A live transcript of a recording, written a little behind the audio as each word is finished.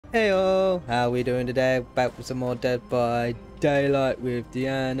Heyo, how we doing today? Back with some more Dead by Daylight with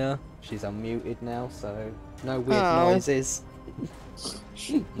Deanna. She's unmuted now, so no weird noises.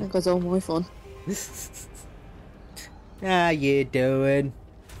 That goes all my fun. How you doing?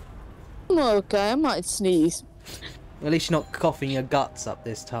 I'm okay, I might sneeze. At least you're not coughing your guts up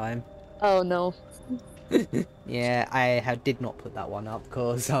this time. Oh no. Yeah, I did not put that one up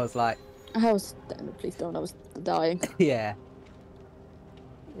because I was like... I was... Damn it, please don't, I was dying. Yeah.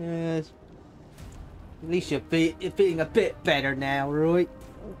 Yes. At least you're feeling a bit better now, right?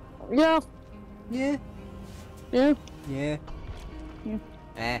 Yeah. Yeah. Yeah. Yeah.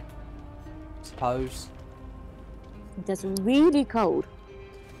 Yeah. Suppose. That's really cold.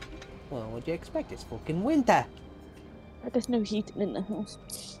 Well, what do you expect? It's fucking winter. There's no heating in the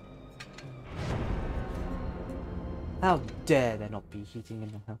house. How dare there not be heating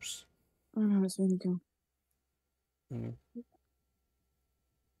in the house? I know, it's really cold.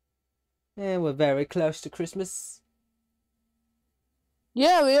 Yeah, we're very close to Christmas.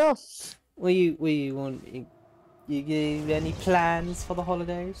 Yeah, we are. You give any plans for the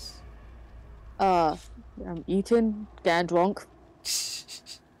holidays? I'm eating, getting drunk.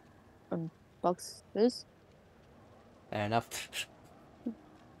 And boxes. Fair enough.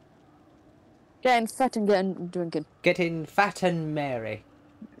 Getting fat and getting drinking. Getting fat and merry.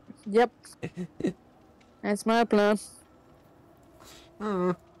 Yep. That's my plan.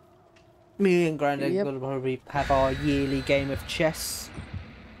 Me and Grandad will probably have our yearly game of chess.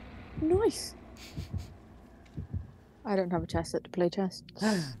 Nice. I don't have a chess set to play chess.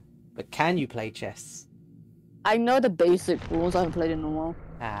 But can you play chess? I know the basic rules. I haven't played in a while.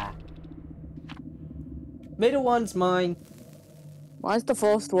 Ah. Middle one's mine. Mine's the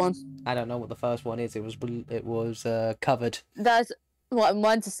first one. I don't know what the first one is. It was covered. That's what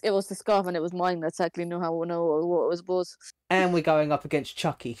mine's. It was the scarf, and it was mine. That's actually know how know what it was. And we're going up against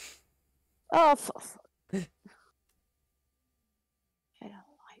Chucky. Oh, fuck.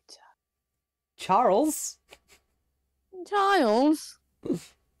 Charles. Charles.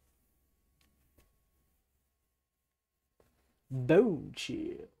 Bone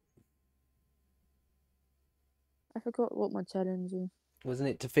chill. I forgot what my challenge is. Wasn't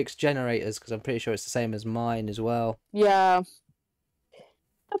it to fix generators? Because I'm pretty sure it's the same as mine as well. Yeah.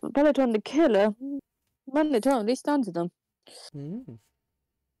 Peloton the killer. Man, they totally stands to them.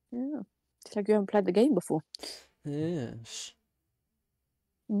 Yeah. It's like you haven't played the game before. Yes.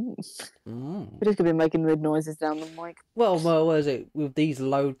 We're just going to be making weird noises down the mic. Well, what is it? With these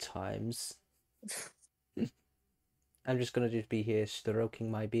load times, I'm just going to just be here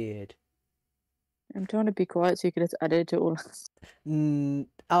stroking my beard. I'm trying to be quiet so you can just edit it all.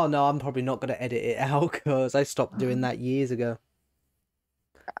 Oh no, I'm probably not going to edit it out because I stopped doing that years ago.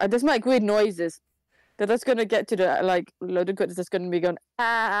 I just make weird noises. They're just going to get to the, like, load of cuts that's going to be going,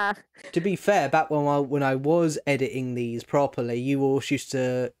 ah. To be fair, back when I was editing these properly, you also used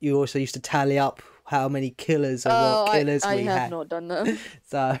to tally up how many killers or what killers we had. I have not done that.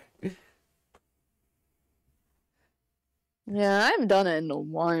 So. Yeah, I haven't done it in a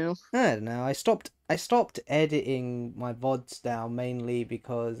while. I don't know. I stopped editing my VODs down mainly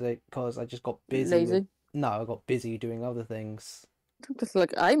because I just got busy. Lazy? No, I got busy doing other things. I'm just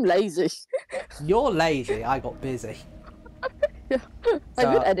like, I'm lazy. You're lazy. I got busy. Yeah. I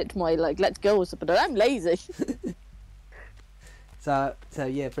would edit my let's go, but I'm lazy. So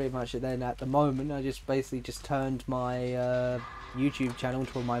yeah, pretty much. Then at the moment, I just basically just turned my YouTube channel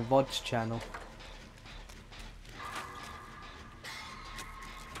to my VODs channel.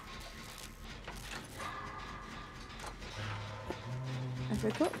 I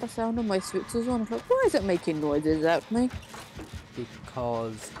forgot the sound of my switches on. Like, why is it making noises at me?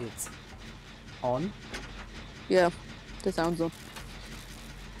 Because it's on. Yeah, the sound's on.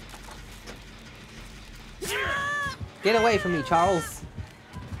 Get away from me, Charles!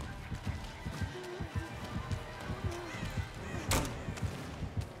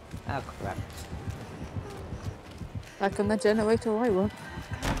 Oh crap. Back on the generator, I will.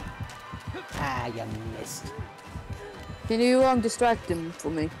 Ah, you missed. Can you distract him for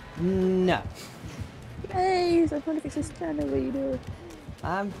me? No. Hey, I'm trying to fix this generator.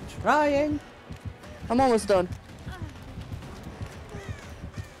 I'm trying. I'm almost done.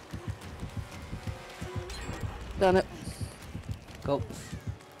 Done it. Go.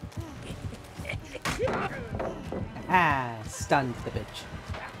 Ah, stunned the bitch.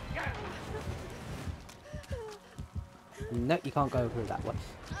 No, you can't go through that one.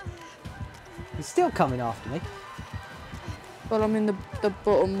 He's still coming after me. Well, I'm in the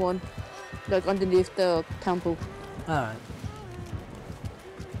bottom one. Like underneath the temple. Alright.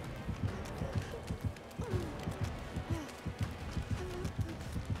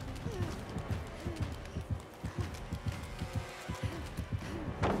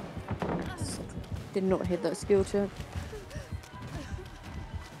 Did not hit that skill check.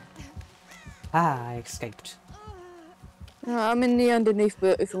 Ah, I escaped. I'm in the underneath,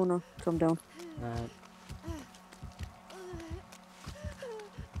 but if you wanna come down.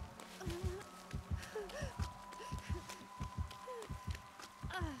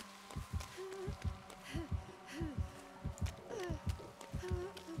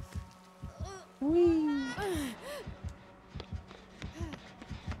 Whee!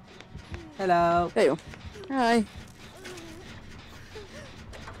 Hello. There you are. Hi.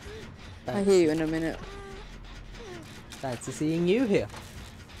 I'll hear you in a minute. Thanks for seeing you here.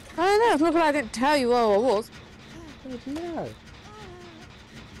 I know, it's not like I didn't tell you where I was. No.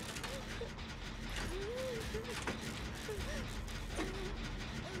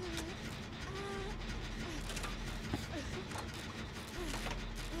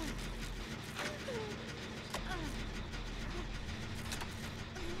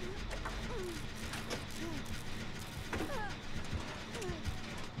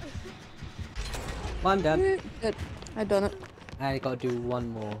 Well, I'm done. Good. I done it. I gotta do one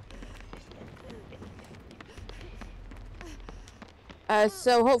more.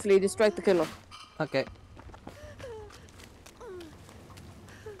 So hopefully distract the killer. Okay.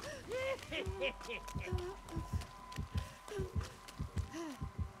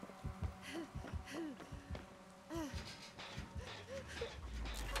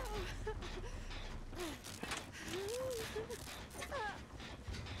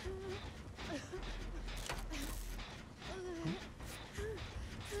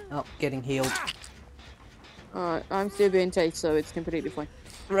 Oh, getting healed. Alright, I'm still being chased, so it's completely fine.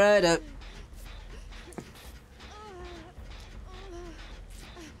 Right up.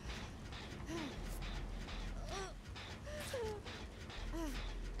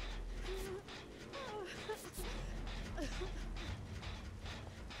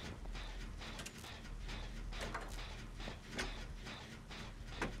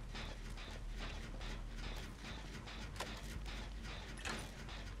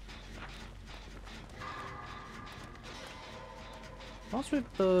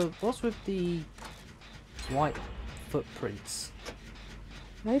 What's with the white footprints?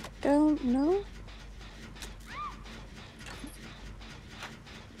 I don't know.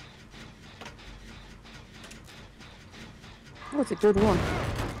 Oh, it's a good one.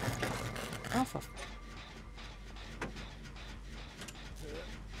 Alpha.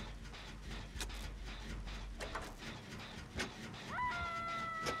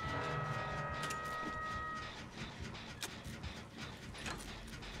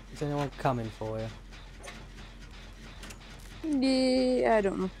 Is anyone coming for you? Yeah, I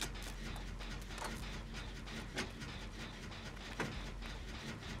don't know.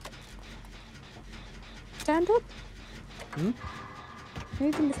 Stand up? Hmm?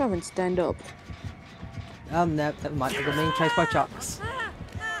 Even if I haven't stand up. No, never mind. We're being chased by chucks.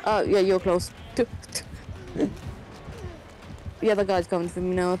 Oh, yeah, you're close. The other guy's coming for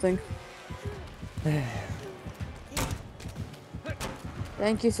me now, I think.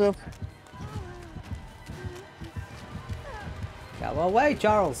 Thank you, sir. Go away,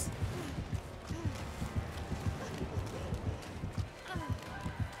 Charles.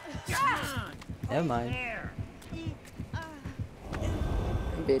 Never mind.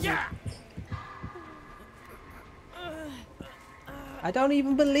 I'm busy. I don't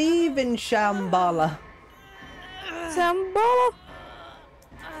even believe in Shambhala. Shambhala?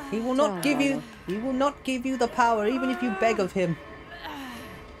 He will not give you. He will not give you the power, even if you beg of him.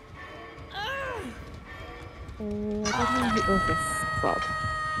 Okay, fuck.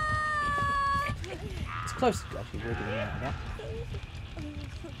 It's close to actually wiggling out now.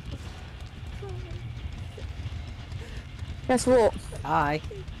 Guess what? Hi.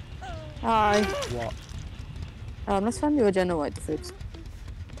 Hi. What? Let's find you a generator to fix.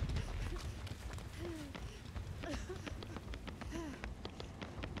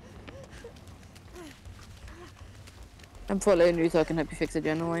 I'm following you so I can help you fix the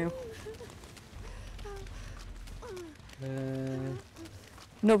generator.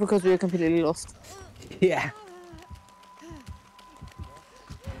 No, because we are completely lost. Yeah.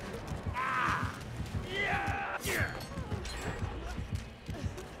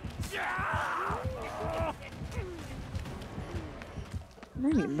 No,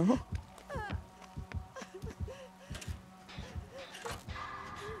 you're not.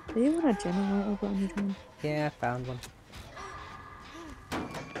 Do you want a generator by any chance? Yeah, I found one.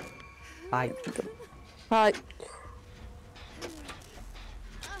 Hi. Hi.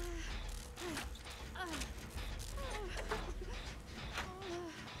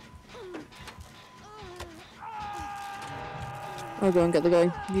 I'll go and get the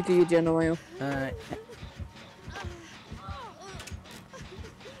guy. You do your generator. Alright.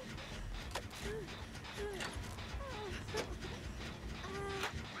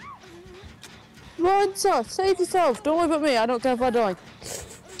 Run, sir! Save yourself! Don't worry about me, I don't care if I die.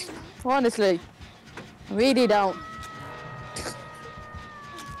 Honestly. I really don't.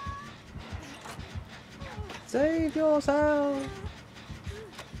 Save yourself!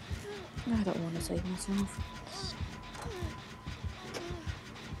 I don't want to save myself.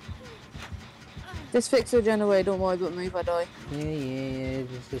 Just fix the generator, don't worry about me if I die. Yeah.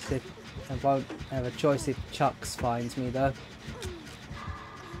 I won't have a choice if Chucks finds me though.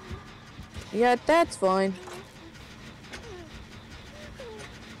 Yeah, that's fine.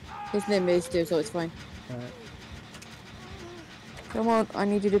 His name is too, so it's fine. Alright. Come on, I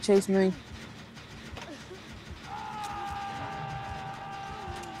need you to chase me.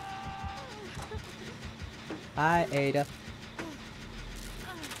 Hi, Ada.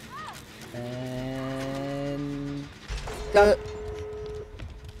 And Go.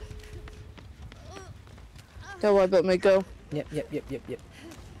 Don't worry about me, go. Yep.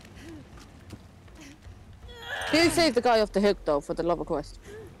 You save the guy off the hook though for the lava quest.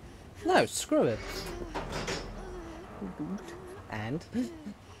 No, screw it. And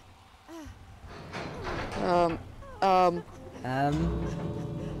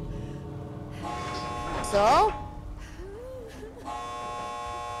So?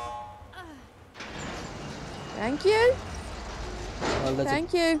 Thank you. well,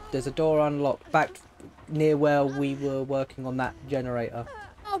 Thank you. there's a door unlocked back near where we were working on that generator.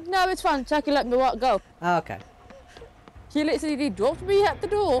 Oh no, it's fine. Jackie let me go. Okay. He literally dropped me at the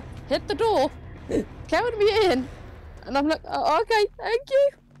door, hit the door, carried me in, and I'm like, oh, okay, thank you.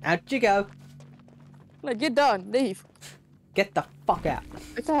 Out you go. Like, you're done, leave. Get the fuck out.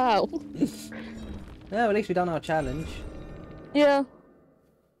 It's how. No, at least we done our challenge. Yeah.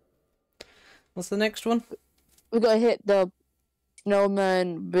 What's the next one? We gotta hit the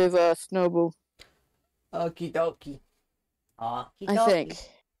snowman with a snowball. Okie dokie. I think.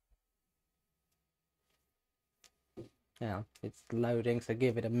 Yeah, it's loading, so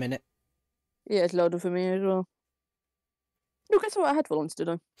give it a minute. Yeah, it's loaded for me as well. Look, guess what I had for lunch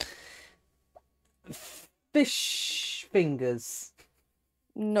today? Fish fingers.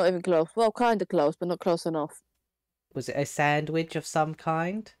 Not even close. Well, kind of close, but not close enough. Was it a sandwich of some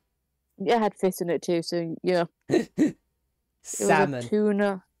kind? Yeah, it had fish in it too, so yeah. Salmon. It was a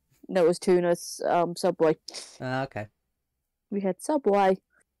tuna. No, it was tuna. Subway. Okay. We had Subway.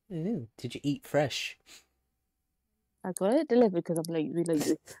 Ooh, did you eat fresh? I got it delivered because I'm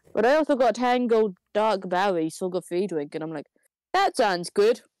lazy. But I also got Tango Dark Berry Sugar Free drink, and I'm like, that sounds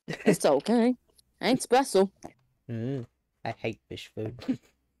good. It's okay. Ain't special. I hate fish food.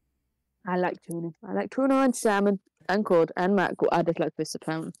 I like tuna. I like tuna and salmon and cod and mackerel. I just like fish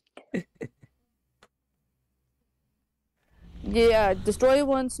apparently. Yeah, destroy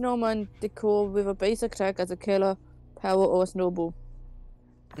one snowman decor with a basic attack as a killer, power, or a snowball.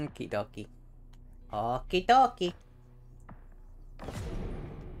 Okie dokie. Okie dokie.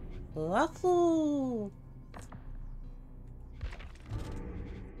 Wahoo!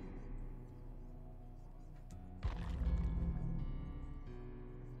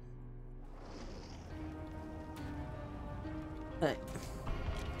 Right.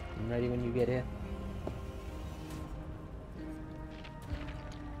 I'm ready when you get here.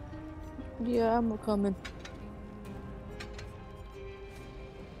 Yeah, I'm coming.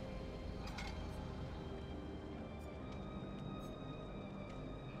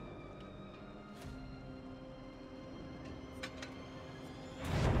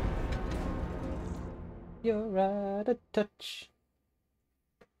 You're out of touch.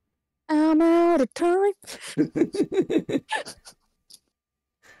 I'm out of time.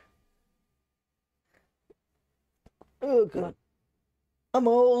 Oh god. I'm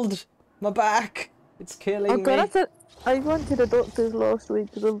old. My back. It's killing me. God, I went to the doctor's last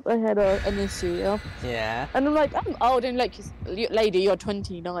week because I had an issue, yeah? Yeah. And I'm like, I'm old, and like, lady, you're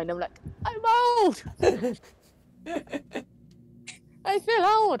 29. I'm like, I'm old. I feel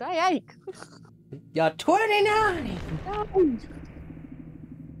old. I ache. You're 29.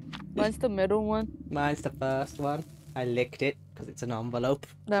 Mine's the middle one. Mine's the first one. I licked it because it's an envelope.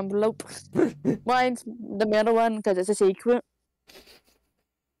 The envelope. Mine's the middle one because it's a secret.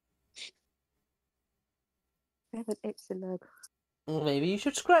 I have an extra leg. Well, maybe you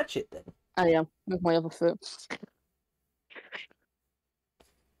should scratch it then. I am with my other foot.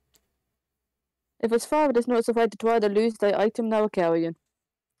 If a survivor does not survive the trial, they lose the item they were carrying.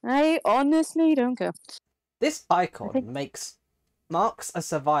 I honestly don't care. This icon marks a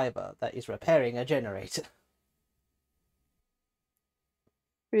survivor that is repairing a generator.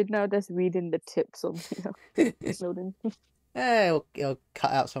 We're now just reading the tips on building. It'll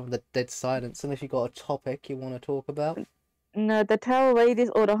cut out some of the dead silence unless you've got a topic you want to talk about. No, the tail radius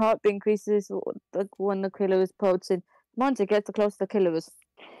or the heartbeat increases when the killer is pulsing. Once it gets the closer the killer is.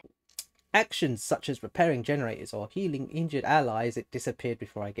 Actions such as repairing generators or healing injured allies. It disappeared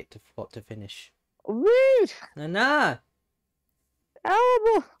before I got to finish. Rude! Nah.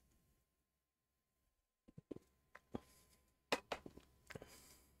 Terrible!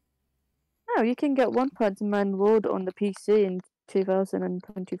 Oh, you can get One Punch Man World on the PC in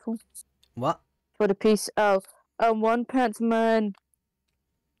 2024. What? For the PC, One Punch Man,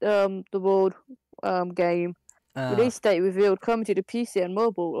 the World, game. Release date revealed, coming to the PC and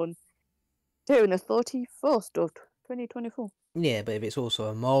mobile on June the 31st of 2024. Yeah, but if it's also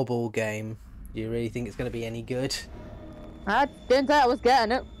a mobile game, do you really think it's going to be any good? I didn't think I was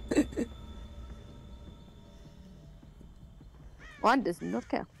getting it. One does not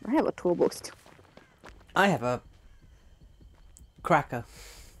care. I have a toolbox too. I have a cracker.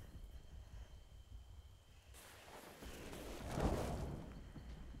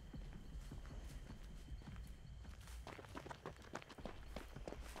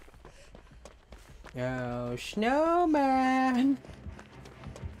 Oh, snowman!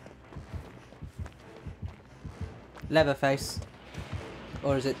 Leatherface.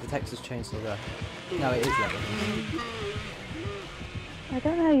 Or is it the Texas Chainsaw Guy? No, it is Leatherface. I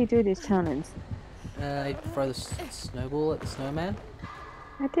don't know how you do these challenges. You throw the snowball at the snowman?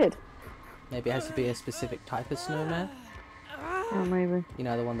 I did. Maybe it has to be a specific type of snowman? Oh, maybe. You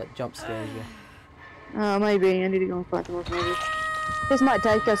know, the one that jump scares you. Oh, maybe. I need to go and find some more maybe. This might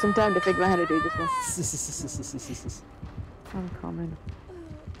take us some time to figure out how to do this one. I'm coming.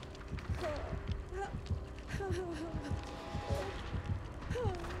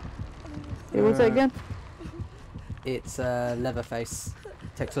 Hey, what's that again? It's Leatherface.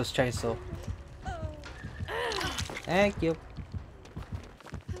 Texas Chainsaw. Thank you.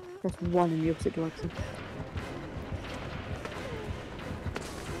 There's one in the opposite direction.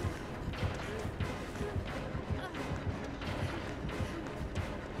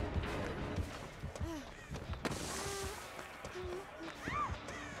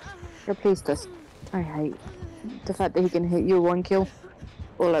 Yeah, please just. I hate the fact that he can hit you one kill.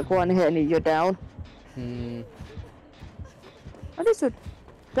 Or like one hit and you're down. At least with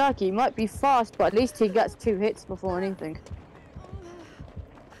Darky, he might be fast, but at least he gets 2 hits before anything.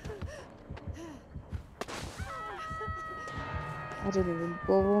 I didn't even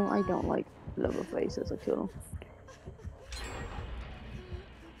bother. I don't like Leatherface as a killer.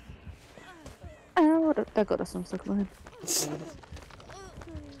 Oh, that got us some stuck in my head.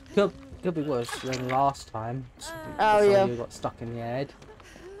 Could be worse than last time. Oh yeah. You got stuck in the head.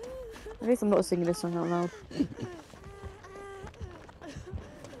 At least I'm not singing this song out loud.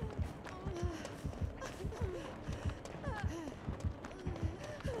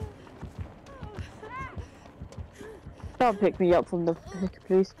 Don't pick me up from the pick,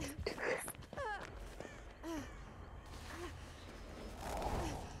 please.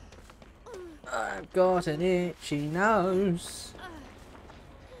 I've got an itchy nose.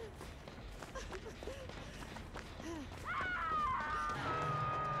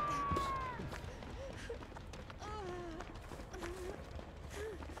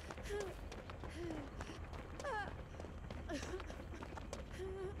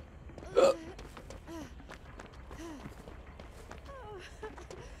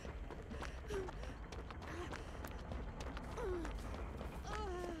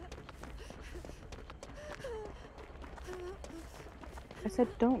 I said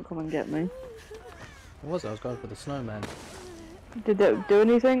don't come and get me. I was going for the snowman. Did that do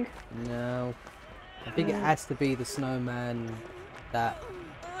anything? No. I think it has to be the snowman that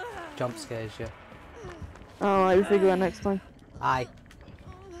jump scares you. Oh, I'll figure out next time. Hi.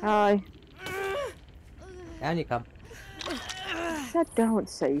 Hi. Down you come. I said don't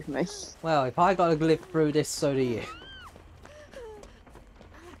save me. Well, if I gotta live through this, so do you.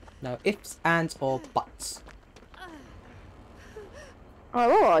 No ifs, ands, or buts. Alright,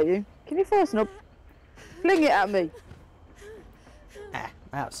 where are you? Can you fasten up? Fling it at me!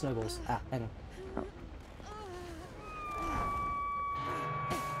 Ah, snowballs. Ah, hang on.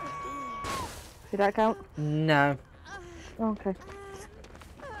 Did that count? No. Okay.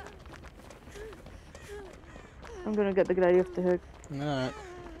 I'm gonna get the guy off the hook. Alright.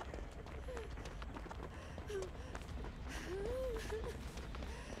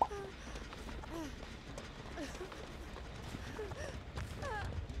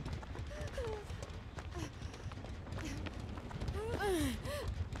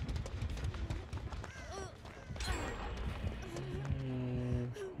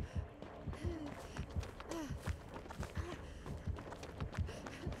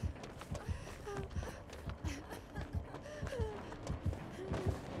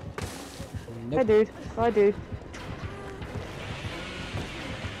 Nope. Hi, dude. Bye, dude.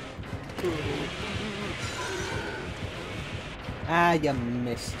 Ah, you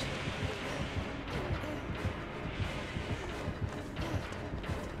missed.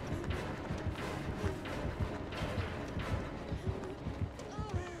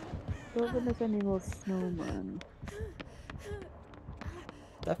 Don't think there's any more snowmen.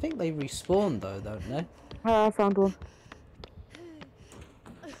 I think they respawn though, don't they? Ah, I found one.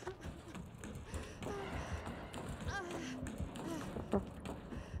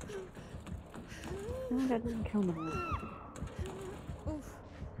 No, that doesn't count them all.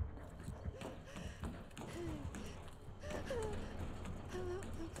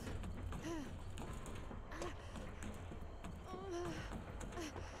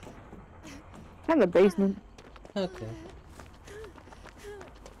 In the basement. Okay.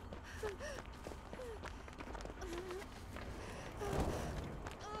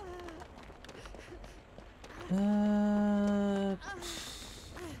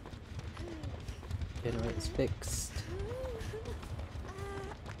 Generator's fixed.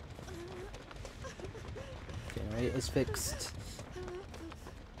 Generator's fixed.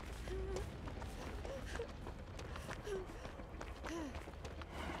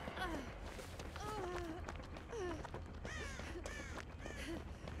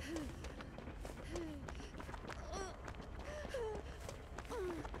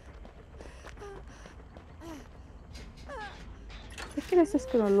 I think it's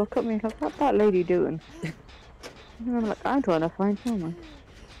just gonna look at me like, what's that lady doing? And I'm like, I'm trying to find someone.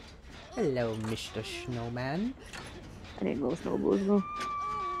 Hello, Mr. Snowman. I need more snowballs though.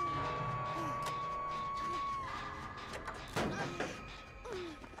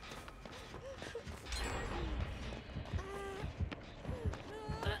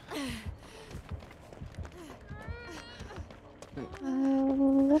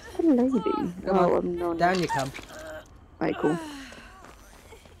 That's the lady. Come on, no, down you come. Right, cool.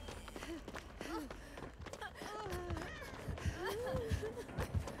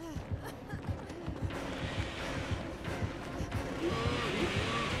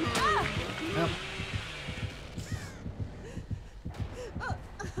 Oh.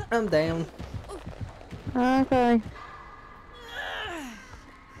 I'm down. Okay.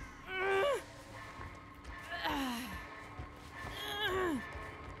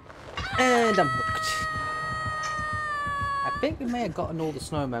 And I'm hooked. I think we may have gotten all the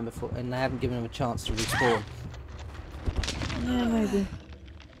snowmen before and they haven't given them a chance to respawn. Yeah, maybe.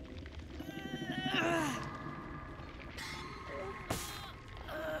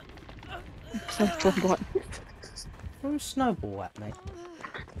 What? Throw a snowball at me.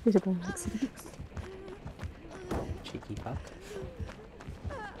 Here's a bad accident. Cheeky fuck.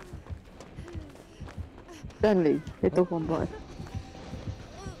 Stanley, hit the one button.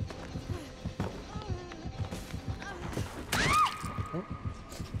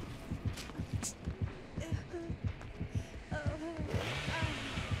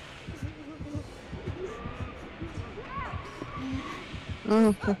 Oh,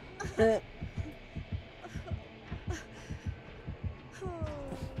 okay.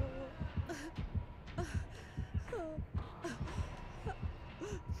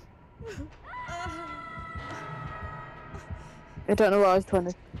 I don't know what I was trying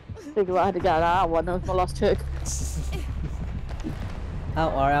to figure out how to get out of that one. That was my last trick.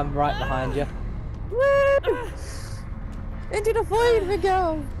 Don't worry, I'm right behind you. Woo! Into the void we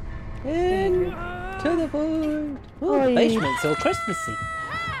go! To the void. Oh, the Void. basement's all Christmassy.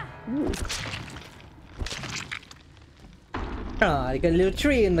 Ooh. Ah, you got a little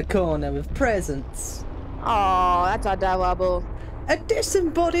tree in the corner with presents. Oh, that's adorable. A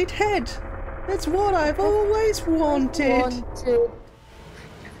disembodied head. That's what I've always wanted.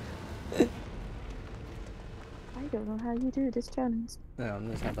 I don't know how you do this challenge. Oh,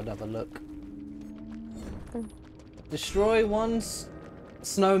 let's have another look. Okay. Destroy one's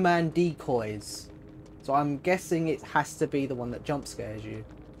snowman decoys. So I'm guessing it has to be the one that jump scares you.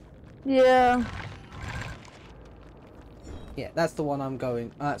 Yeah. Yeah, that's the one I'm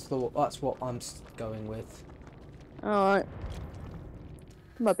going. That's what I'm going with. Alright.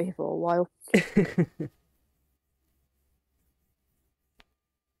 Might be here for a while.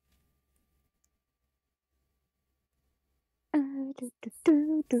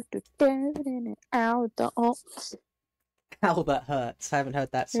 Ow, that hurts. I haven't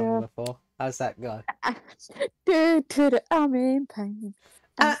heard that song before. How's that go? I'm in pain.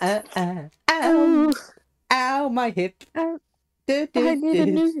 Ow, ow, my hip. I need a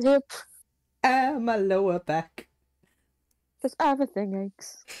new hip. Ow, my lower back. Because everything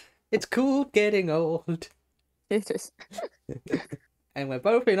aches. It's cool getting old. It is. And we're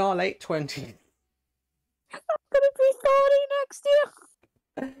both in our late 20s.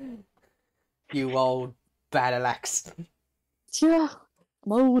 you. You old battle axe. Yeah,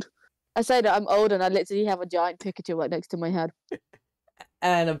 I'm old. I say that I'm old and I literally have a giant Pikachu right next to my head.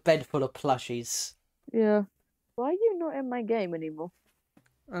 And a bed full of plushies. Yeah. Why are you not in my game anymore?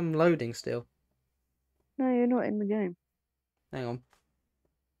 I'm loading still. No, you're not in the game. Hang on.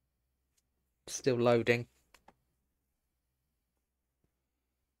 Still loading.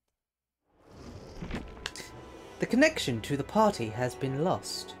 The connection to the party has been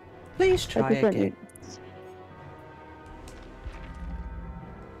lost. Please try again.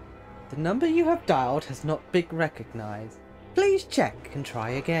 The number you have dialed has not been recognized. Please check and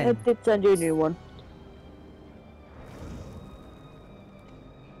try again. I did send you a new one.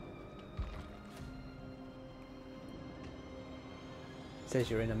 It says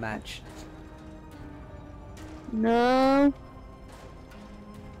you're in a match. No.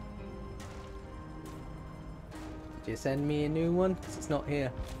 Did you send me a new one? 'Cause it's not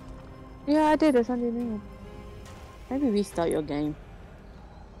here. Yeah, I did. I sent you a new one. Maybe restart your game.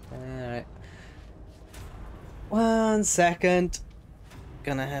 Alright. 1 second.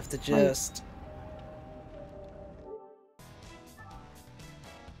 Gonna have to just...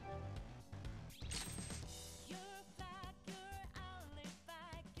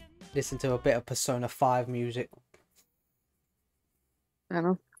 listen to a bit of Persona 5 music. I don't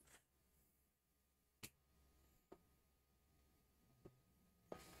know.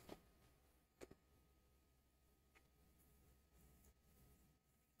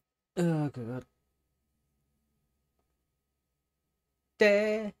 Oh god.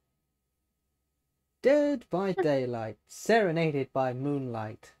 Dead by daylight, serenaded by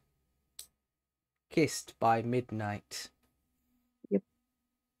moonlight, kissed by midnight. Yep.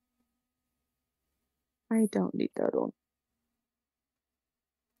 I don't need that on.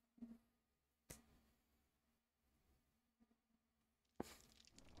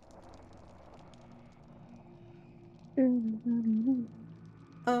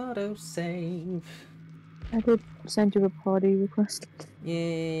 Autosave. I did send you a party request.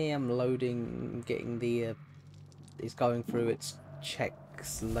 Yeah, I'm loading, getting the, it's going through its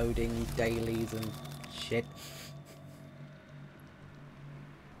checks, loading dailies and shit.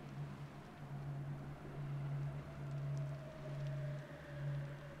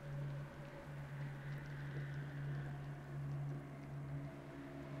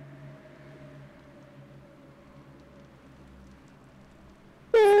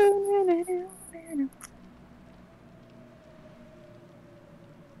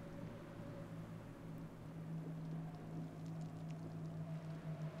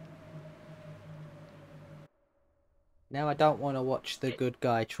 Now I don't want to watch the Good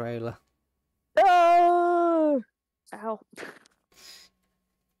Guy trailer. Oh! Ow.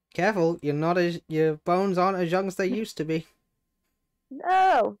 Careful, you're not as, your bones aren't as young as they used to be.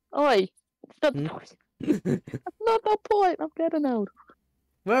 No! Oi! That's not the point. That's not the point. I'm getting old.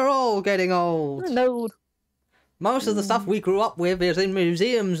 We're all getting old. I'm old. Most of the stuff we grew up with is in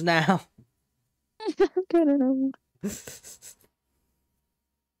museums now. I'm getting old.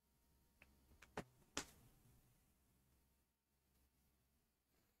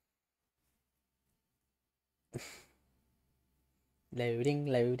 Loading,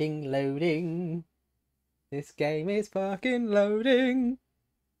 loading, loading. This game is fucking loading.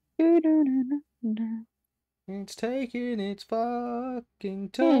 It's taking its fucking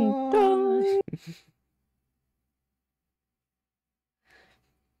time.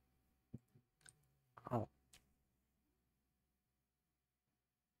 Oh.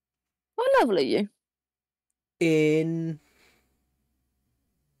 What level are you? In...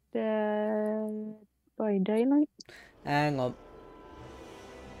 Dead by daylight? Hang on.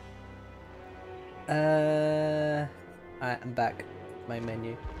 Alright, I'm back. Main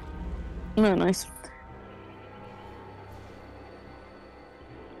menu. Oh, nice.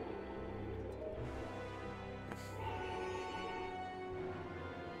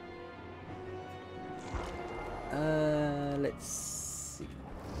 Let's see.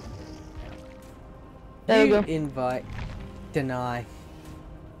 There we go. Invite. Deny.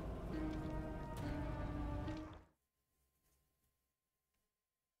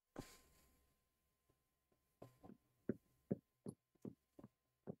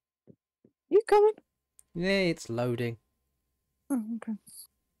 You coming? Yeah, it's loading. Oh, okay.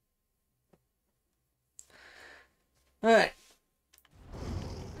 Alright.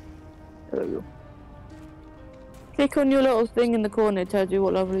 There we go. Click on your little thing in the corner, it tells you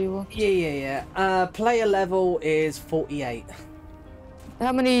what level you are. Yeah. Player level is 48.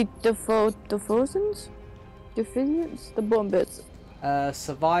 How many deficients? The bottom bits.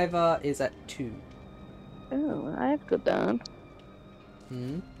 Survivor is at 2. Oh, I have got down.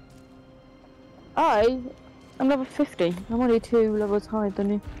 Hmm? I'm level 50. I'm only 2 levels higher than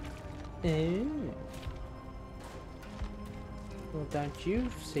you. Ooh. Well, don't you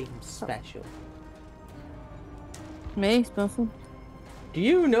seem special? Me? Special? Do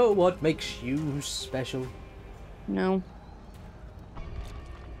you know what makes you special? No.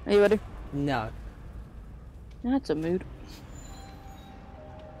 Are you ready? No. That's a mood.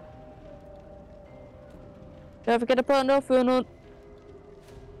 Don't forget to put on off or not.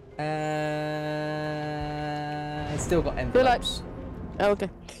 Still got envelopes. Oh, okay.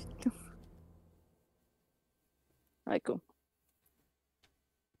 Alright, cool.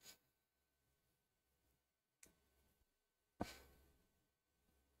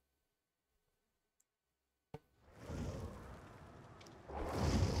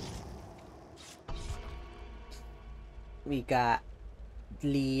 We got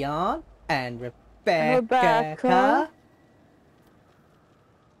Leon and Rebecca. Rebecca.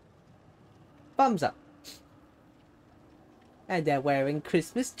 Thumbs up. And they're wearing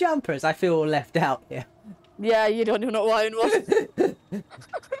Christmas jumpers. I feel left out here. Yeah, you don't even know why and what.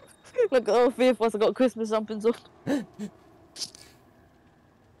 Look, all 3 of us have got Christmas jumpers on. On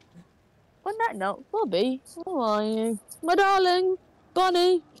that note, Bobby, how are you? My darling,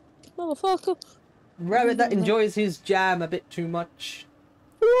 Bunny, motherfucker. Rabbit that enjoys his jam a bit too much.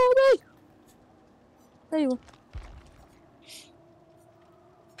 Bobby! There you are.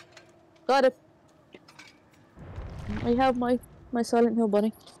 Got it. I have my Silent Hill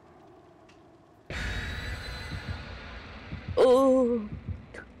bunny. Oh.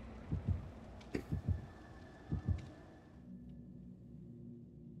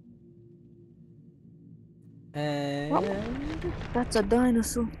 And That's a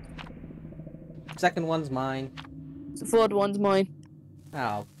dinosaur. second one's mine. The third one's mine.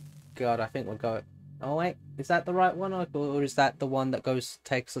 Oh god, I think we'll go. Oh wait, is that the right one, or is that the one that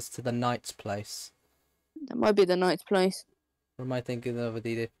takes us to the knight's place? That might be the knight's place. Or am I thinking of a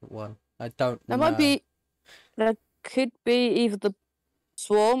different one? I don't know. That might be. That could be either the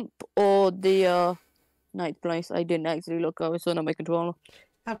swamp or the knight's place. I didn't actually look. I was on my controller.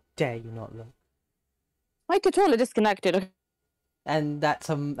 How dare you not look? My controller disconnected. And that's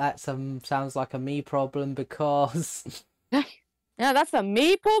sounds like a me problem because. Yeah, that's a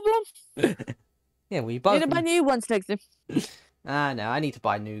me problem. Yeah, we both Need to buy new ones next time. No, I need to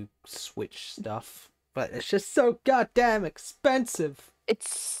buy new Switch stuff, but it's just so goddamn expensive.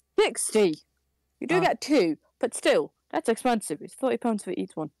 It's 60. You do get 2, but still, that's expensive. It's £40 for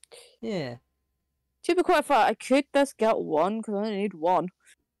each one. Yeah. To be quite fair, I could just get one because I only need one.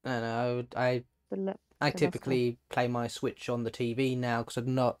 I know. I typically play my Switch on the TV now because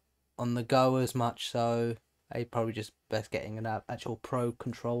I'm not on the go as much, so I probably just best getting an actual pro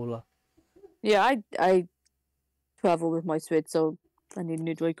controller. Yeah, I travel with my Switch, so I need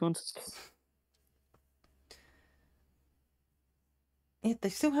new Joy-Cons. Yeah, they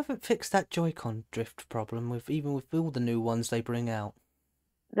still haven't fixed that Joy-Con drift problem even with all the new ones they bring out.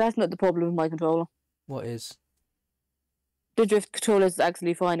 That's not the problem with my controller. What is? The drift controller is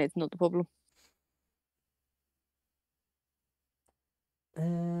actually fine. It's not the problem.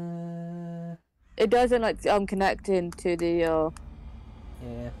 It doesn't like connecting to the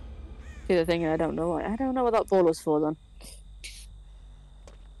yeah. To the thing, and I don't know. I don't know what that ball was for then.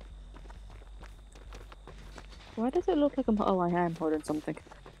 Why does it look like I'm? Oh, I am holding something.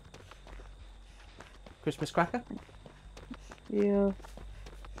 Christmas cracker? Yeah.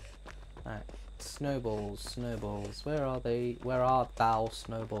 Alright. Snowballs, snowballs. Where are they? Where are thou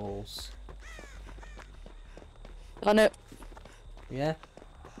snowballs? I know. Yeah?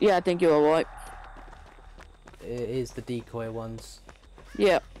 Yeah, I think you're right. It is the decoy ones.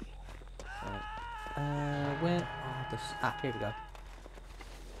 Yeah. Where are the... Ah, here we go.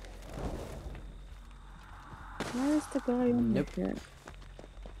 Where's the guy on Nope. here?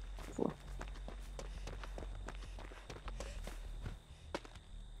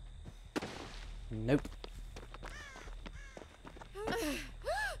 Nope.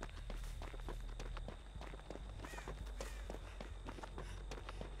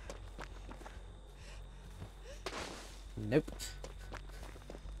 Nope.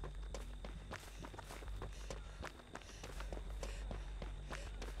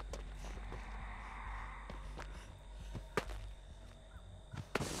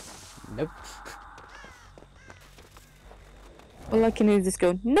 Nope. All I can do is just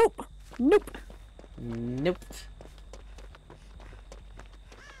go, nope, nope. Nope.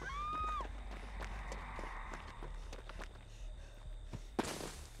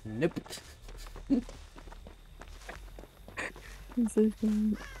 Nope.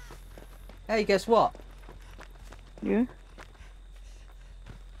 Hey, guess what? Yeah.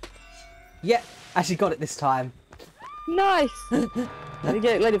 Yeah, actually got it this time. Nice! How do you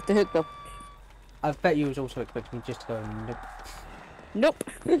get rid of the hook though? I bet you was also expecting me just to go Nope.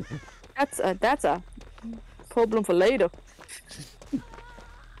 That's a problem for later.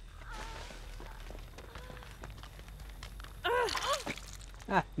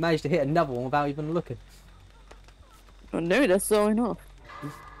 Ah, managed to hit another one without even looking. Oh no, that's so enough.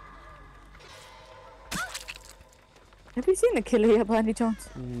 Have you seen the killer yet by any chance?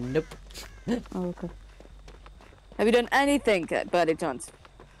 Nope. Oh, okay. Have you done anything by any chance?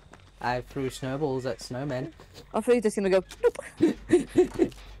 I threw snowballs at snowmen. I thought you were just gonna go, nope.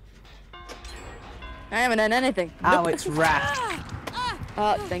 I haven't done anything. Oh, Nope. it's Raph.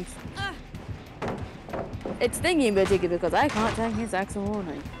 Oh, thanks. It's thingy magic because I can't take his axe all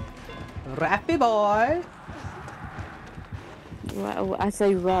night. Rappy boy. I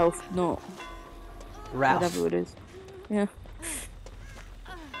say Ralph, not Ralph. whatever it is. Yeah.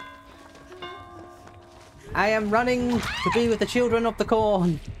 I am running to be with the children of the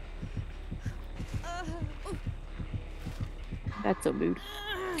corn. That's a mood.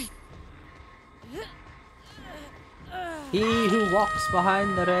 He who walks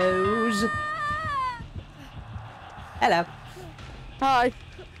behind the rose. Hello. Hi.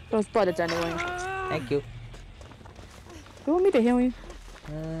 I was spotted anyway. Thank you. Do you want me to heal you?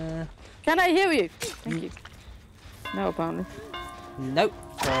 Can I heal you? Thank you. No, apparently. Nope.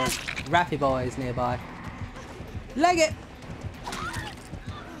 So, Rappy boy is nearby. Leg it!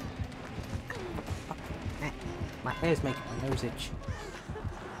 My hair's making my nose itch.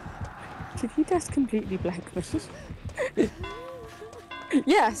 Did he just completely black me?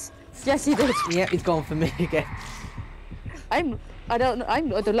 Yes! Yes, he did. Yeah, he's gone for me again. I'm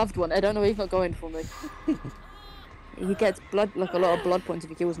the loved one. I don't know if he's not going for me. He gets blood, like a lot of blood points if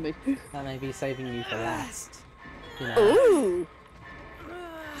he kills me. That may be saving you for last. You know, Ooh!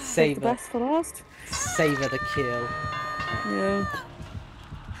 Save the savor, best for last? savor the kill. Yeah.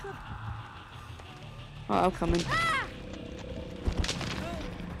 Oh, I'll come in.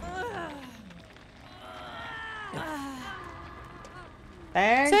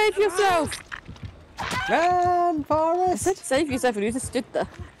 Thanks. Save yourself! Run, I Forrest! said save yourself and you just stood there.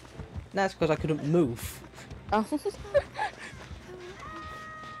 That's because I couldn't move. Oh.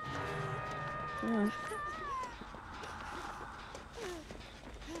 Yeah.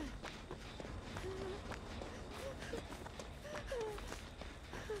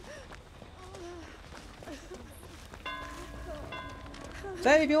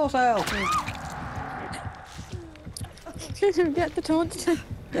 Save yourself! Get the taunt.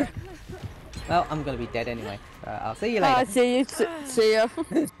 Well, I'm gonna be dead anyway. I'll see you later. I see you. See ya.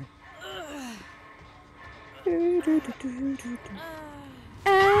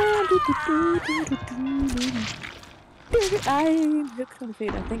 I'm hooked on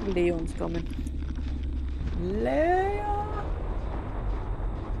feet. I think Leon's coming. Leon!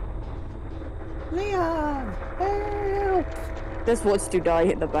 Leon! Help! Just watched you die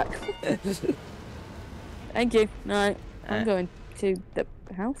in the back. Thank you. No, I'm going to the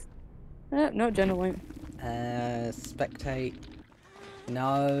house. No, Jenna won't. Spectate.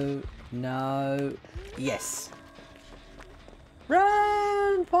 No. No. Yes.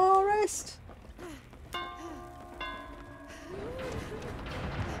 Run, Forrest!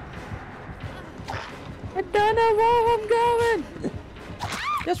 I don't know where I'm going.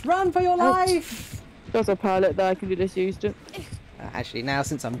 Just run for your life! There's a pallet that I can just used it. Actually, now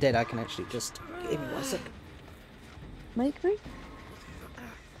since I'm dead, I can actually just... Give me 1 second. Make me?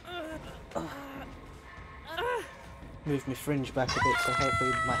 Move my fringe back a bit so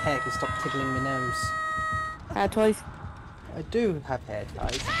hopefully my hair can stop tickling my nose. Hair toys. I do have hair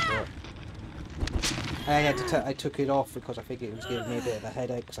ties, but I had to I took it off because I figured it was giving me a bit of a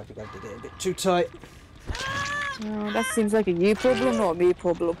headache because I think I did it a bit too tight. Oh, that seems like a you problem, not a me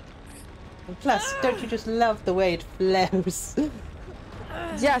problem. And plus, don't you just love the way it flows?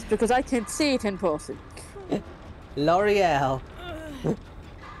 Yes, because I can see it in person. L'Oreal.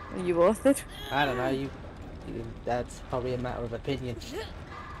 Are you worth it? I don't know, you that's probably a matter of opinion.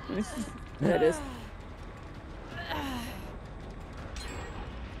 There it is.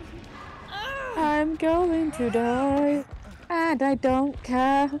 I'm going to die, and I don't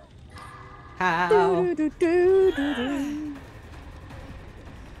care. How? Do, do, do, do,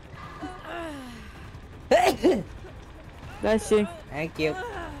 do. Bless you. Thank you.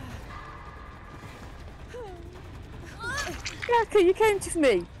 Yeah, you came to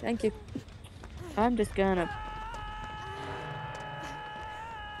me. Thank you. I'm just gonna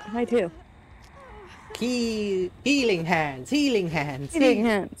hide here. Healing hands, healing hands. Healing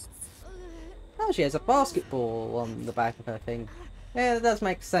hands. Oh, she has a basketball on the back of her thing. Yeah, that does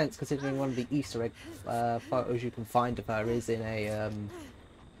make sense considering one of the Easter egg photos you can find of her is in a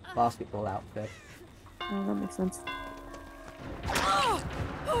basketball outfit. Oh, that makes sense.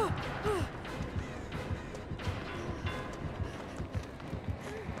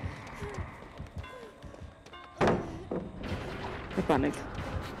 I panic.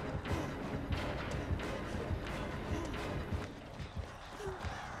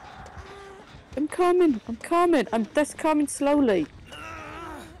 I'm coming. I'm just coming slowly.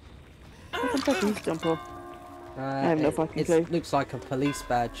 What the fuck is jump off? I have no fucking clue. It looks like a police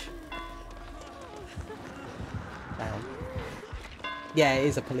badge. Damn. Yeah, it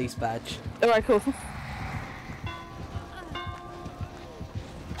is a police badge. Alright, cool.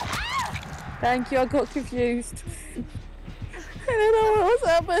 Thank you, I got confused. I don't know what was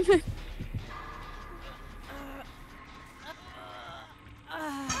happening.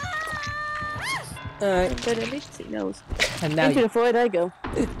 Alright. But at least he knows. And now into the void I go.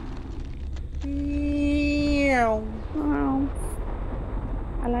 Meow. Oh,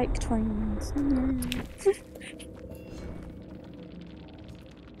 I like twins. No.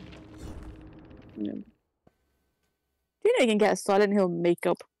 Do you know you can get a Silent Hill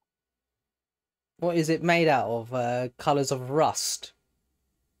makeup? What is it made out of? Colours of rust?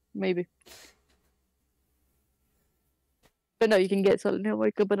 Maybe. But no, you can get Silent Hill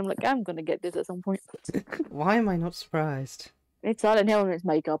makeup, and I'm like, I'm gonna get this at some point. Why am I not surprised? It's Silent Hill and it's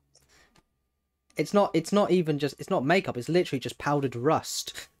makeup. It's not even just, it's not makeup, it's literally just powdered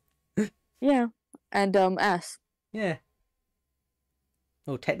rust. Yeah. And ass. Yeah.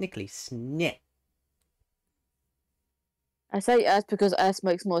 Oh, technically, sneh. I say ass because ass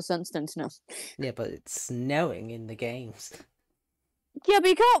makes more sense than snow. Yeah, but it's snowing in the games. Yeah, but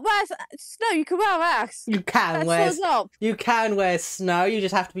you can't wear snow, you can wear ass. You can wear snow, you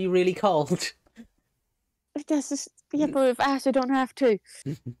just have to be really cold. That's just, yeah, but with ass you don't have to.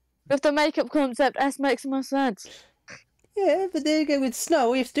 With the makeup concept, ass makes more sense. Yeah, but there you go with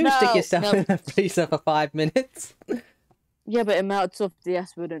snow, you have to stick yourself in a freezer for 5 minutes. Yeah, but it melts off, the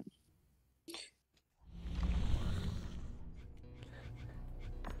ass wouldn't.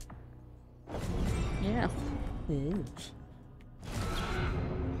 Yeah.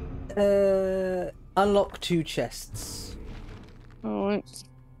 Unlock 2 chests. Alright.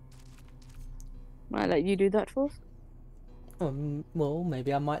 Might let you do that first. Well,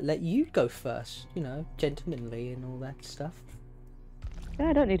 maybe I might let you go first. You know, gentlemanly and all that stuff. Yeah,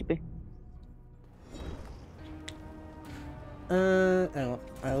 I don't need to be. Hang on.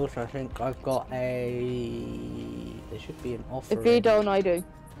 I also think I've got a... There should be an offer. If you don't, I do.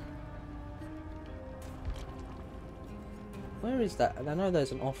 Where is that? I know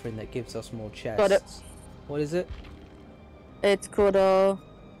there's an offering that gives us more chests. Got it. What is it? It's called a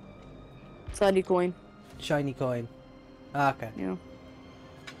shiny coin. Shiny coin. Ah, okay. Yeah.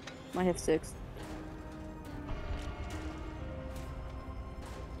 I have 6.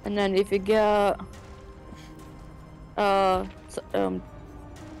 And then if you get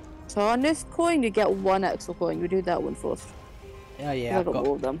tarnished coin, you get 1 extra coin. You do that one first. Oh yeah, I got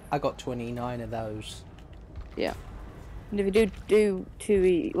all of them. I got 29 of those. Yeah. And if you do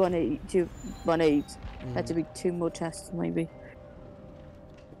 2 1 each, that would be 2 more chests maybe.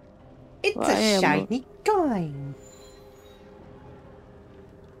 It's a shiny coin.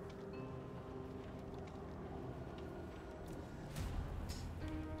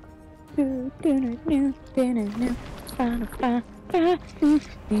 I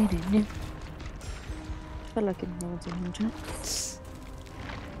feel like it knows in the chat.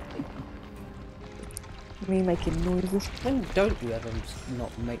 Me making noises. When don't you ever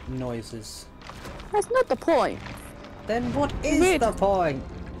not make noises? That's not the point. Then what is the point?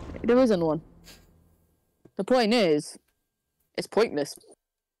 There isn't one. The point is, it's pointless.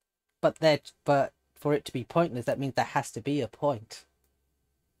 But for it to be pointless, that means there has to be a point.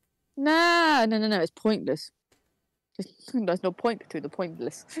 Nah, no, it's pointless. There's no point to the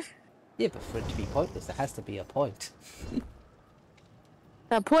pointless. Yeah, but for it to be pointless, there has to be a point.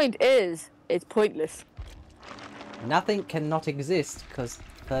 The point is, it's pointless. Nothing cannot exist, because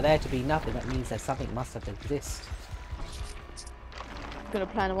for there to be nothing, that means that something must have exist. Gonna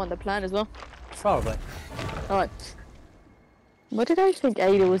plan on the plan as well. Probably. Alright. What did I think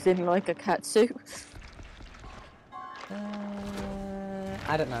Ada was in, like a cat suit?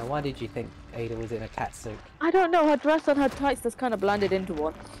 I don't know. Why did you think Ada was in a cat suit? I don't know. Her dress and her tights just kind of blended into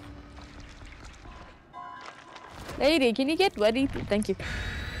one. Lady, can you get ready? Thank you.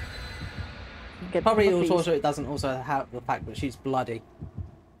 Probably it doesn't also have the fact that she's bloody.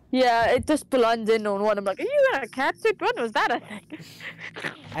 Yeah, it just blends in on one. I'm like, are you in a cat suit? When was that a thing?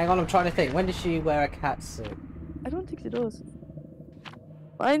 Hang on, I'm trying to think. When did she wear a cat suit? I don't think she does.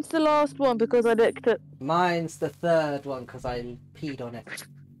 Mine's the last one because I licked it. Mine's the third one because I peed on it.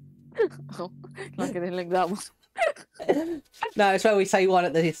 Oh, like I didn't lick that one. No, it's where we say one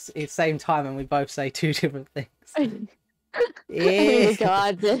at the same time and we both say two different things. Ew,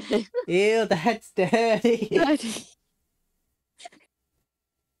 God. ew, that's dirty.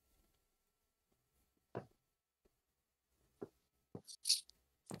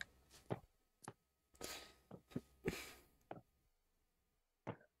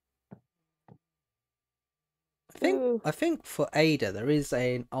 I think for Ada there is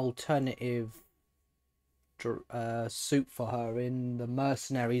an alternative suit for her in the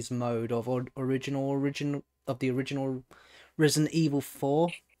mercenaries mode of original of the original Resident Evil 4,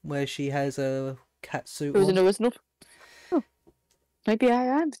 where she has a cat suit. It was an original. Oh, maybe I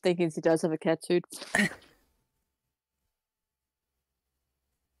am thinking she does have a cat suit.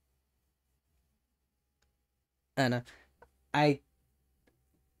 And I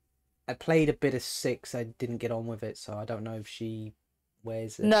played a bit of 6. I didn't get on with it, so I don't know if she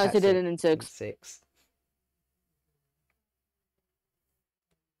wears it. No, she didn't in 6.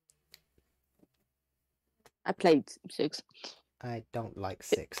 I played 6. I don't like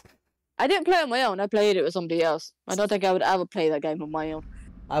 6. I didn't play it on my own. I played it with somebody else. I don't think I would ever play that game on my own.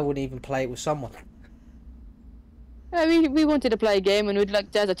 I wouldn't even play it with someone. Yeah, we wanted to play a game and we'd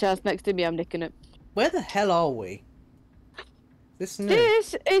like, there's a chest next to me, I'm nicking it. Where the hell are we? This new?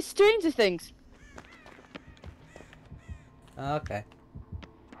 This is Stranger Things. Okay.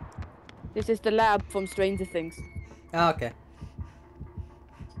 This is the lab from Stranger Things. Okay.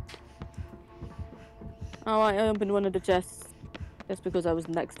 Oh, I opened one of the chests. Just because I was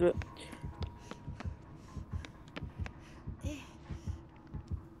next to it.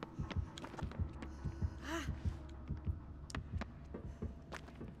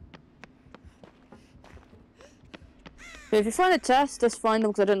 But if you find a chest, just find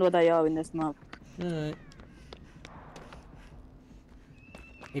them because I don't know where they are in this map. Alright.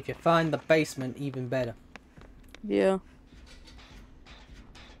 If you find the basement, even better. Yeah.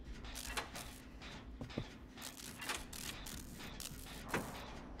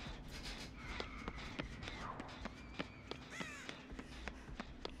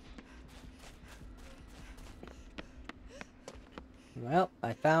 Well,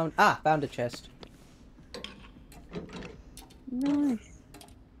 I found a chest. Nice.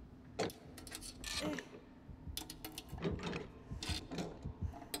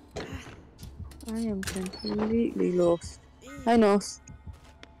 I am completely lost. Hi, Nos.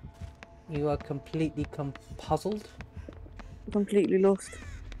 You are completely puzzled? Completely lost.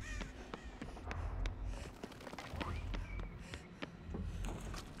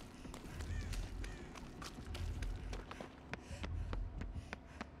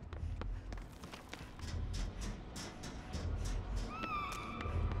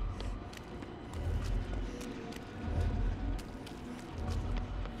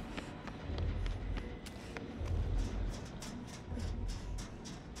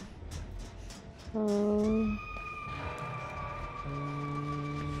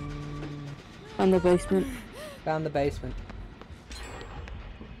 Found the basement. Found the basement.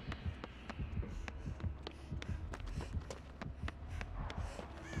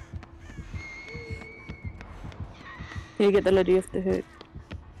 Can you get the lady off the hook?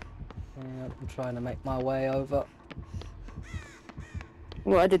 I'm trying to make my way over.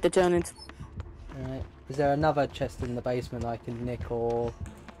 Well, I did the journeys. Alright. Is there another chest in the basement I can nick or...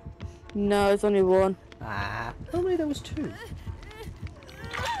 No, there's only one. Ah. Oh wait, there was 2.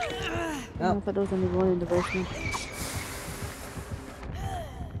 Oh. I thought there was only one in the basement.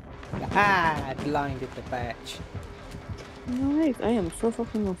 Ah! Blinded the batch. Nice, I am so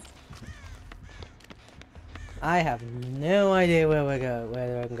fucking lost. I have no idea where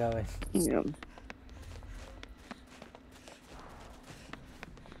I'm going. Yeah.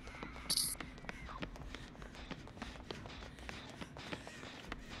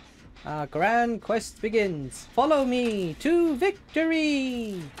 Our grand quest begins. Follow me to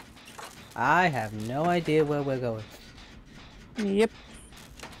victory! I have no idea where we're going. Yep.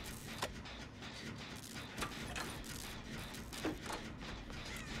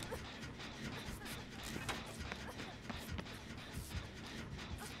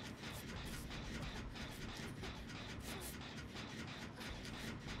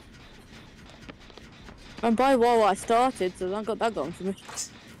 And by what I started, so I got that going for me.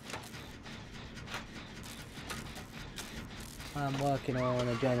 I'm working on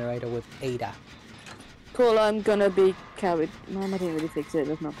a generator with Ada. Cool, I'm gonna be carried. No, I didn't really fix it,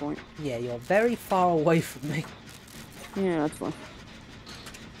 there's no point. Yeah, you're very far away from me. Yeah, that's fine.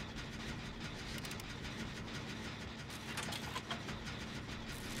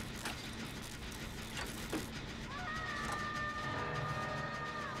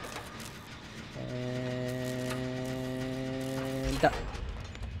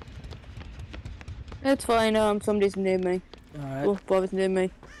 It's fine. Somebody's near me. Alright. Wolf Bob's near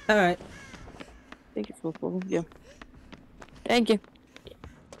me. Alright. I think it's Wolf Bob. Yeah. Thank you.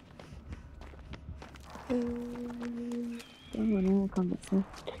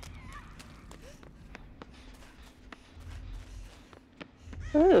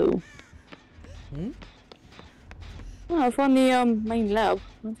 Oh. Hmm? Oh, I found the main lab.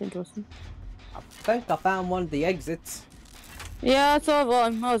 That's interesting. I think I found one of the exits. Yeah, I saw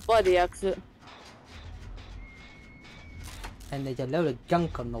one. I was by the exit. And there's a load of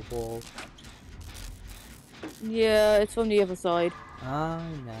junk on the wall. Yeah, it's from the other side. Oh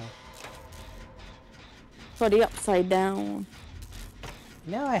no. Probably upside down.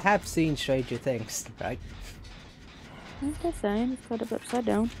 Now I have seen Stranger Things, right? I'm just saying, it's got it upside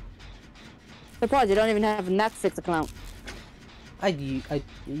down. Surprised you don't even have a Netflix account.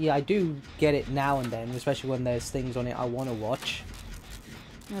 Yeah, I do get it now and then, especially when there's things on it I want to watch.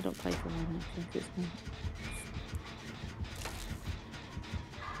 I don't pay for Netflix.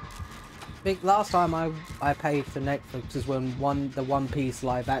 I think last time I paid for Netflix is when the One Piece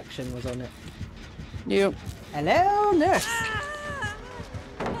live action was on it. Yep. Hello, nurse!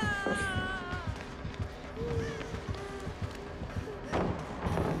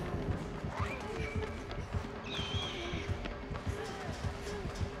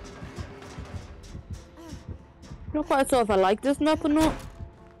 Not quite sure if I like this map or not.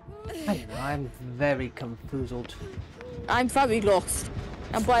 I don't know, I'm very confuzzled. I'm very lost.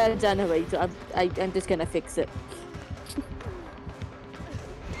 I'm by a generator. I'm just gonna fix it.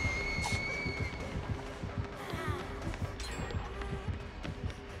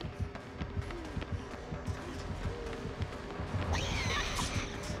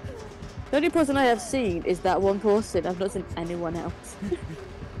 The only person I have seen is that one person. I've not seen anyone else.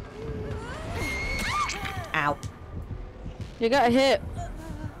 Ow. You got a hit.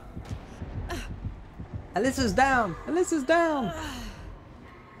 Alyssa's down! Alyssa's down!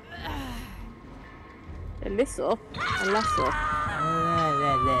 Alyssa? Alyssa?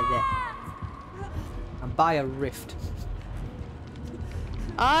 I'm by a rift.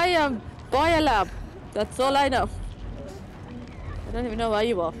 I am by a lab. That's all I know. I don't even know where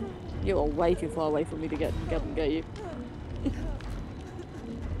you are. You are way too far away for me to get you.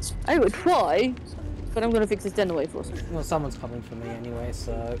 I would try, but I'm gonna fix this generator first. Well, someone's coming for me anyway,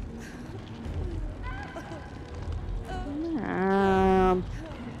 so...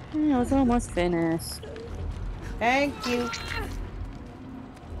 Yeah, it's almost finished. Thank you.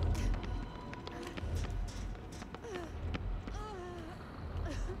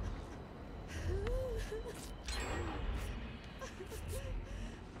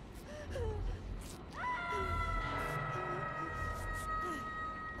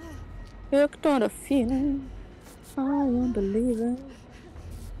 Hooked on a feeling, I won't believe it.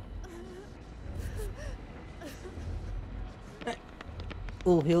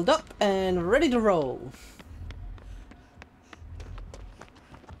 All healed up and ready to roll.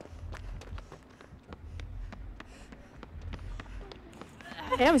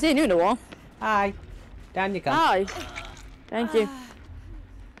 Hey, I haven't seen you in a while. Hi. Down you come. Hi. Thank you.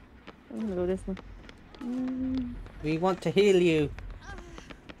 I'm gonna go this way. We want to heal you.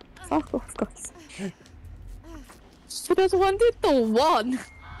 Fuck off, guys. She just wanted the one.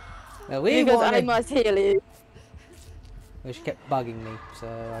 Well, because I must heal you. Well, she kept bugging me, so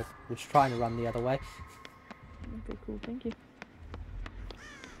I was trying to run the other way. Okay, cool, thank you.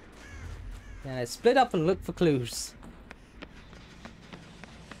 Yeah, split up and look for clues.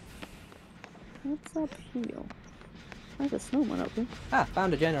 What's up here? There's a snowman up here. Ah,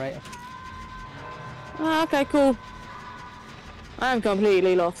 found a generator. Ah, okay, cool. I am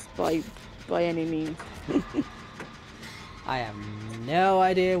completely lost by any means. I have no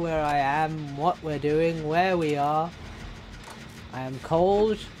idea where I am, what we're doing, where we are. I am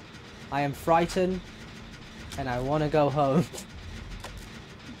cold, I am frightened, and I want to go home.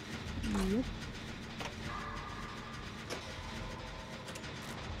 Yep.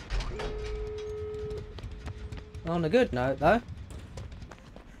 On a good note, though.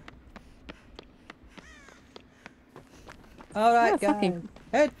 Alright, guys.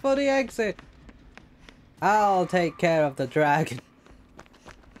 Head for the exit. I'll take care of the dragon.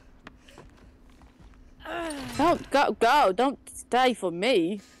 Don't go. Don't stay for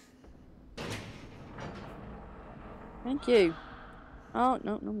me. Thank you. Oh,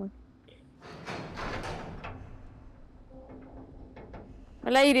 no more.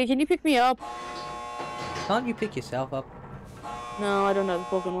 My lady, can you pick me up? Can't you pick yourself up? No, I don't have the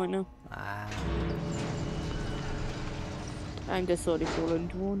Pokemon right now. Ah. I'm just sort of falling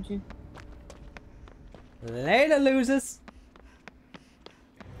towards you. Later, losers.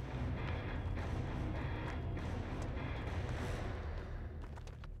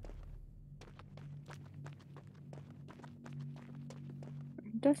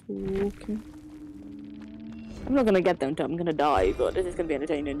 Just walking. I'm not gonna get them until I'm gonna die, but this is gonna be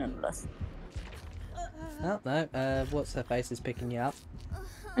entertaining nonetheless. Oh no, what's her face is picking you up.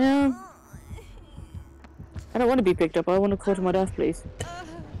 Yeah. I don't want to be picked up. I want to call to my death, please.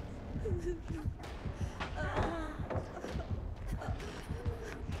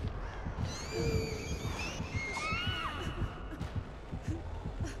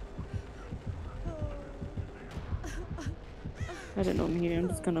 I don't know me. I'm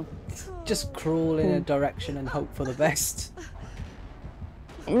just gonna just crawl in a direction and hope for the best.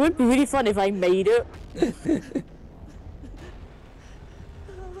 It would be really fun if I made it.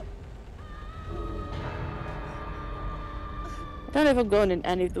 I don't know if I'm going in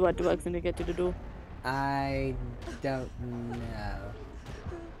any of the right direction to get to the door. I don't know.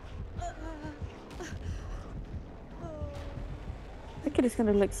 I kid is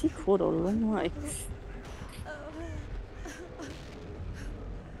gonna like see quad all along the way.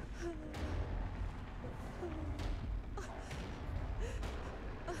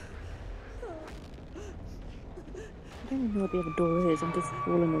 I don't even know what the other door is. I'm just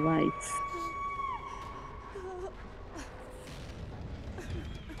falling away.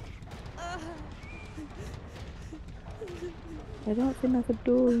 I don't think there's a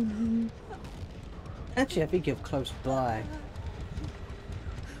door in Actually, I think you're close by.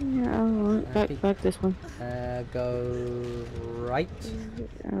 here. Yeah, alright. Back this one. Go right.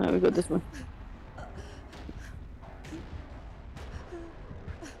 We got this one.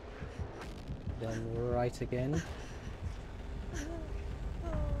 Then right again.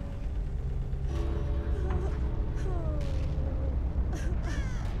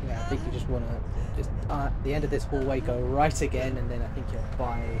 Yeah, I think you just want to at the end of this hallway go right again, and then I think you're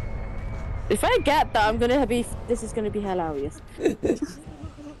by. If I get that, I'm gonna be. This is gonna be hilarious.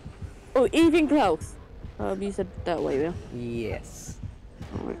 Oh, even close. You said that way, yeah. Yes.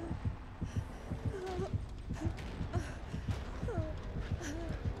 Alright.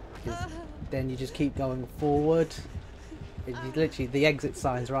 Then you just keep going forward. Literally, the exit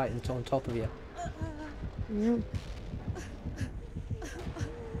sign's right on top of you. Yeah.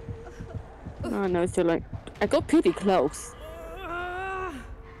 Oh no, it's too late. I got pretty close.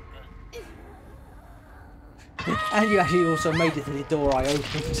 And you actually also made it to the door I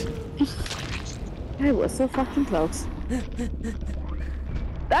opened. I was so fucking close.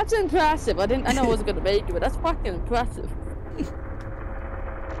 That's impressive. I know I wasn't gonna make it, but that's fucking impressive.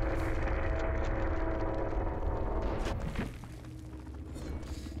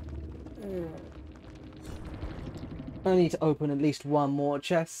 I need to open at least one more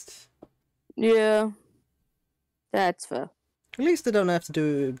chest. Yeah. That's fair. At least I don't have to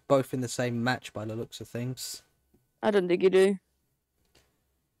do both in the same match by the looks of things. I don't think you do.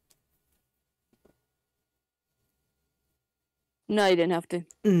 No, you didn't have to.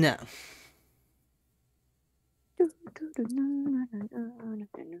 No.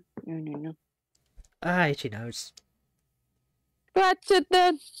 I hate your nose. Scratch it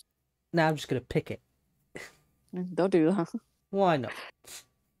then. Now I'm just going to pick it. Don't do that. Why not?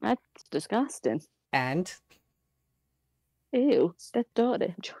 That's disgusting. And? Ew, that's dirty.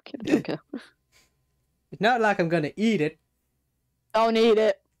 I'm joking. Okay. It's not like I'm going to eat it. Don't eat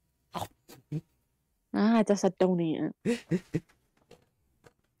it. I just said don't eat it.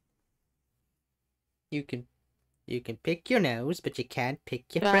 You can pick your nose, but you can't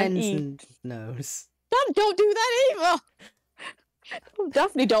pick your friend's nose. Don't do that either.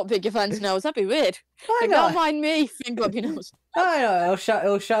 Definitely don't pick your friend's nose. That'd be weird. I know. Don't mind me finger up your nose. I know.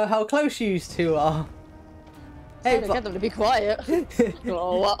 It'll show how close you two are. Hey, Get them to be quiet.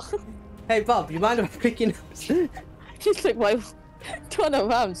 Oh, what? Hey, Bob, you mind if I pick your nose? Just like, why? Turn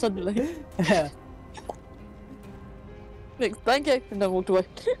around suddenly. Thank you, and then walked away.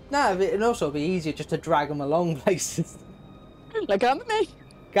 No, but it'd also be easier just to drag them along places. Like, come with me.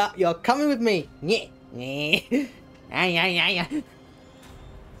 You're coming with me. Yeah.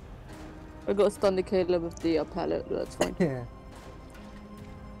 I got a stun the killer with the pallet, that's fine. Yeah.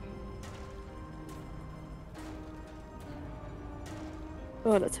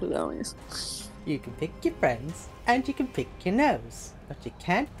 Oh, that's hilarious. You can pick your friends, and you can pick your nose, but you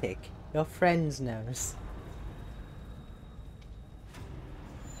can't pick your friend's nose.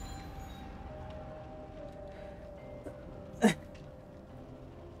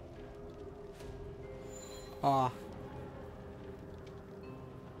 Ah.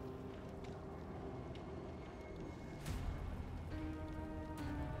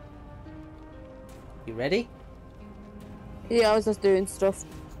 You ready? Yeah, I was just doing stuff.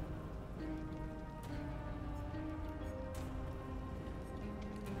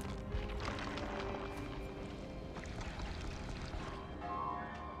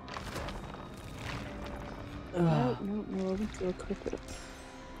 You'll click it.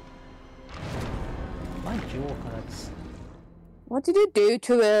 My jaw hurts. What did you do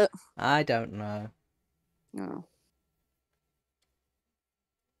to it? I don't know. No.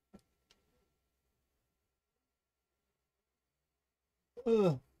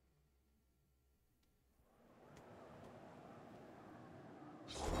 Ugh.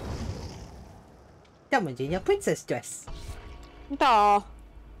 Someone's in your princess dress. Aw.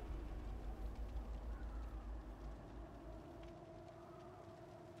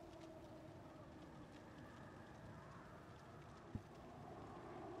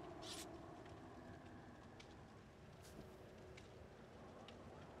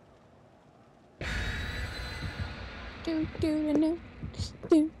 Do do do do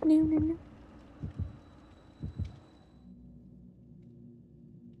do do do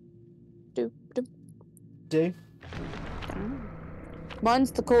do. Do.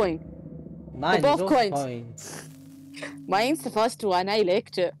 Mine's the coin. Mine is both also coins. coins. Mine's the first one. I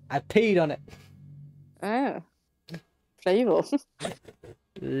licked it. I peed on it. Oh. Flavor.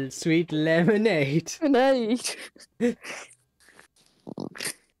 Sweet lemonade. Lemonade. Who's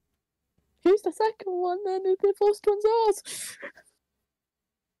the second one then? If the first one's ours.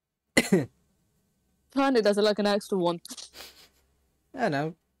 Apparently there's like an extra one. I don't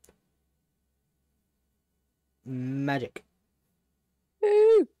know. Magic.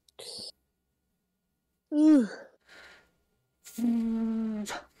 Ooh. Ooh.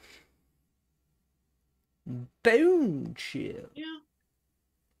 Bone chill. Yeah.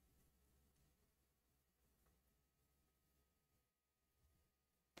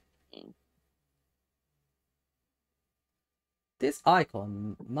 This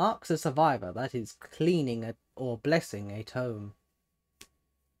icon marks a survivor that is cleaning or blessing a tome.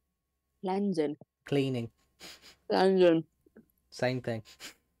 Cleansing. Cleaning. Cleansing. Same thing.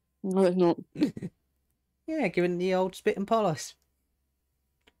 No, it's not. Yeah, giving the old spit and polish.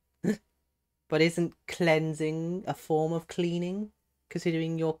 But isn't cleansing a form of cleaning?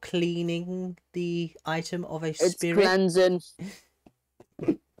 Considering you're cleaning the item of a It's spirit. cleansing.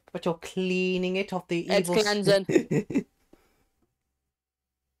 But you're cleaning it of the It's evil. cleansing.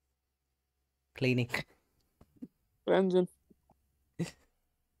 Cleaning. Cleansing.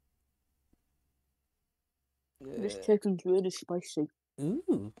 This chicken's really spicy.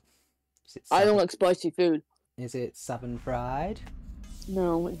 Ooh. Is it I don't southern- like spicy food. Is it southern fried?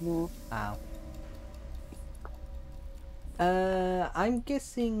 No, it's not. Ow. I'm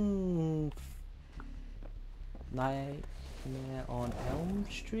guessing Nightmare on Elm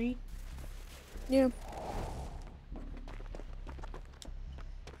Street? Yeah.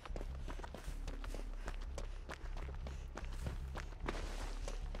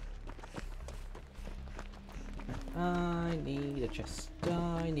 I need a chest.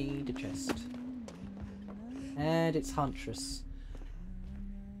 I need a chest. And it's Huntress.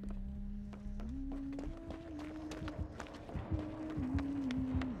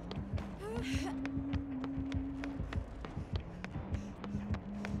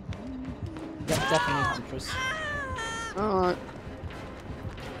 Yep, definitely Huntress. Alright.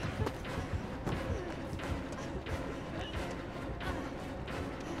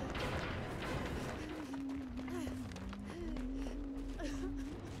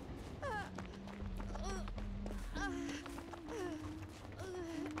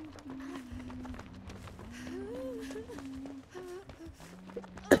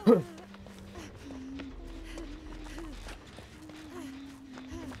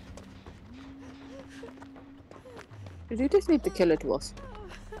 Did you just leave the killer to us?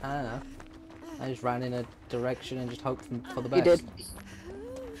 I don't know. I just ran in a direction and just hoped for the You best. did.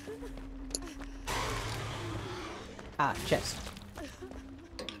 Ah, chest.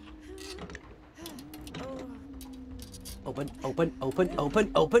 Open, open, open,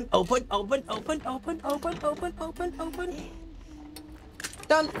 open, open, open, open, open, open, open, open, open, open.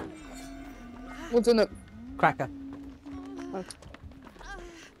 Done. What's in it? Cracker. Oh.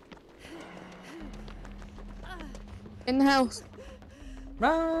 In the house.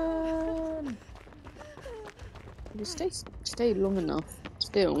 Run. You stay long enough.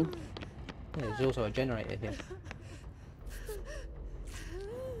 Still. Yeah, there's also a generator here.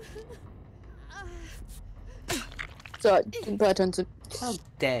 Sorry, didn't pay attention. How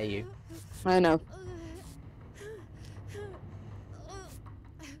dare you? I know.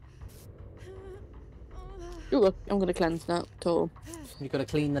 Ooh, I'm gonna cleanse that total. You gotta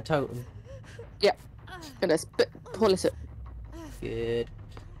clean the totem. Yep. Gonna polish it. Good.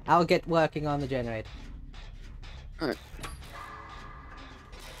 I'll get working on the generator. Alright.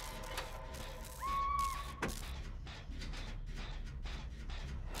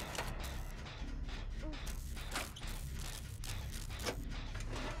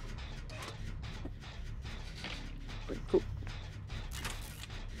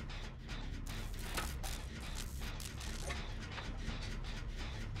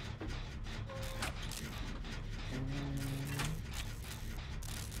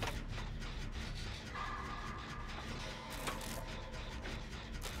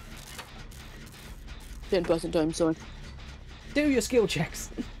 Didn't pass it time, sorry. Do your skill checks.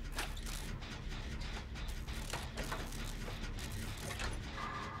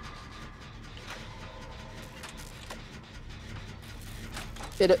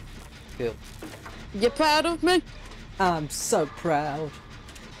 Did it. Cool. You proud of me? I'm so proud.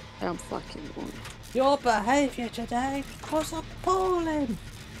 I'm fucking one. Your behaviour today was appalling.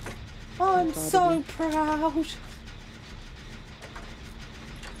 I'm so proud.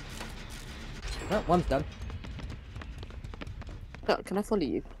 Well, one's done. Oh, can I follow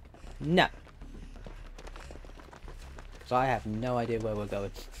you? No. So I have no idea where we're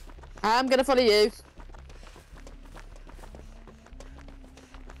going. I'm gonna follow you.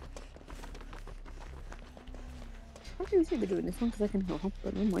 How do you see me doing this one? Because I can help,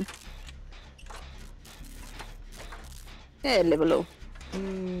 but never mind. Yeah, live low.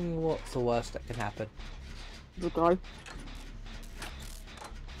 What's the worst that can happen? The guy.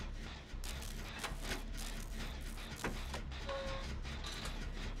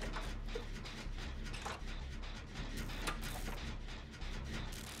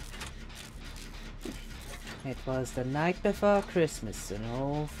 It was the night before Christmas, and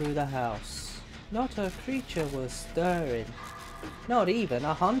all through the house, not a creature was stirring, not even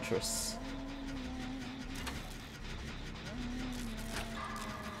a huntress.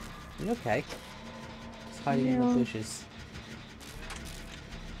 You okay? Just hiding in the bushes.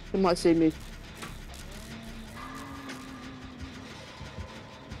 They might see me.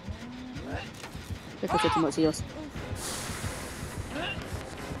 I think I said they might see us.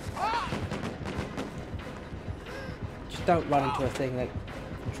 Just don't run into a thing that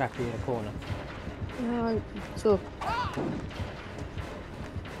can trap you in a corner. Right, so.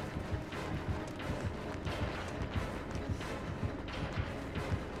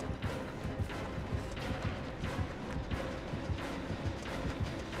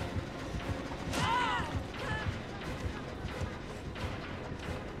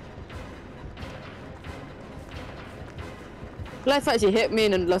 Life actually hit me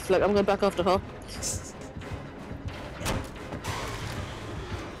and then left, like I'm going back after her.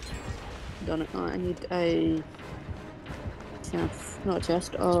 Done it. Oh, I need a chest, not a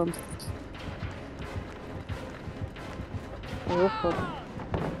chest. A weapon.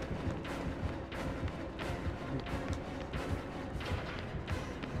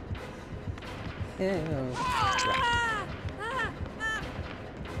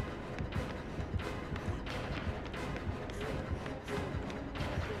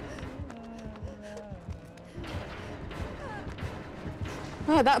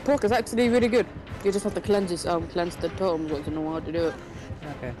 Ah, that pork is actually really good. You just have to cleanse the totems once in a while to do it.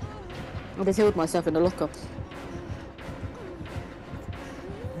 Okay. I just healed myself in the locker.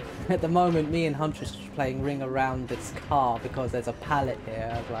 At the moment, me and Huntress are playing ring around this car because there's a pallet here.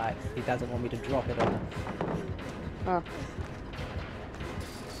 I was like, he doesn't want me to drop it on him. Ah.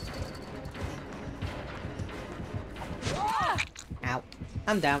 Ow.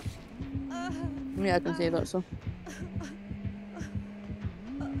 I'm down. Yeah, I can see that, so.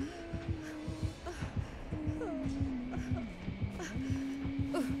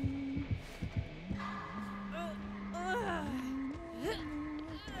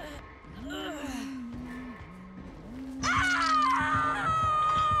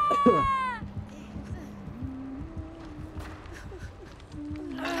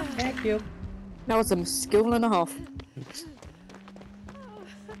 Thank you. That was a skill and a half.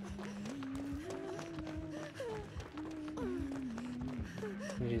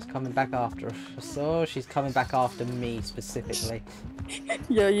 She's coming back after us. So she's coming back after me specifically.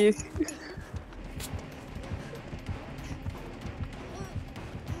 Yeah, you.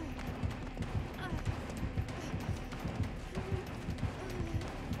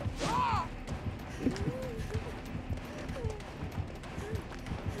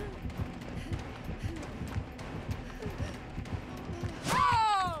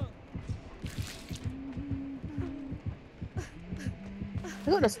 I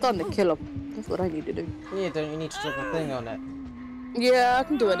got a stun to kill him. That's what I need to do. Yeah, don't you need to drop a thing on it? Yeah, I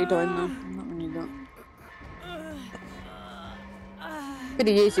can do any time now. I'm not really that.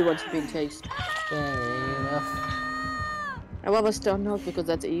 Pretty easy once you've been chased. Fair enough. I rather stun health because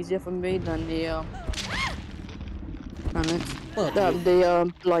that's easier for me than the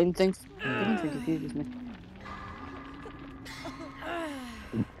blind things. I don't think it confuses me.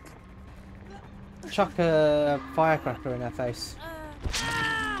 Chuck a firecracker in her face.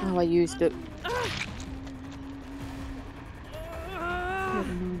 Oh, I used it.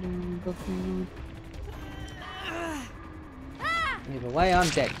 Either way, I'm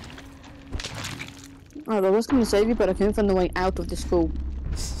dead. Oh, I was going to save you, but I couldn't find the way out of the school.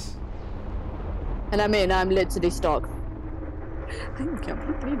 And I mean, I'm literally stuck. I'm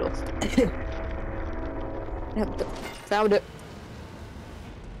completely lost. Yep, found it.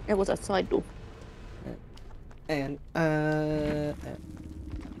 It was a side door. And there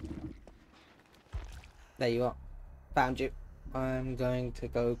you are. Found you. I'm going to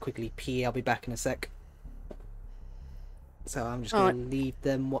go quickly pee. I'll be back in a sec. So I'm just going to leave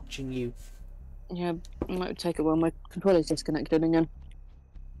them watching you. Yeah, I might take it while my controller's disconnected again.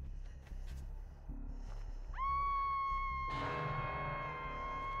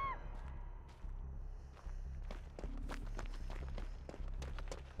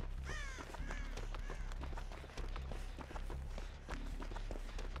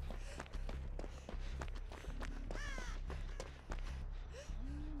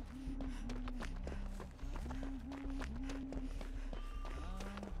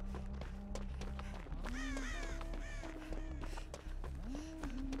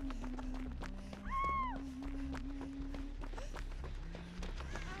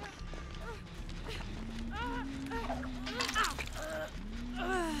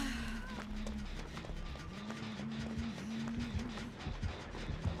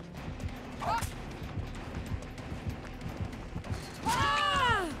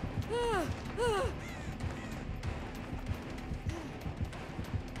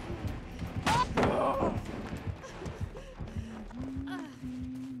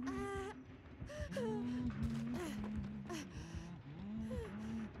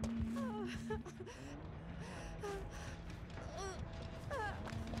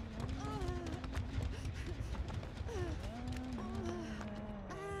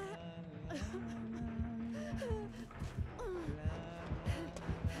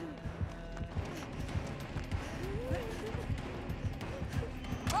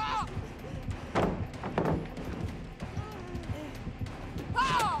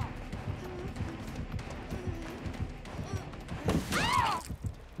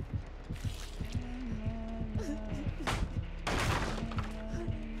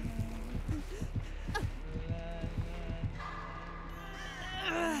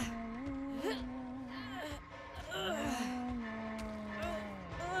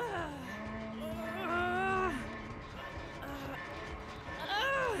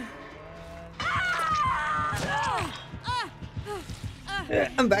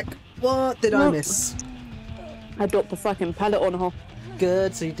 I'm back. What did I miss? I dropped the fucking pallet on her.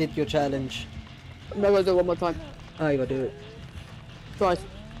 Good, so you did your challenge. I'm gonna do it one more time. Oh, you gotta do it. Twice.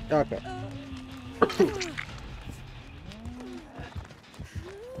 Okay.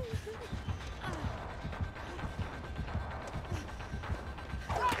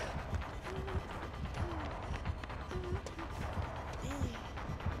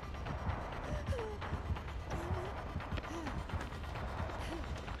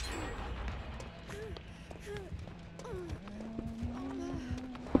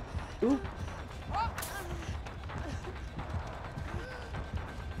 Ooh.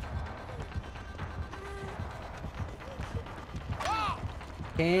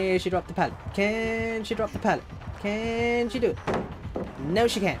 Can she drop the pallet? Can she drop the pallet? Can she do it? No,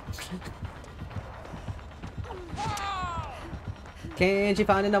 she can't. Can she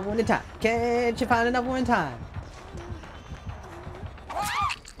find another one in time? Can she find another one in time?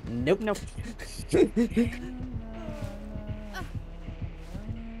 Nope. Nope.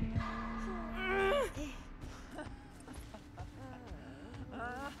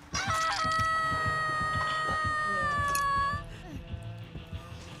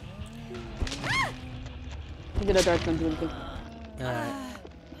 I'm gonna dark on drinking. Alright.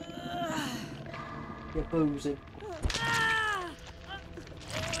 You're boozing.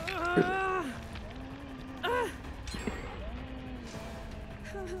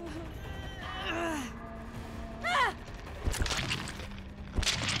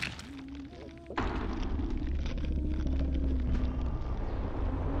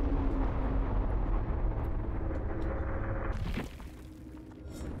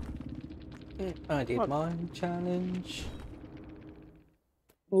 I did my challenge.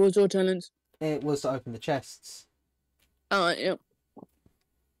 What was your challenge? It was to open the chests. Oh, yeah.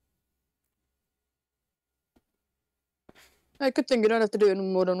 Hey, good thing you don't have to do it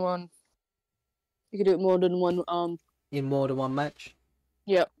in more than one. You can do it more than one, In more than one match?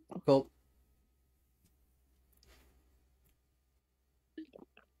 Yeah. Cool.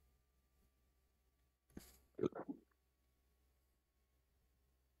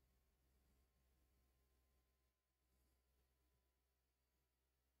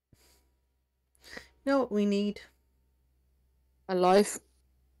 You know what we need? A life.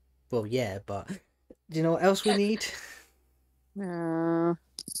 Well, yeah, but do you know what else we need?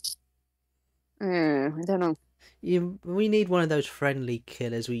 I don't know. We need one of those friendly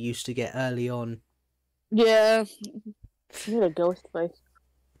killers we used to get early on. Yeah. I need a ghost face.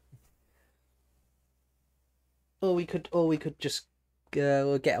 Or we could just get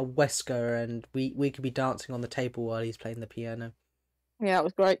a Wesker and we could be dancing on the table while he's playing the piano. Yeah, it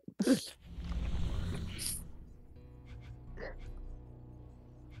was great.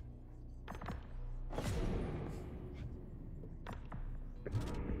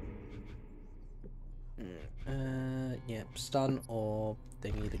 Yeah, stun or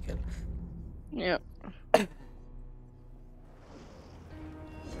thingy to kill. Yeah. I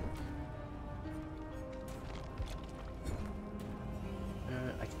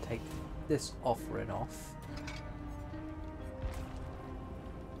can take this offering off.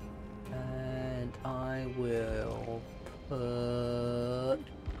 And I will put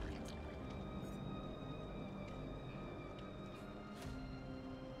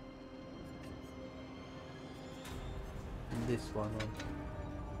this one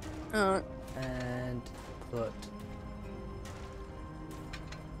on. And put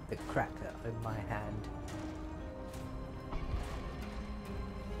the cracker in my hand.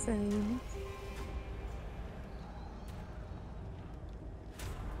 Same.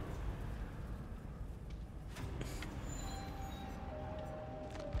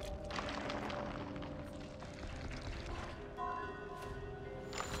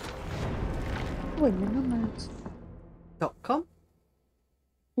 .com?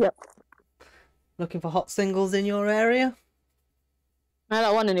 Yep. Looking for hot singles in your area? I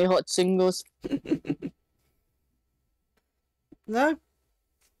don't want any hot singles. No?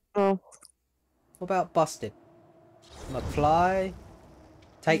 Oh. What about Busted? McFly?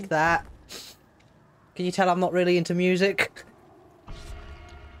 Take that. Can you tell I'm not really into music?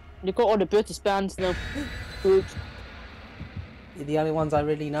 You got all the British bands now. Oops. You're the only ones I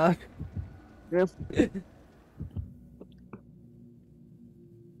really know. Yeah.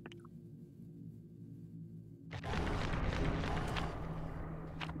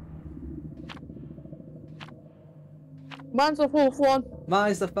 Mine's the fourth one.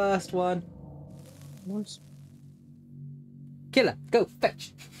 Mine's the first one. Nice. Killer, go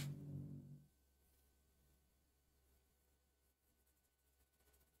fetch.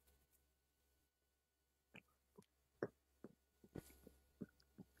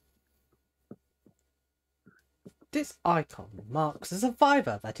 This icon marks a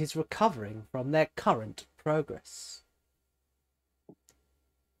survivor that is recovering from their current progress.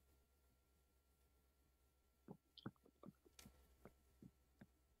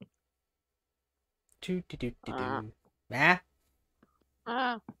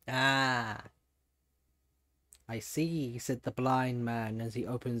 Ah. I see, said the blind man as he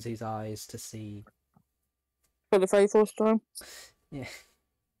opens his eyes to see. For the very first time. Yeah.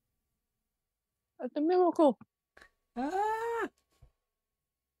 It's a miracle. Ah. I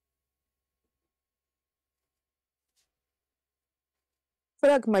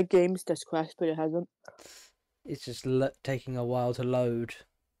feel like my game's just crashed, but it hasn't. It's just taking a while to load.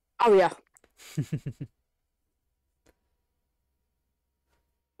 Oh, yeah.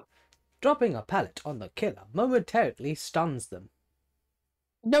 Dropping a pellet on the killer momentarily stuns them.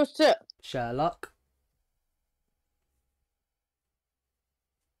 No shit. Sherlock.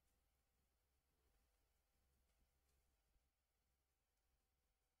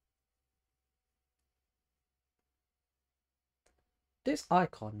 This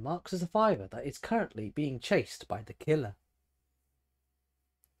icon marks a survivor that is currently being chased by the killer.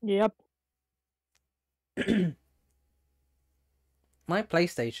 Yep. My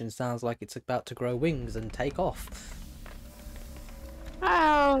PlayStation sounds like it's about to grow wings and take off.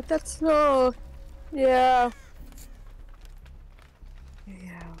 Oh, that's so... Yeah.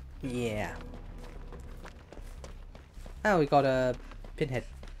 Yeah. Yeah. Oh, we got a pinhead.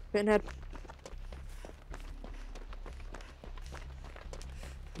 Pinhead.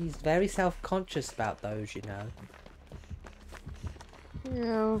 He's very self-conscious about those, you know.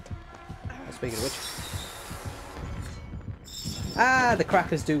 Yeah. Speaking of which... Ah, the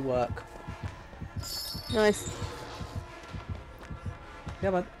crackers do work. Nice.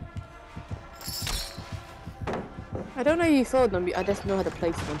 Come on. I don't know how you fold them, I just know how to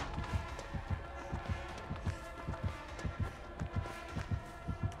place them.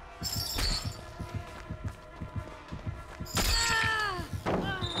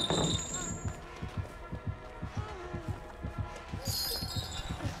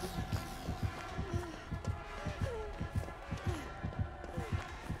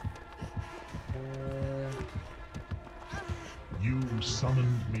 You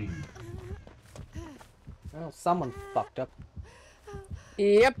summoned me. Well, someone fucked up.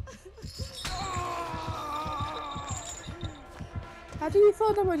 Yep. How do you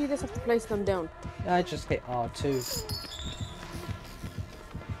find them when you just have to place them down? I just hit R2.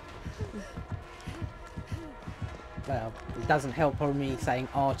 Well, it doesn't help for me saying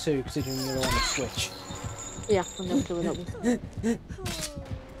R2 considering you're on the Switch. Yeah, I'm never doing that one.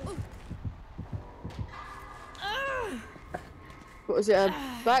 What was it, a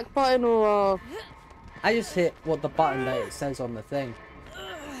back button or I just hit what the button that it says on the thing.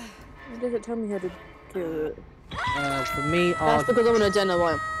 It doesn't tell me how to do it. For me, That's because I'm on a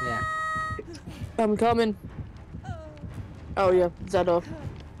Deanna, yeah. I'm coming. Oh yeah, Z off.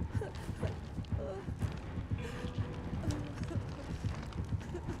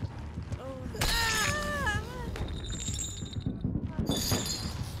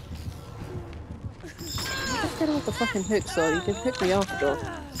 Just get off the fucking hook, so you can hook me after.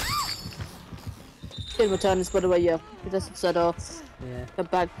 Did my turn, by the way, yeah. Just Z off. Yeah. The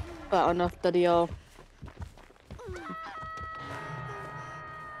back button after the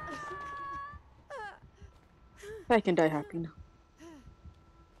I can die happy now.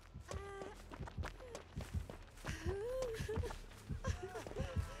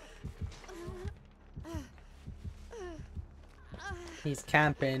 He's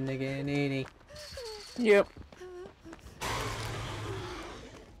camping again, ain't he? Yep.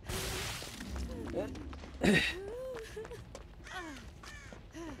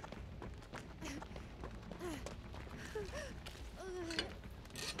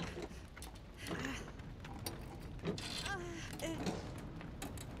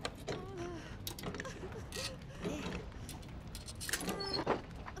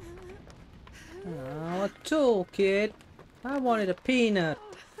 Oh, a tool, kid. I wanted a peanut.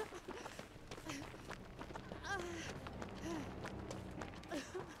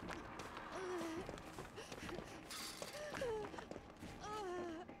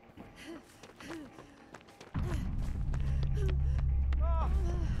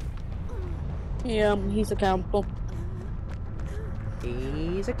 Yeah, he's a camper.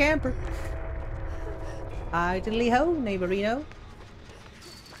 He's a camper. Idly ho, neighborino.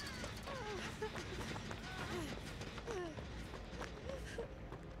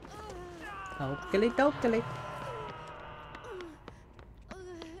 Okily dokily.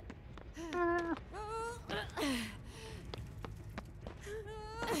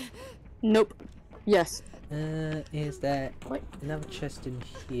 Nope. Yes. Is there another chest in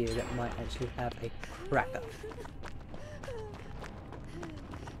here that might actually have a cracker?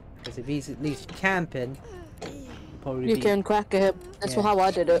 Because if he's at least camping, probably You can crack him. That's how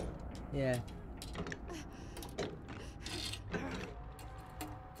I did it. Yeah.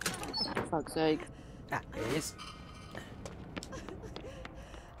 For fuck's sake. That is.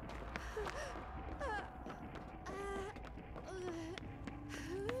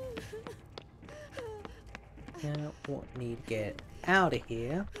 Now, what need to get out of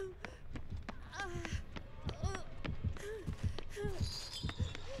here?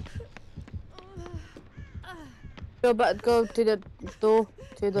 Go to the door,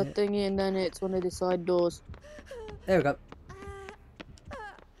 to the thingy, and then it's one of the side doors. There we go.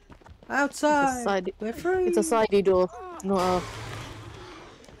 Outside! We're free! It's a sidey door, not a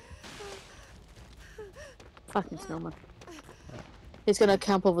fucking snowman. He's gonna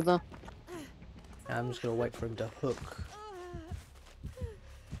camp over there. I'm just gonna wait for him to hook.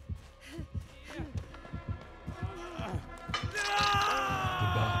 The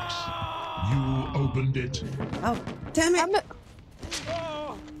box. You opened it. Oh, damn it!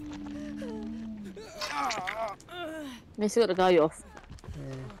 He still got the guy off.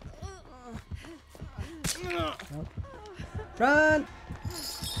 Yeah. Oh. Run!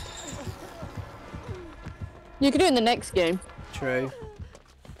 You can do it in the next game. True.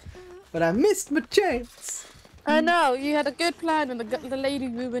 But I missed my chance! I know, you had a good plan and the lady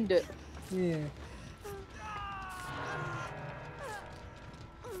ruined it. Yeah.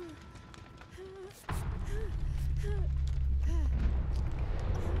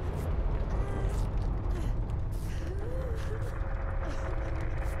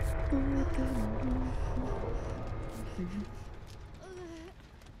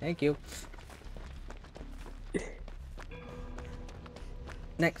 Thank you.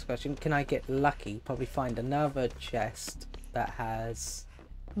 Next question, can I get lucky? Probably find another chest that has...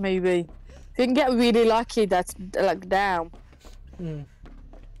 Maybe. If you can get really lucky, that's like down.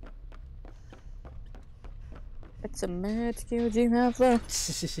 It's a mad skill you have there.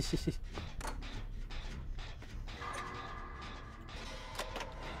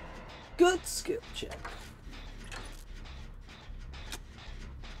 Good skill check.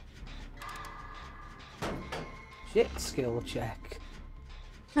 Shit skill check.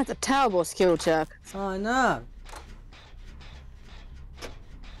 That's a terrible skill check. I know.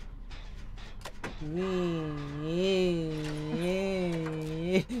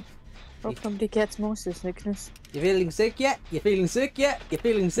 Hope nobody gets motion sickness. You feeling sick yet? You feeling sick yet? You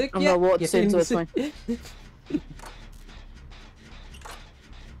feeling sick I'm yet? not watching, You feeling so it's sick?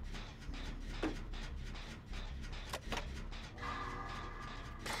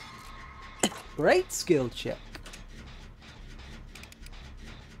 Great skill check.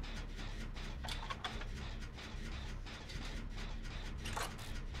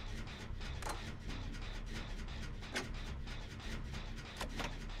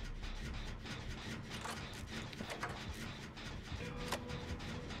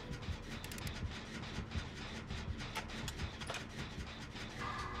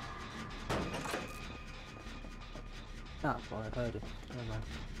 Ah, well, I heard it. Never mind.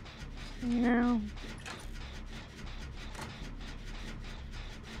 No.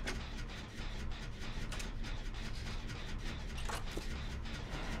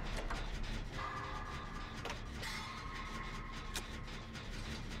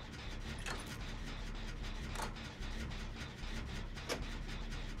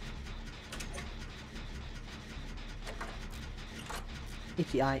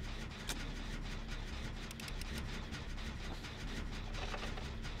 Itchy eye.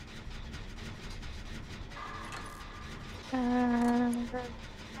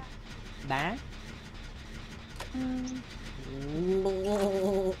 Nah.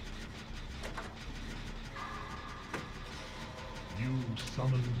 You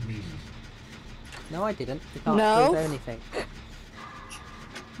summoned me. No, I didn't. You can't No. prove anything.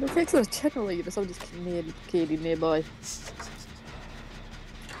 The fix was generally there's somebody's clearly nearby.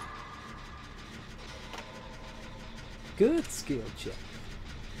 Good skill check.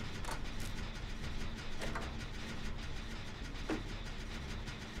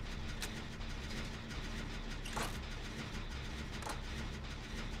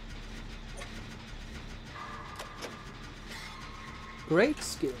 Great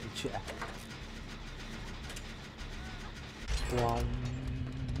skill check. Wow.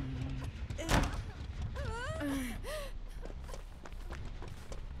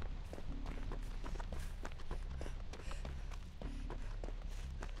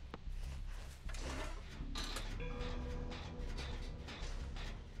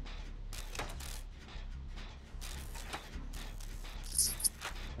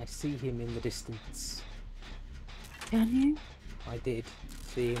 I see him in the distance. Can you? I did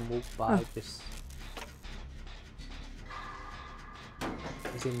see him walk by this.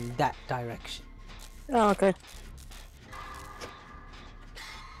 He's in that direction. Oh, okay.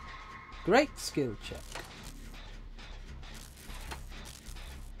 Great skill check.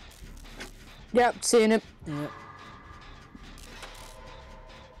 Yep, seen it. Yeah.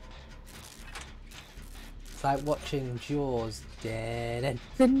 It's like watching Jaws. Dead end.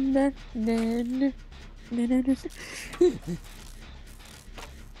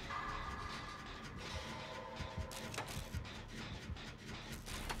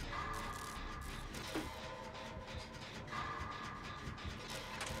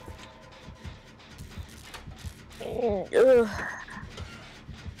 Ugh.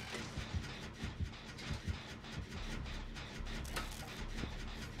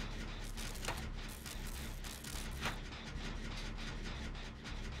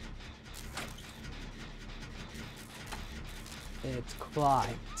 It's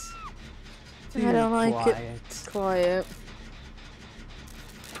quiet. Too I don't like it. quiet. Quiet.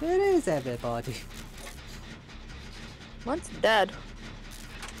 It is everybody. Mine's dead.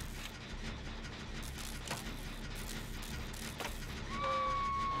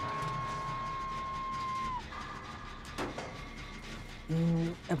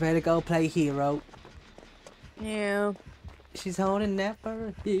 I better go play hero. Yeah. She's holding out for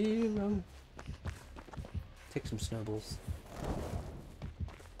a hero. Take some snowballs.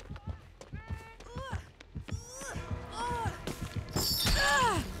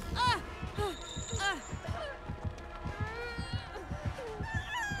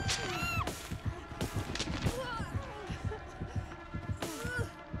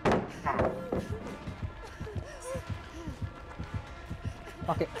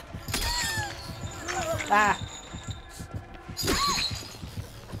 Okay. Ah!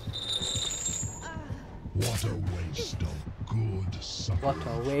 What a waste of good suffering. What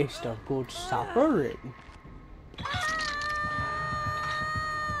a waste of good suffering.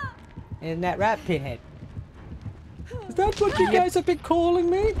 Isn't that right, Pinhead? Is that what you guys have been calling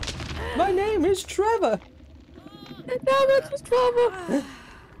me? My name is Trevor. No, that's just trouble.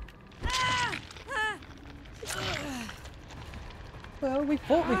 Well, we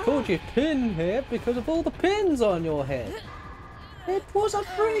thought we called you Pinhead because of all the pins on your head. It was a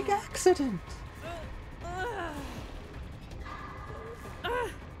freak accident.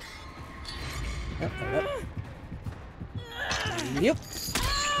 Yep.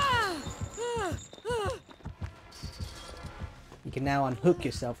 You can now unhook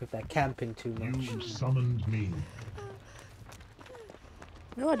yourself if they're camping too much. You summoned me.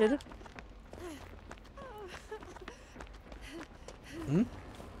 No, I didn't. Hmm?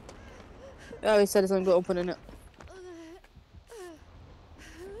 Oh, he said something got open in it.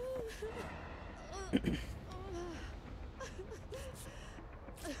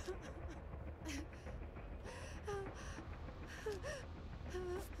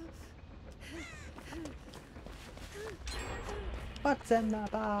 What's in the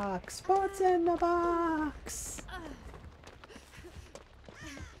box? What's in the box?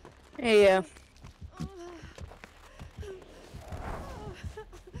 Yeah.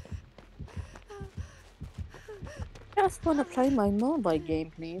 I just want to play my mobile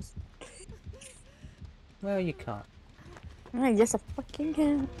game, please. Well, you can't. Oh, yes, I fucking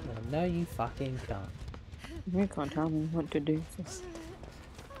can. Well, no, you fucking can't. You can't tell me what to do.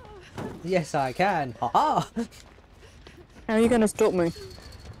 Yes, I can. Ha ha! How are you gonna stop me?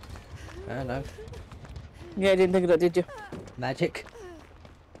 I don't know. Yeah, I didn't think of that, did you? Magic.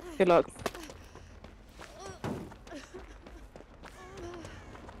 Good luck.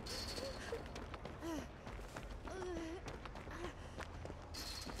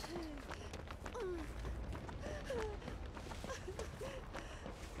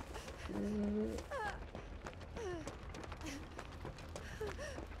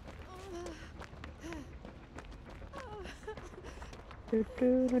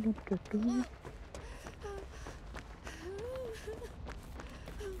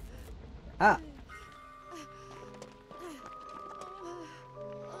 Ah!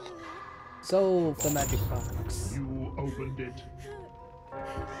 Solve the magic box. You opened it.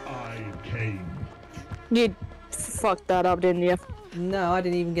 I came. You fucked that up, didn't you? No, I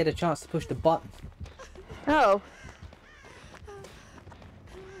didn't even get a chance to push the button. Oh.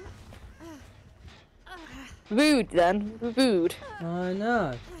 Rude then. Rude. I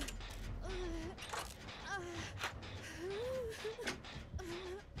know.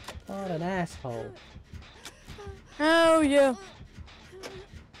 What an asshole. Oh, yeah.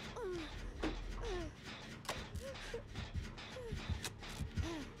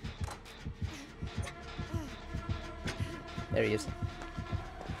 There he is.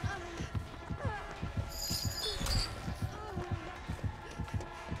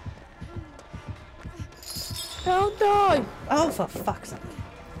 Don't die! Oh, for fuck's sake.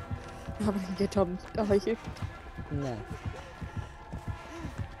 I'm gonna get on. Are you? No.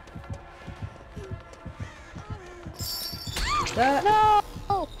 No!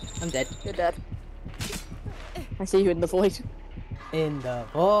 I'm dead. You're dead. I see you in the void. In the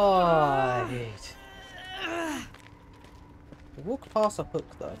void. Walk past a hook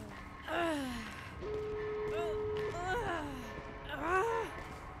though.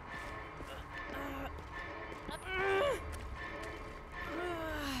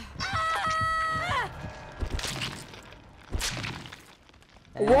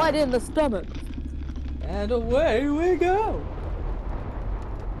 Right in the stomach. And away we go.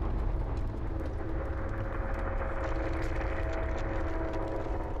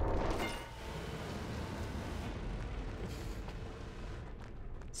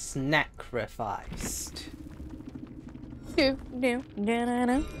 Sacrificed.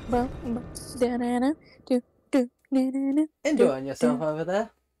 Enjoying yourself over there?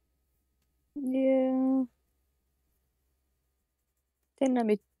 Yeah. Didn't let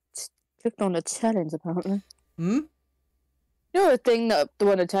me click on the challenge apparently. Hmm? You know the thing that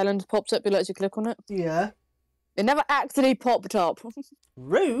when the challenge pops up, you lets you click on it? Yeah. It never actually popped up.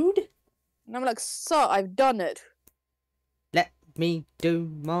 Rude. And I'm like, sir, I've done it. Let me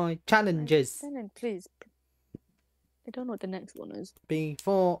do my challenges Then please. I don't know what the next one is.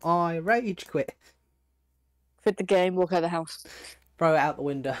 before I rage quit. Quit the game, walk out of the house. Throw it out the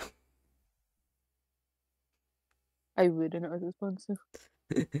window. I would, and it was responsive.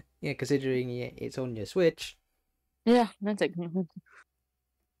 Yeah, considering it's on your Switch. Yeah, that's it.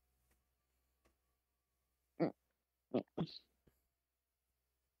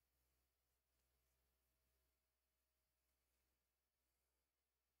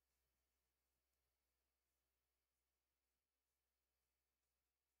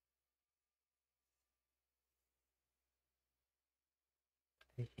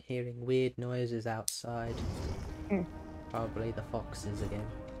 Hearing weird noises outside. Mm. Probably the foxes again.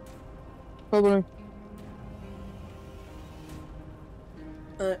 Probably.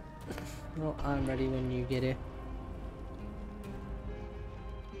 Well, I'm ready when you get here.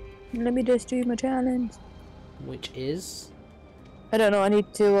 Let me just do my challenge. Which is? I don't know. I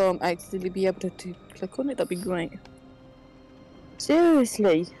need to actually be able to click on it. That'd be great.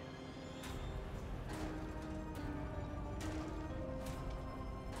 Seriously.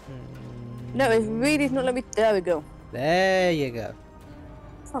 No, it really is not let me. There we go. There you go.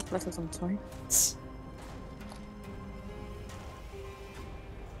 Fuck, that was on time.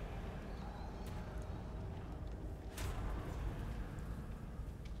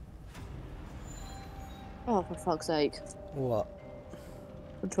 Oh, for fuck's sake. What?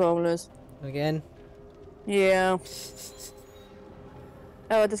 Controllers. Again? Yeah.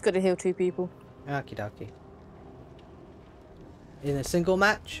 Oh, I just got to heal 2 people. Okie dokie. In a single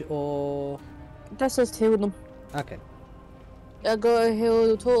match or? That's just heal them. Okay. I got to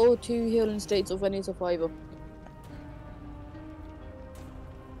heal total 2 healing states of any survivor.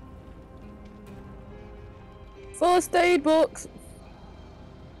 First aid box.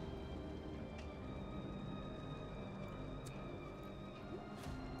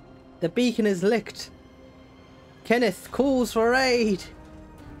 The beacon is licked. Kenneth calls for aid.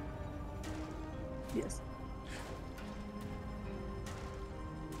 Yes.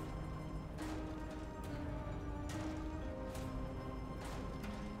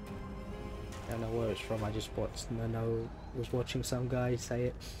 I don't know where it's from. I just watched. Was watching some guy say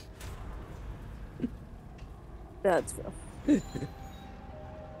it. That's fair.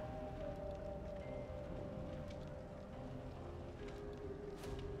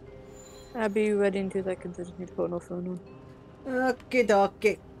 I'll be ready in 2 seconds. I just need to put my phone on. Okie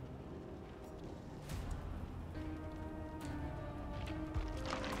dokie.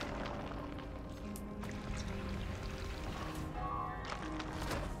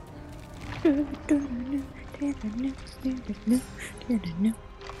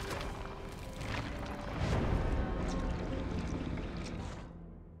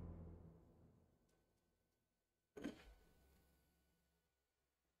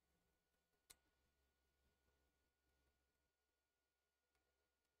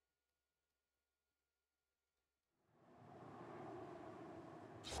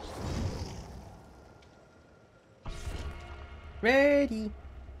 Ready.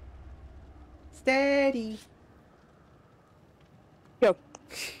 Steady. Go.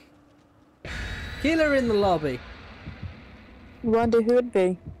 Killer in the lobby. Wonder who it'd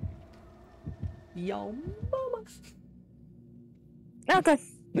be. Yo mama. Okay.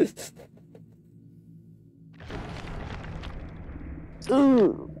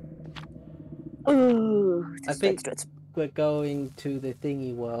 Ooh. Ooh. I think we're going to the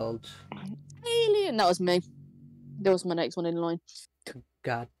thingy world. Alien. That was me. That was my next one in line.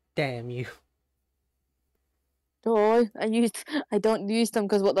 God damn you. Oh, I don't use them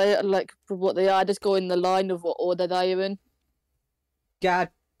because what they are like. For what they are, I just go in the line of what order they are in. God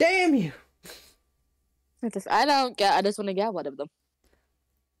damn you. I don't get. I just want to get one of them.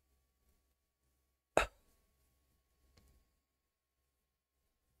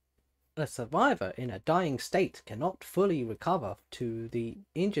 A survivor in a dying state cannot fully recover to the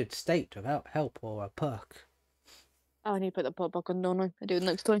injured state without help or a perk. Oh, I need to put the pot back on, don't I? I do it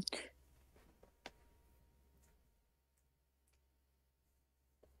next time.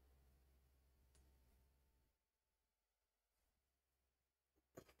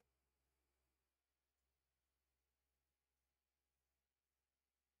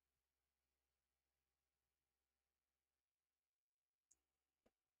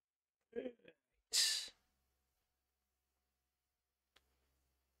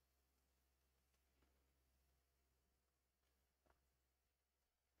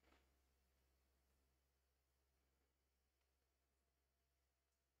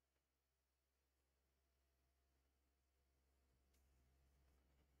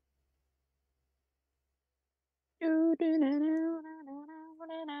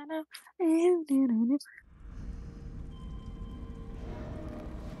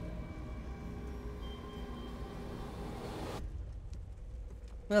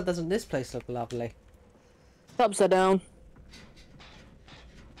 Well, doesn't this place look lovely? Upside down.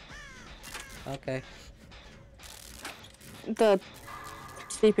 Okay. The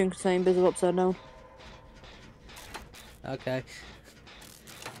sleeping chambers are upside down. Okay.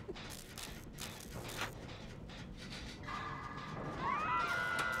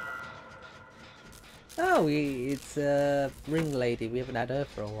 Oh, it's a ring lady. We haven't had her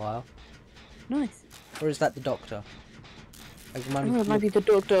for a while. Nice. Or is that the doctor? Like, Oh, it might be the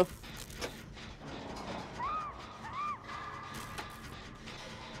doctor.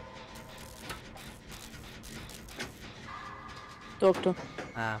 Doctor.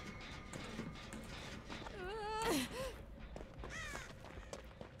 Ah.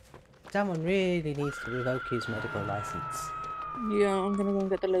 Someone really needs to revoke his medical license. Yeah, I'm gonna go and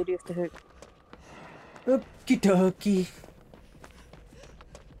get the lady off the hook. Okie dokie.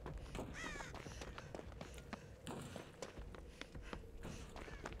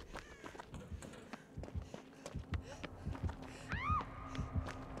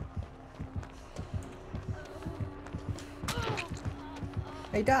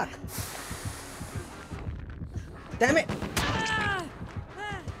 Hey, Doc. Damn it!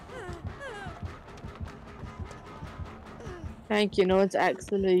 Thank you. No, it's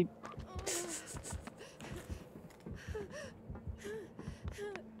actually.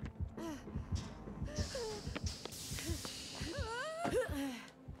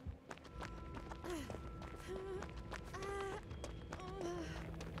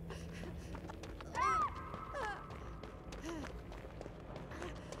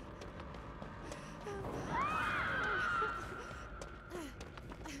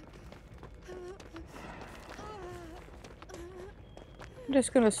 I'm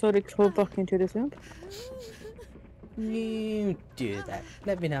just gonna slowly crawl back into this room. You do that.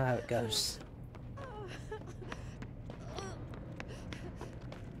 Let me know how it goes.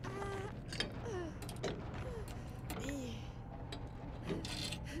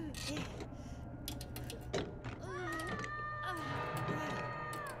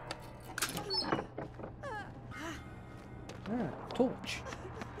 Ah, torch.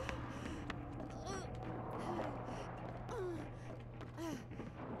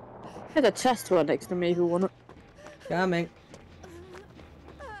 There's a chest right next to me if you want it. Coming.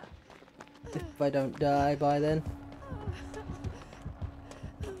 If I don't die by then.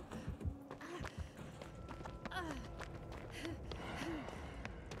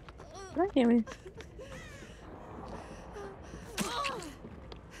 Can I hear me?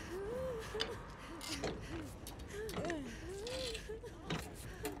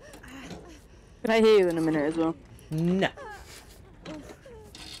 Can I hear you in a minute as well? No.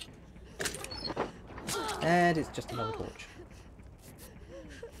 And it's just another torch.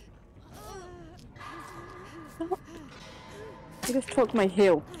 You just took my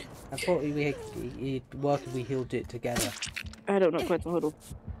heel. I thought it'd work if we healed it together. I don't know quite, so hold on.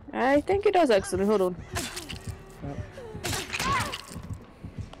 I think it does actually, hold on.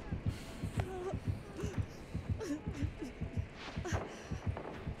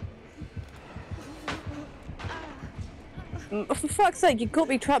 For fuck's sake, you got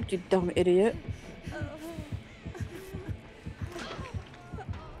me trapped, you dumb idiot.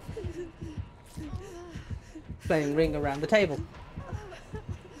 Playing ring around the table.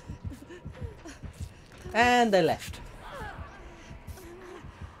 And they left.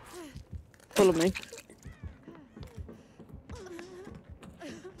 Follow me.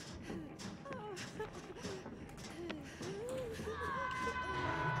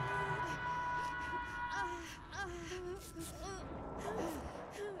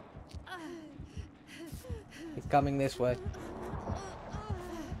 He's coming this way.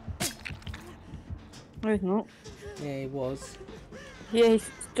 No, he's not. Yeah, he was. Yeah, he's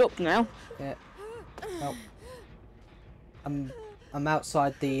stopped now. Yeah. Oh. I'm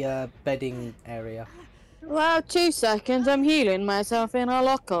outside the bedding area. Well, 2 seconds, I'm healing myself in a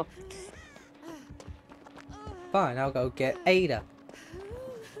locker. Fine, I'll go get Ada.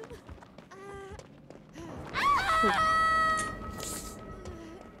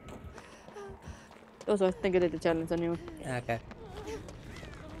 Also, I think I did the challenge anyway. Okay.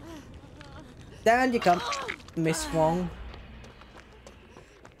 Down you come, Miss Wong.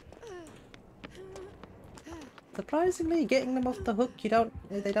 Surprisingly, getting them off the hook,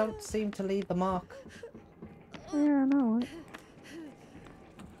 they don't seem to leave the mark. Yeah, I know, right?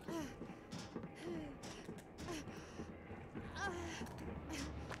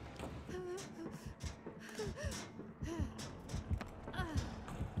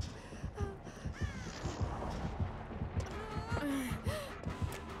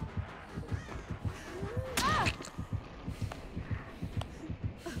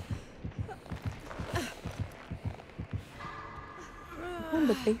 In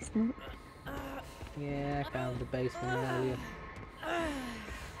the basement. Yeah, I found the basement earlier.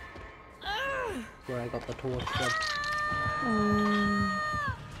 Where I got the torch from.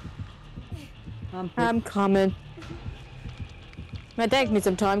 I'm coming. It takes me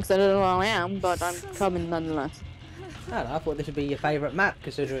some time because I don't know where I am, but I'm coming nonetheless. I don't know, I thought this would be your favourite map,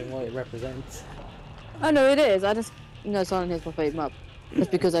 considering what it represents. I know it is, I just know Silent Hill's my favourite map.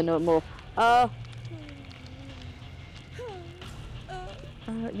 Just because I know it more.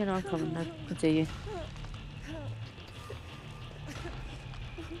 You know, I'm coming now. I see you.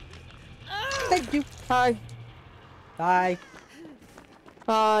 Thank you! Hi. Bye!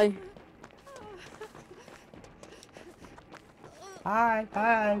 Bye. Bye,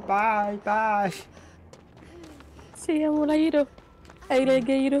 bye, bye, bye. See you later,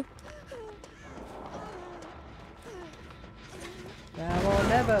 alligator. Now or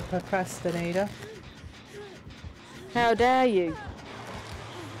never, procrastinator. How dare you?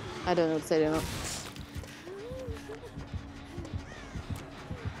 I don't know what to say to that.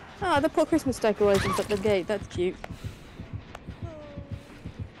 Ah, they put Christmas decorations at the gate. That's cute.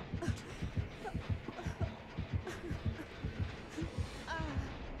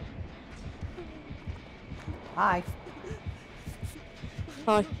 Hi.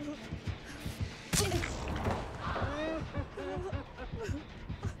 Hi.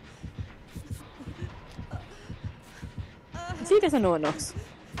 See, he doesn't know enough.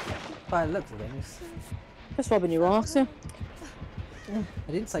 By the looks of things. Just robbing your arse, yeah.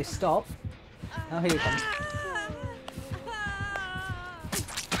 I didn't say stop. Oh, here you come.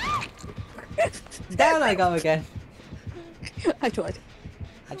 Down I go again. I tried.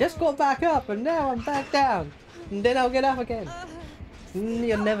 I just got back up and now I'm back down. And then I'll get up again.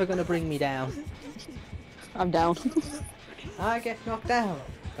 You're never gonna bring me down. I'm down. I get knocked down,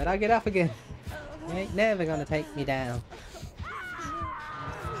 but I get up again. You ain't never gonna take me down.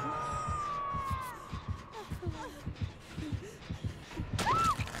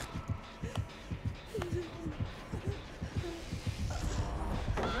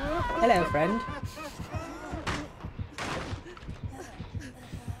 Hello, friend.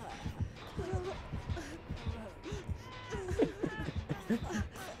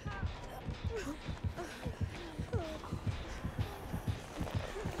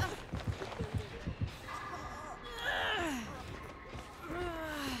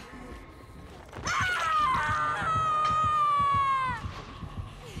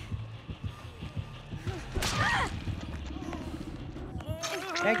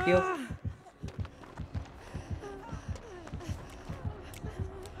 Thank you.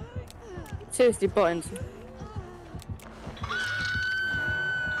 Seriously, buttons.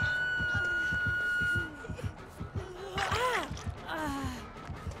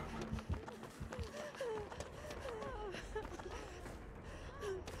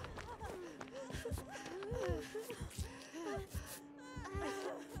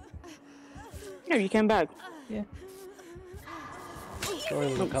 No, you came back. Yeah. Sorry,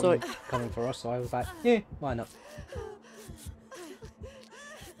 he wasn't sorry. coming for us, so I was like, yeah, why not?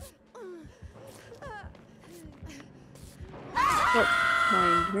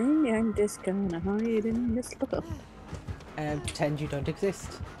 Don't mind me, I'm just gonna hide in this locker. And pretend you don't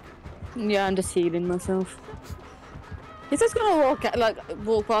exist. Yeah, I'm just healing myself. He's just gonna walk out, like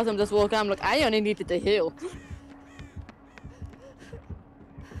walk past him, just walk out. I'm like, I only needed to heal.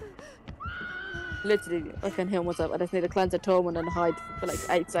 Literally, I can heal myself. I just need to cleanse a tome and then hide for like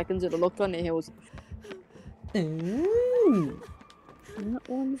 8 seconds with a look on it heals. Ooh. That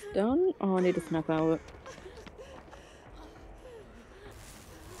one's done. Oh, I need to snap out.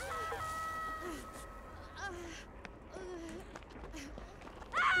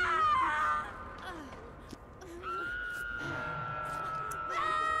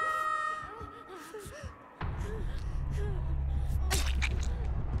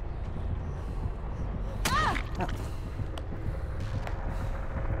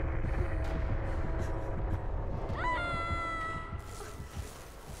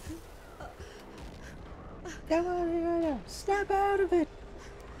 Come on, snap out of it.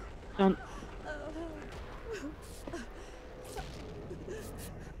 Done.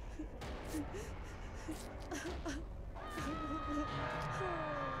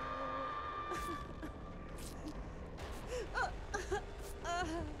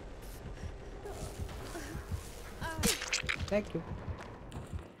 Thank you.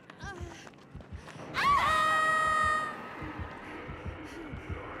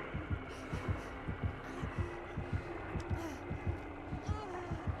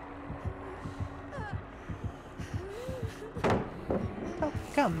 Oh,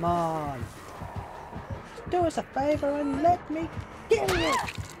 come on. Do us a favor and let me get it.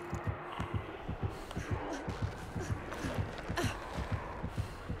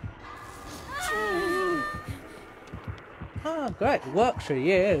 Oh, great. Works for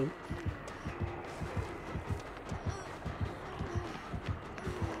you.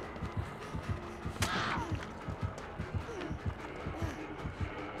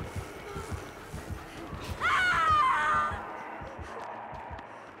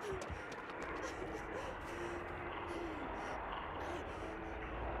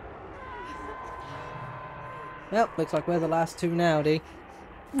 Well, looks like we're the last two now, Dee.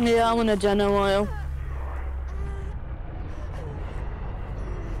 Yeah, I'm on a gen a while.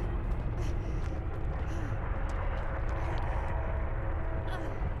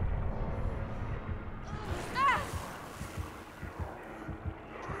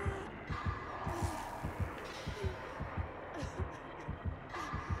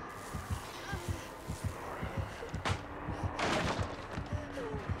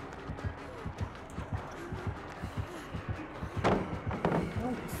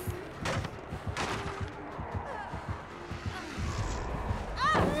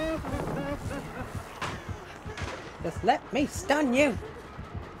 Let me stun you.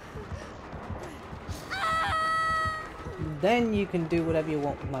 Then you can do whatever you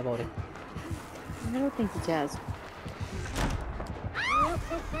want with my body. I don't think he cares.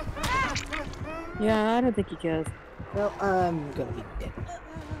 Yeah, I don't think he cares. Well, I'm gonna be dead.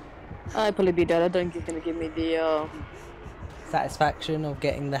 I'd probably be dead. I don't think he's gonna give me the, Satisfaction of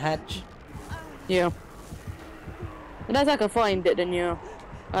getting the hatch. yeah. Unless I can find it, then yeah.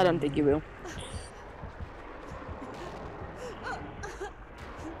 I don't think he will.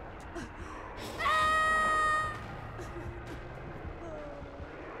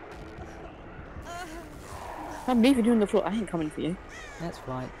 I'm leaving you on the floor. I ain't coming for you. That's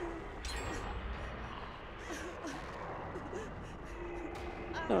fine.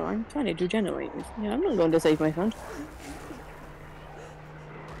 Oh, I'm trying to do generators. Yeah, I'm not going to save my friend.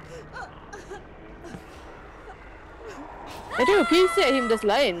 I do appreciate him just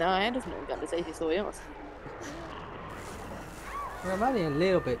lying now. I just not going to save his soul else. Well, I'm only a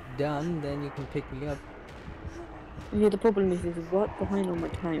little bit done, then you can pick me up. Yeah, the problem is he's right behind on my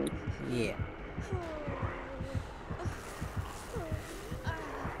tail. Yeah.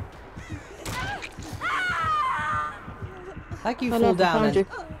 Like you fall down and...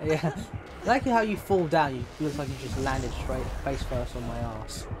 Yeah. Like how you fall down, you look like you just landed straight face first on my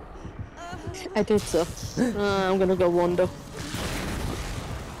ass. I did so. I'm gonna go wander.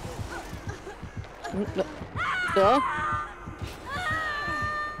 So?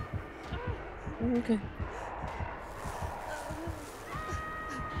 Okay.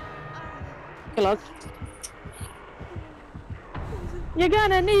 Hello. You're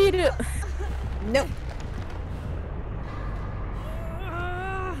gonna need it! Nope.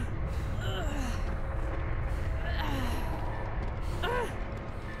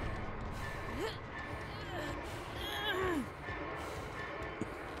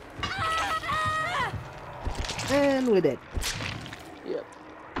 And we're dead. Yep.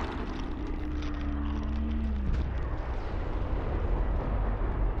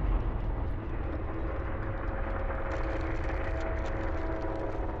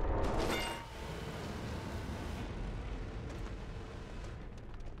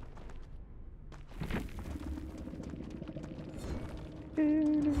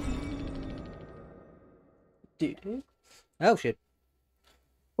 Dude. Oh shit.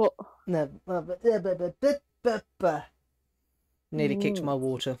 What? No. Nearly kicked my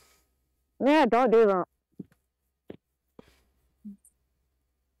water. Yeah, don't do that.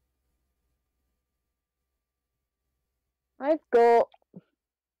 I've got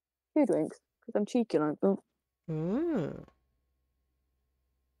 2 drinks because I'm cheeky like that. Mm.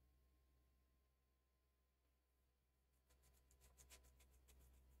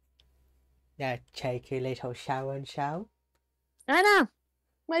 Yeah, cheeky little show and show. I know.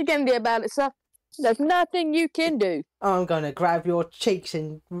 What are you gonna do about it, sir? There's nothing you can do. I'm gonna grab your cheeks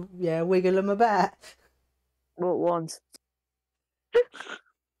and yeah, wiggle them about. What once?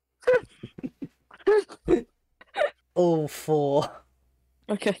 All 4.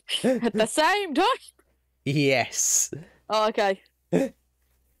 Okay. At the same time? Yes. Oh, okay.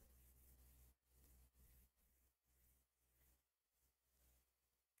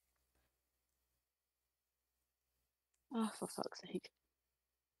 Oh, for fuck's sake.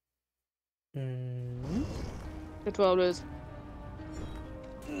 Controllers.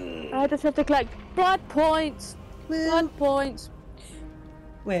 I just have to collect blood points. Blood points.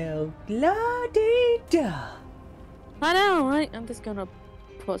 Well, la-dee-da. I know, right? I'm just gonna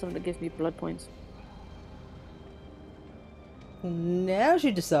put something that gives me blood points. Now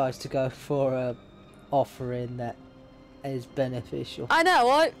she decides to go for a offering that is beneficial. I know,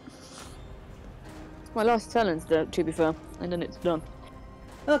 right? It's my last challenge, to be fair, and then it's done.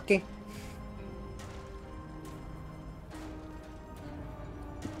 Okay.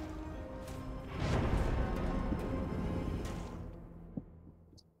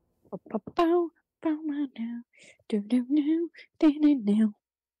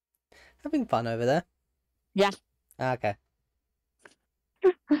 Having fun over there? Yeah. Okay.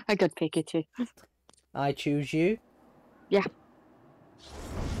 I got Pikachu. I choose you. Yeah.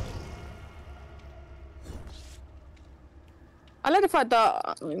 I like the fact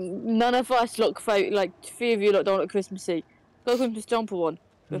that none of us look like 3 of you look don't look Christmassy. Go Christmas jumper one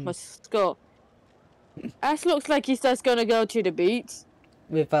with my Scott. Ash looks like he's just gonna go to the beach.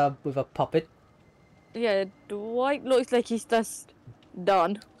 With a puppet. Yeah, Dwight looks like he's just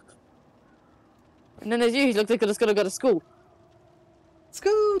done. And then there's you, he looks like he's just gonna go to school.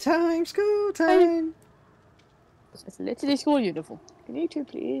 School time, school time. It's literally school uniform. Can you two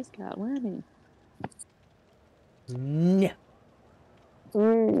please get money? No.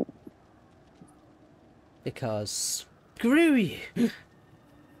 Because Screw you.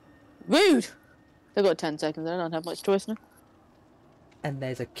 Rude! They've got 10 seconds, I don't have much choice now. And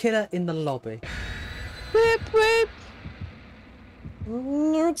there's a killer in the lobby. Whip, whip!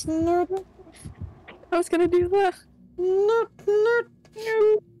 Nerd, nerd. I was gonna do that. Nerd, nerd,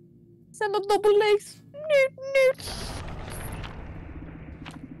 nerd. Send a double lace. Nerd, nerd.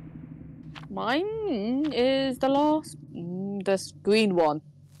 Mine is the last. This green one.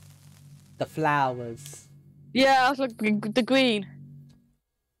 The flowers. Yeah, I was like the green.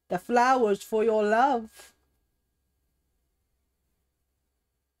 The flowers for your love.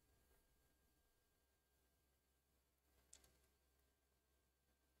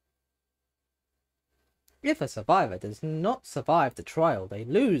 If a survivor does not survive the trial, they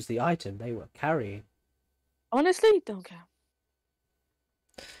lose the item they were carrying. Honestly, don't care.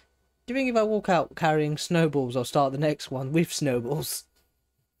 Do you think if I walk out carrying snowballs, I'll start the next one with snowballs?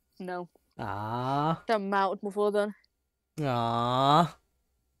 No. Ah. They're melted before then. Ah.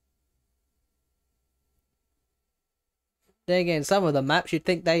 Then again, some of the maps you'd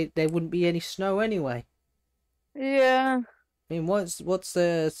think there wouldn't be any snow anyway. Yeah. I mean, what's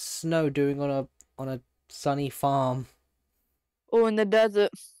the snow doing on a sunny farm? Or in the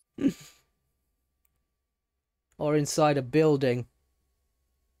desert. Or inside a building?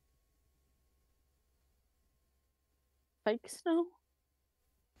 Fake snow?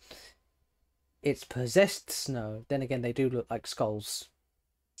 It's possessed snow. Then again, they do look like skulls.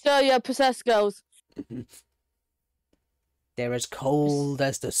 So yeah, possessed girls. They're as cold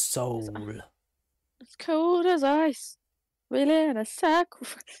as the soul. It's cold as ice. Willing a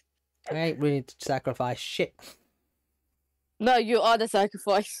sacrifice. I ain't willing to sacrifice shit No, you are the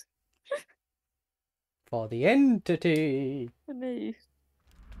sacrifice. for the entity. Me.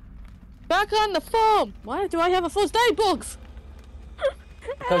 Back on the farm. Why do I have a first aid box?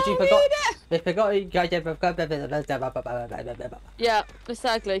 Because you forgot. You forgot. Yeah,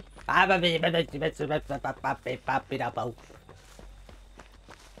 exactly.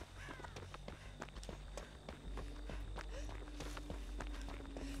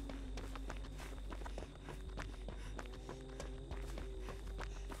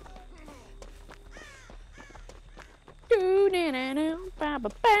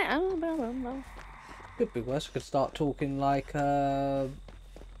 Could be worse. I could start talking like that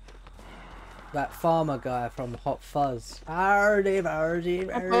farmer guy from Hot Fuzz.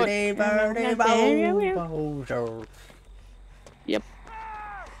 Yep.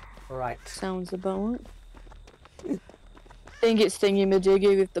 Right. Sounds about it. Think it's thingy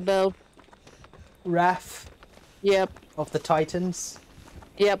majiggy with the bell. Wrath Yep. of the Titans.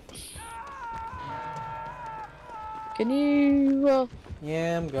 Yep. Can you?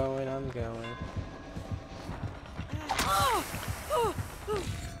 Yeah, I'm going.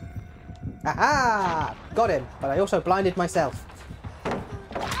 Aha! Got him, but I also blinded myself.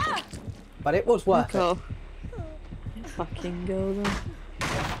 But it was worth it. Fucking go then.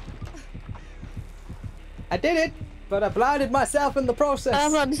 I did it, but I blinded myself in the process.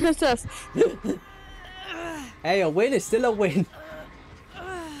 I'm not just. Hey, a win is still a win.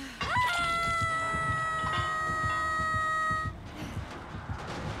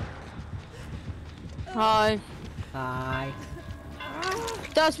 Hi. Hi.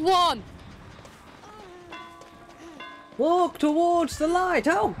 That's one. Walk towards the light.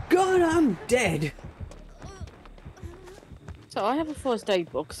 Oh God, I'm dead. So I have a first aid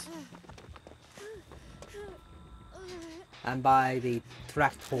box. And by the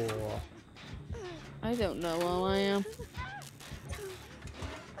tractor. I don't know where I am.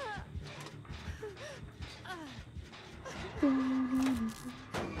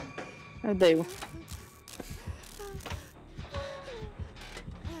 Oh, there you go.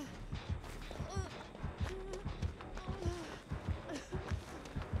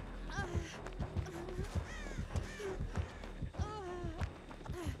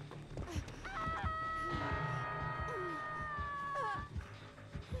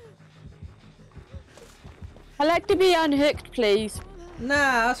 I'd like to be unhooked, please. Nah,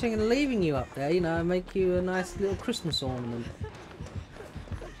 I was thinking of leaving you up there, you know, make you a nice little Christmas ornament.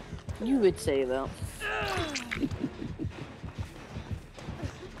 You would say that.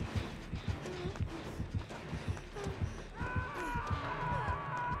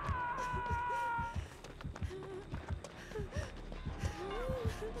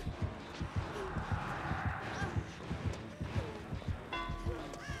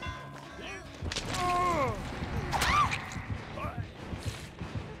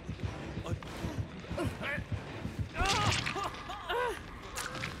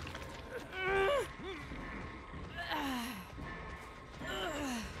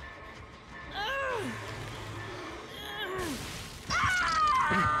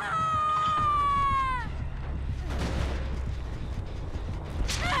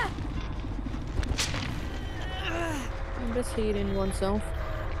 just healing oneself.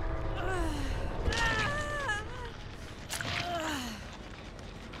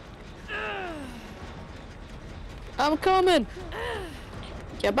 I'm coming!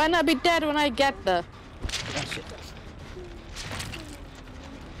 You better not be dead when I get there. Oh shit.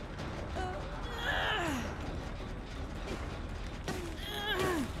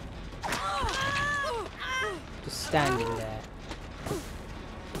 Just standing there.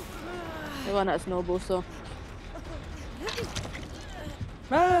 I run out of snowballs, so.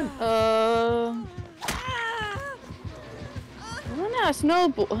 Run! I run out of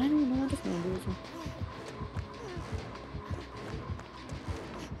snowballs. I don't know the snowballs.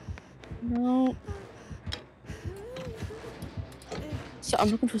 No. So I'm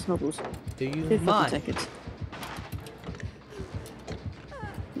looking for snowballs. Do you 2 fucking mind? seconds.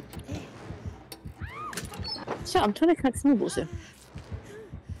 So I'm trying to collect snowballs here.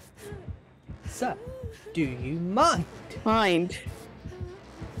 Sir, do you mind? Mind.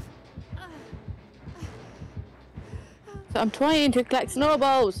 So I'm trying to collect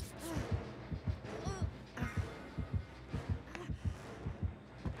snowballs.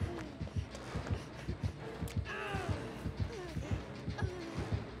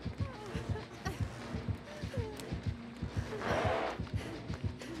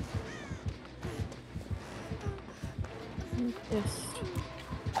 Yes.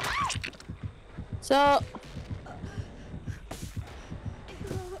 So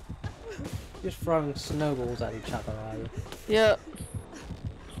Just throwing snowballs at each other, are you? yeah.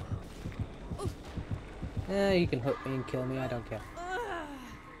 Yeah, you can hook me and kill me, I don't care.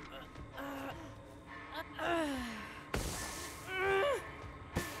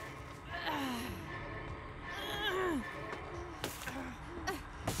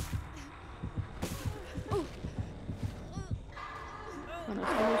 Oh, no,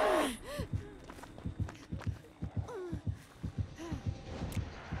 snowballs.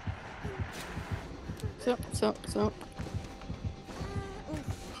 So.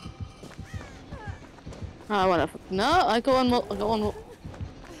 I wanna. No, I go on more. I go on more.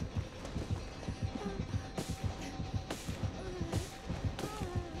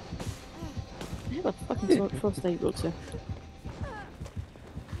 I have a fucking frost able to.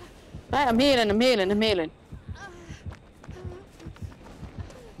 Right, I'm healing.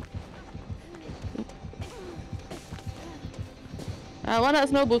 I want that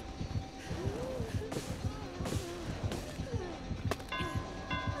snowball.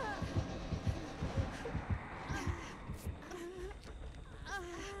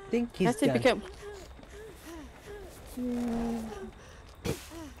 I think he's Has to done. become.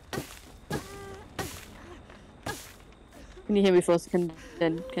 Can you hear me first? Can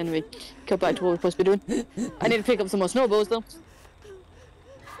we go back to what we're supposed to be doing? I need to pick up some more snowballs though.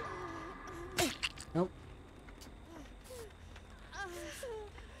 Nope.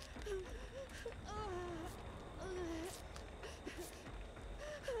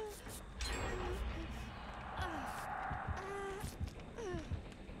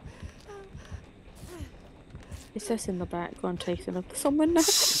 It says in the background taking up someone now.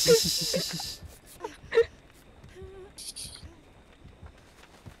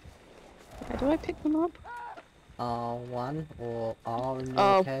 How do I pick them up? R1 or R in your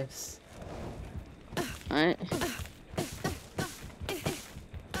Oh. case. Alright.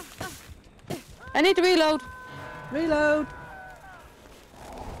 I need to reload. Reload!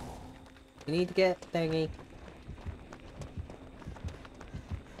 You need to get thingy.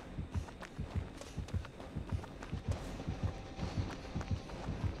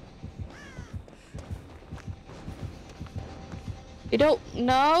 You don't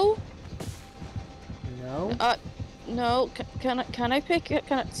know? No? No. Can I pick it?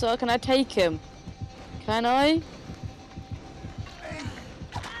 Can I take him? Can I?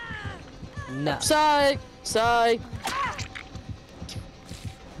 No. Psych.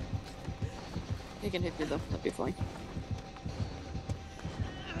 You can hit me though. That'll be fine.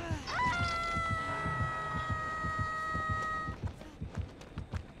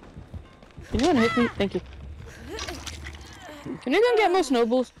 Can you wanna hit me? Thank you. Can you go and get more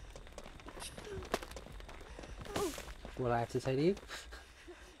snowballs? What I have to say to you?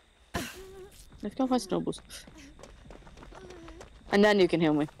 Let's go find snowballs. And then you can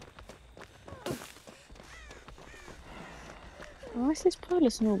heal me. Where's this pile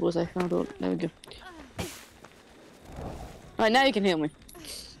of snowballs I found? All there we go. Alright, now you can heal me.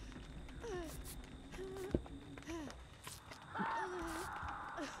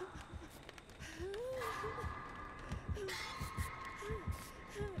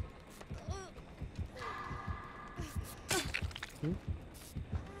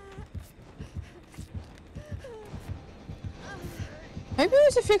 Maybe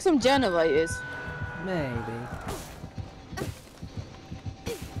we should fix some generators. Maybe.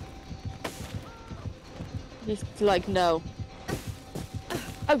 He's like, no.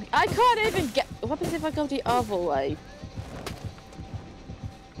 Oh, I can't even get. What happens if I go the other way?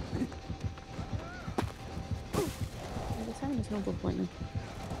 The sound is not good point now.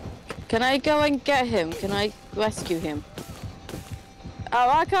 Can I go and get him? Can I rescue him? Oh,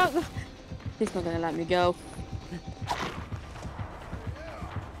 I can't. He's not gonna let me go.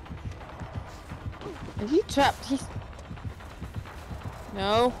 Are you trapped? He's.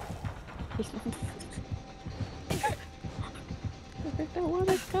 No. He's not. I don't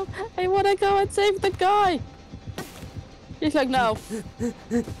wanna go. I wanna go and save the guy. He's like, no.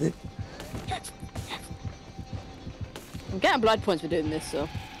 I'm getting blood points for doing this, so.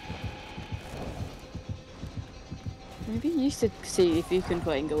 Maybe you should see if you can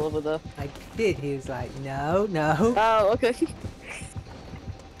try and go over there. I did. He was like, no, no. Oh, okay.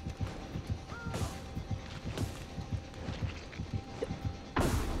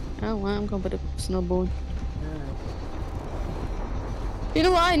 Oh, well, I'm going to put a snowball. You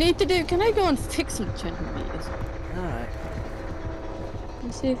know what I need to do? Can I go and fix some generators? Alright.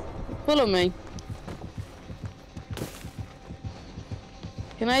 Let's see. Follow me.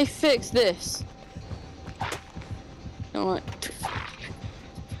 Can I fix this? Alright.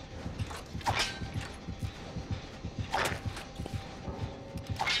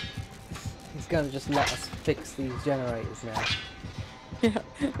 He's gonna just let us fix these generators now. Yeah,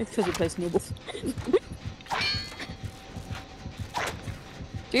 it's because it plays snowballs.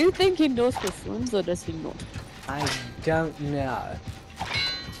 Do you think he knows the ones or does he not? I don't know.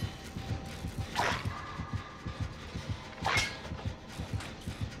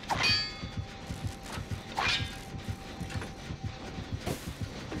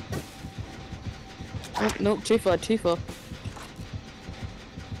 Oh, no, too far, too far.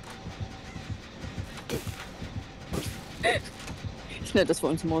 No, just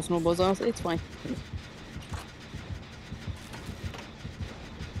throwing some more snowballs out. It's fine.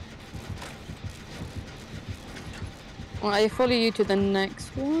 Well, I follow you to the next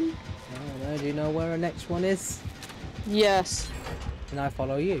one. I don't know. Do you know where the next one is? Yes. And I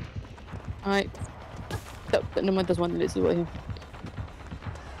follow you. Alright. Oh, but no one does want to listen to him.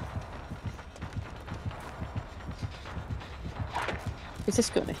 He's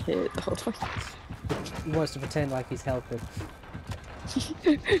just gonna hit it the whole time. He wants to pretend like he's helping.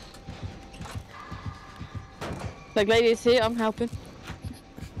 Like, ladies, here, I'm helping.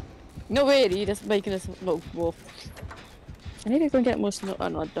 Not really, just making us look more. I need to go and get more snow. Oh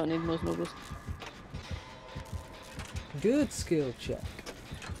no, I don't need more snowballs. Good skill check.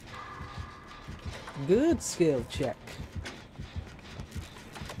 Good skill check.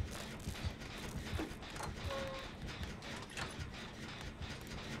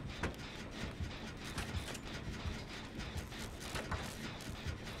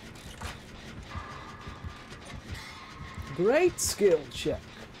 Great skill check.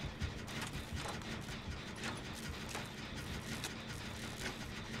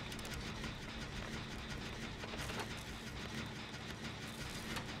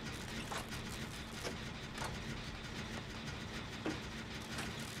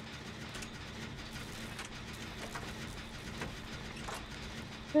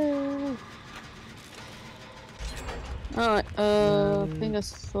 Alright, I think I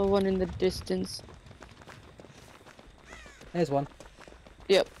saw one in the distance. There's one.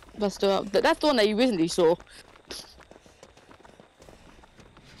 Yep, that's the one that you recently saw.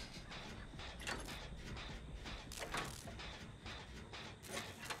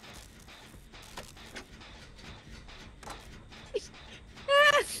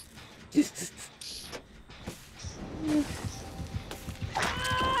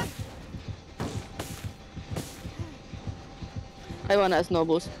 I want that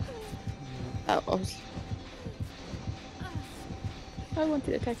snowballs. Oh, I want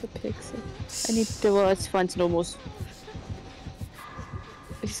to attack the pigs. I need to find snowballs.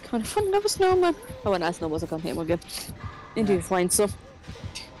 It's kind of fun. Another snowman. I want that snowballs. I can't hit him again. Need to find some.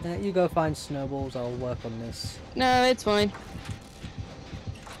 You go find snowballs. I'll work on this. No, it's fine.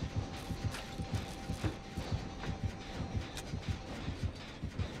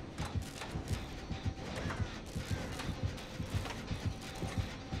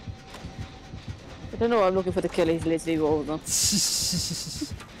 I don't know what I'm looking for the kill. He's literally all of them.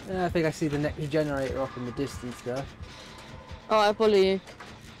 I think I see the next generator up in the distance though. Oh, I follow you.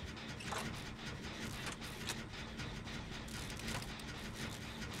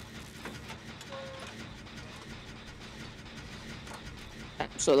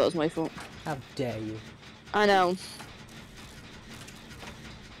 So that was my fault. How dare you? I know.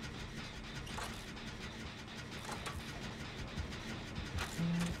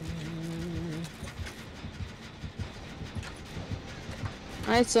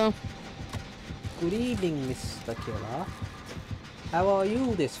 Alright, so. Good evening, Mr. Killer. How are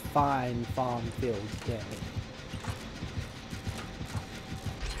you this fine farm field day?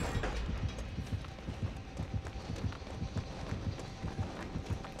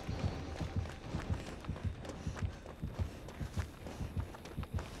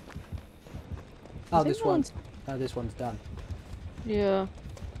 Oh, this one's done. Yeah.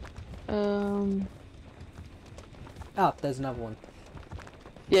 Oh, there's another one.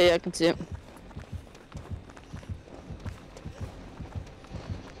 Yeah, I can see it.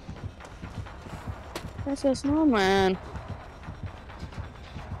 That's a snowman.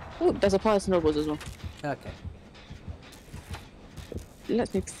 Oh, there's a pile of snowballs as well. Okay. It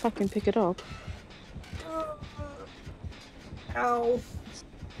lets me fucking pick it up. Ow.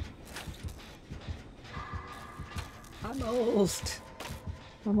 I'm old.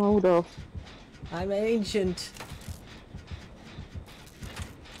 I'm older. I'm ancient.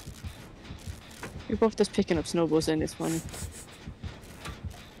 We're both just picking up snowballs in, it's funny.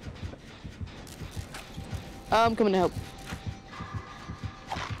 I'm coming to help.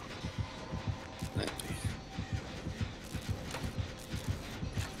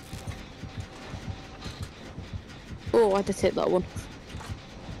 Oh, I just hit that one.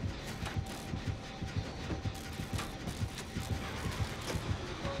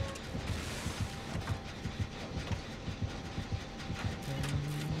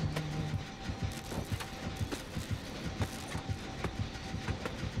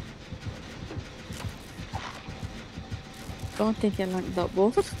 Don't think I like that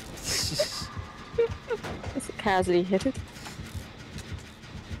ball. Just casually hit it.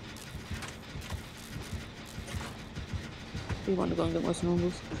 We want to go and get more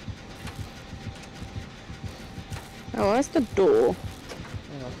snowballs. Oh, that's the door.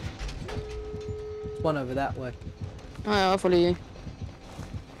 Hang on. There's one over that way. Oh, yeah, I'll follow you.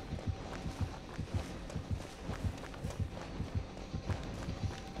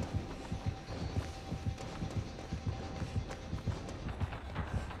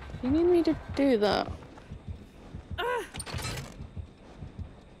 You need me to do that?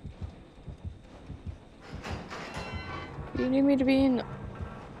 You need me to be in...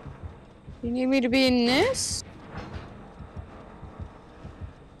 You need me to be in this?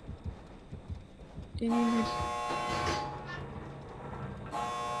 Do you need me...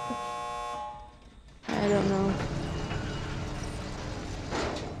 I don't know.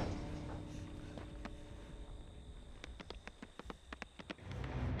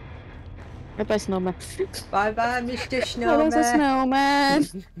 Bye-bye, snowman. Bye-bye, Mr. Oh, there's a Snowman.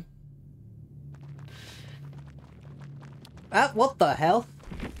 snowman! Ah, what the hell?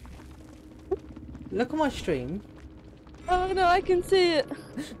 Look at my stream. Oh no, I can see it!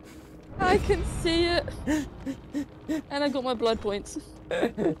 I can see it! And I got my blood points.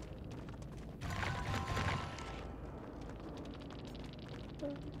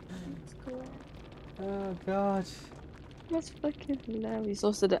 Oh god. That's fucking hilarious.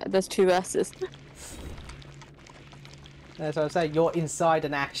 Also, there's two S's. That's what I'm saying, you're inside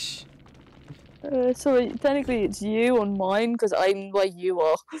an ash. So technically it's you on mine, because I'm where you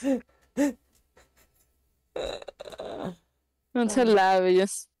are. That's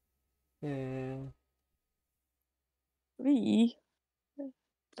hilarious. Yeah. We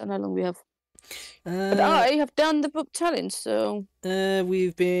don't know how long we have. But I have done the book challenge, so...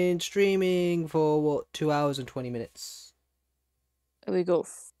 We've been streaming for, what, 2 hours and 20 minutes? We got...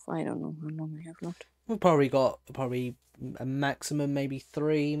 I don't know how long we have left. We've probably got a maximum, maybe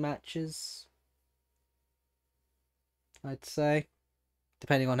 3 matches. I'd say.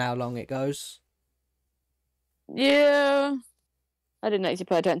 Depending on how long it goes. Yeah... I didn't actually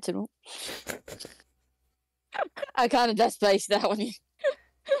pay attention. I kind of just spaced that one.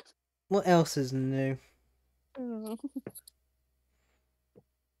 What else is new?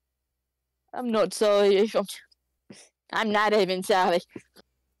 I'm not sorry. I'm not even sorry.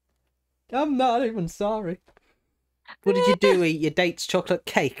 I'm not even sorry. What did you do? Eat your date's chocolate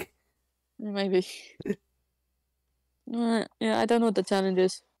cake? Maybe. Yeah, I don't know what the challenge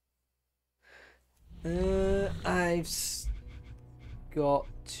is. I've got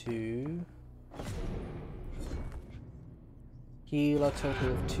to heal a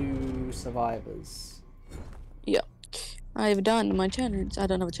total of 2 survivors. Yeah. I've done my challenge. I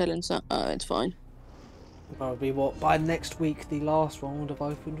don't have a challenge, so it's fine. Probably what, by next week the last one would have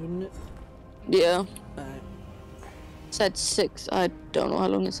opened, wouldn't it? Yeah. Said 6. I don't know how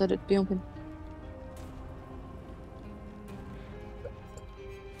long it said it'd be open.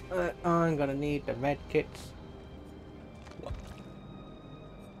 I'm gonna need the med kits.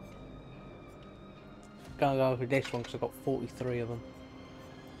 Gonna go for this one because I've got 43 of them.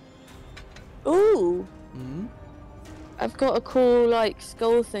 Ooh! Hmm? I've got a cool, like,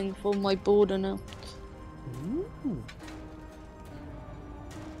 skull thing for my border now. Ooh.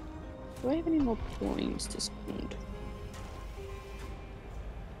 Do I have any more points to spend?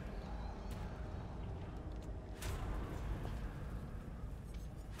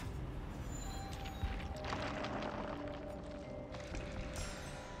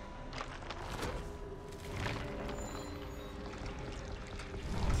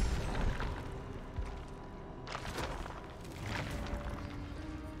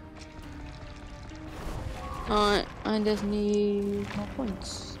 Alright, I just need more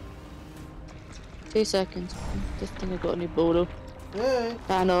points. 2 seconds. Just think I got a new border. Hey,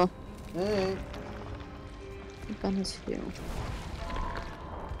 Banner. hey. Banner's here.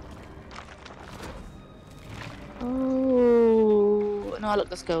 Oh no, I like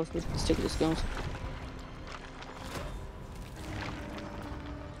the skulls. Let's stick with the skulls.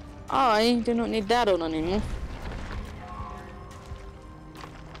 I do not need that on anymore.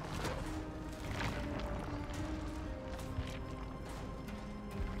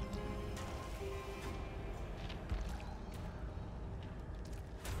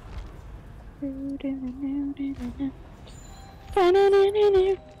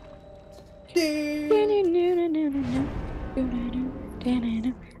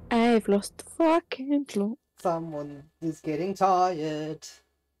 I've lost the fucking plot. Someone is getting tired.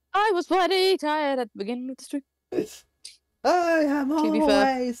 I was bloody tired at the beginning of the stream. I am To be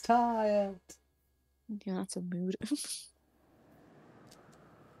fair. always tired. Yeah, that's a mood.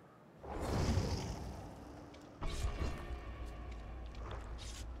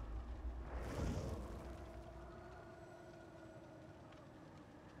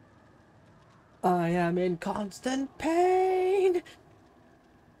 I am in constant pain.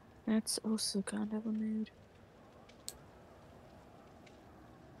 That's also kind of a mood.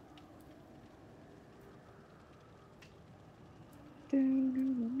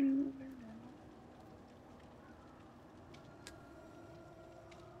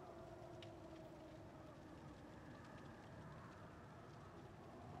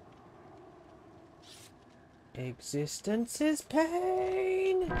 Existence is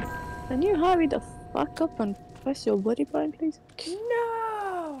pain. Can you hurry the fuck up and press your body button, please?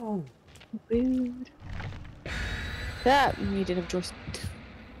 No. Rude. That you didn't have choice.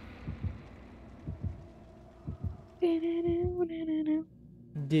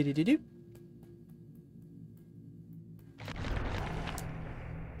 Do.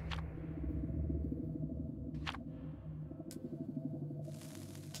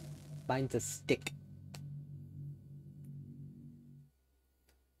 Mine's a stick.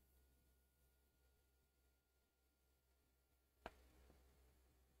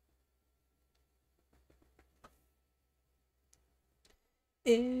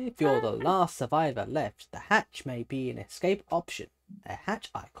 If you're the last survivor left, the hatch may be an escape option. A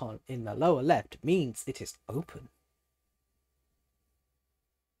hatch icon in the lower left means it is open.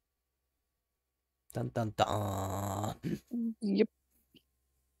 Dun dun dun. Yep.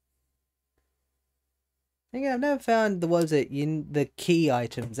 I've never found the key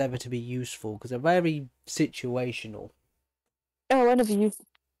items ever to be useful because they're very situational. Oh, I never used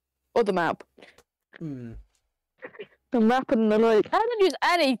or the map. Hmm. The map and the like. I haven't used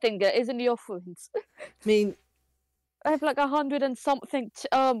anything that isn't the offerings. I mean, I have like 100 and something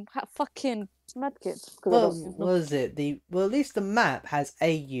fucking medkits. well, was it well? At least the map has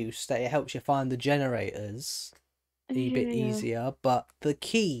a use that it helps you find the generators a bit easier. But the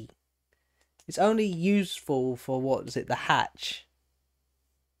key is only useful for the hatch.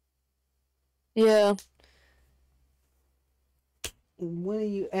 Yeah. When are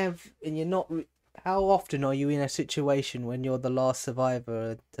you ever? And you're not. How often are you in a situation when you're the last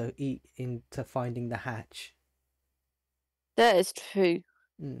survivor to eat into finding the hatch? That is true.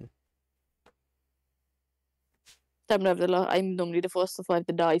 Mm. I'm normally the first to find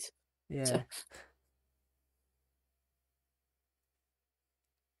the dice. Yeah. So.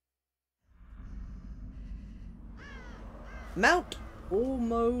 Mount All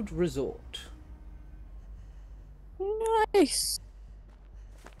Mode Resort. Nice.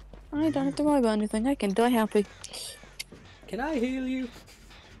 I don't have to worry about anything. I can die happy. Can I heal you?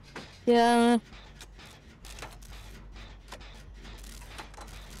 Yeah.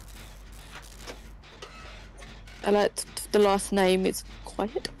 I like the last name. It's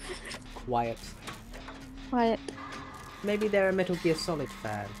Quiet. Quiet. Quiet. Maybe they're a Metal Gear Solid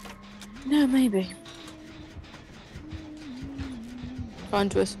fan. No, maybe. Fine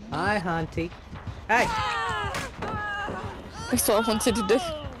to us. Hi, Hunty. Hey! That's what I wanted to do.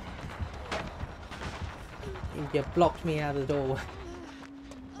 You blocked me out of the door.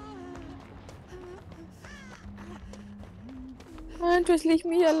 Huntress, leave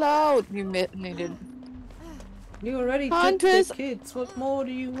me alone. You didn't. You already Huntress, took the kids. What more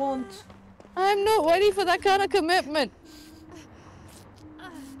do you want? I'm not ready for that kind of commitment.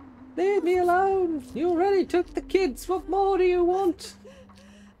 Leave me alone. You already took the kids. What more do you want?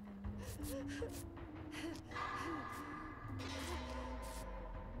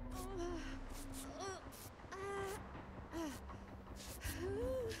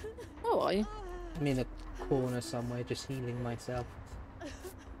 How are you? I'm in a corner somewhere, just healing myself.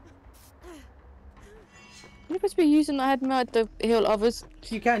 You're supposed to be using that head mat to heal others.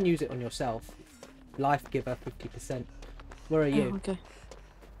 You can use it on yourself. Life giver, 50%. Where are you? Oh, okay.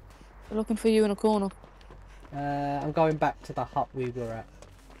 I'm looking for you in a corner. I'm going back to the hut we were at.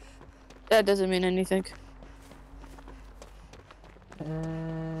 That doesn't mean anything.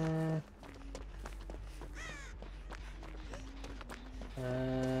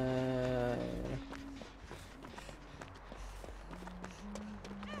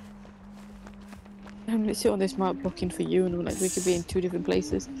 I'm gonna sit on this map looking for you, and like we could be in 2 different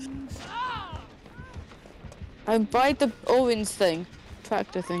places. I'm by the orange thing,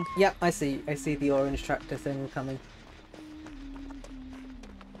 tractor thing. Yep, I see the orange tractor thing coming.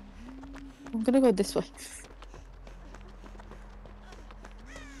 I'm gonna go this way.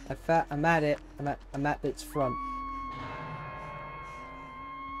 I'm at it. I'm at its front.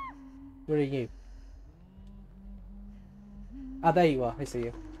 Where are you? Ah, there you are. I see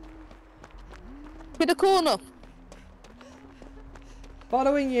you. Hit the corner.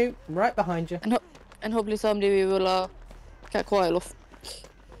 Following you. I'm right behind you. And hopefully someday we will get quiet off.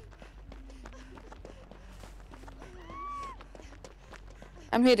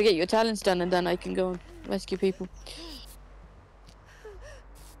 I'm here to get your talents done, and then I can go and rescue people.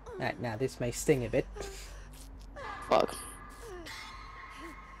 Right, now this may sting a bit. Fuck.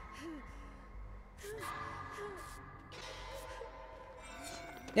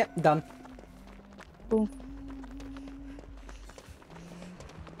 Yep, done. Cool.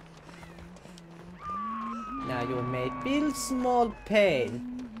 Now you may feel small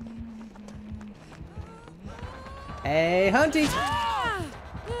pain. Hey, Hunty!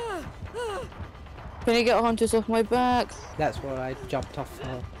 Can you get hunters off my back? That's what I jumped off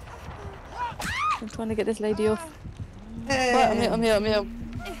for. I'm trying to get this lady off. Hey. Right, I'm here.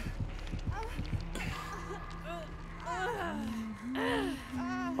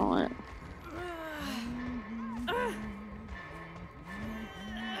 Alright.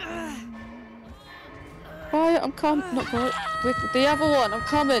 Quiet, I'm coming. Not quiet. With the other one, I'm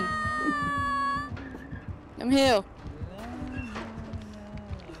coming. I'm here.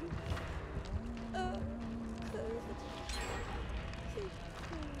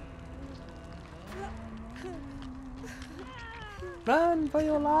 Run for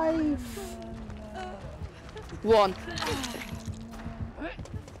your life! One.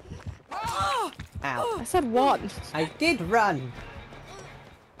 Ow. I said one. I did run!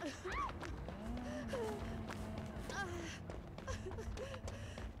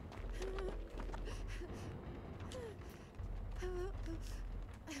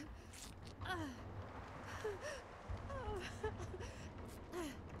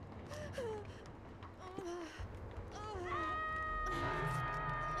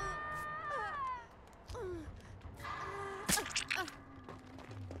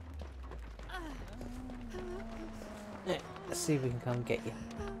 Let's see if we can come get you.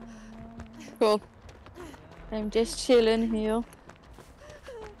 Cool. I'm just chilling here.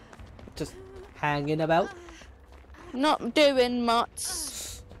 Just hanging about. Not doing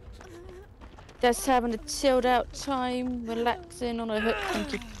much. Just having a chilled out time, relaxing on a hook.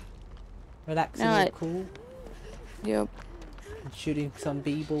 Thank you. Relaxing and Alright. cool. Yep. And shooting some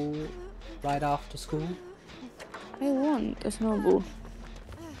b-ball right after school. I want a snowball.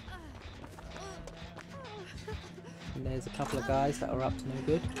 And there's a couple of guys that are up to no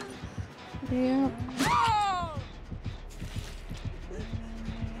good. Yeah.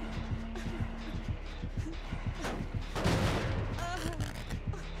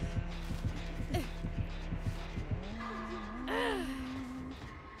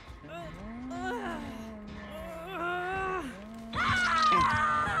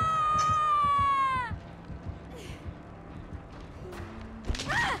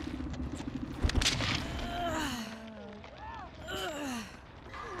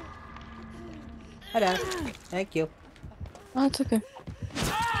 Hello. Thank you. Oh, it's okay.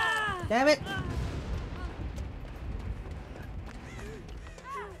 Damn it!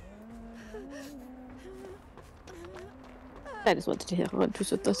 I just wanted to hear how to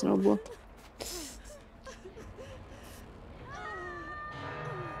set the snowball.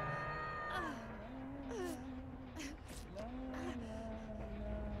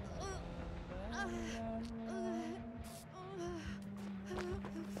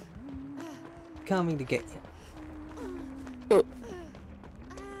 coming to get you. Oh.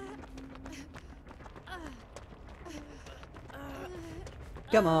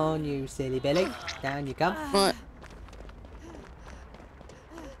 Come on, you silly Billy. Down you come. Right.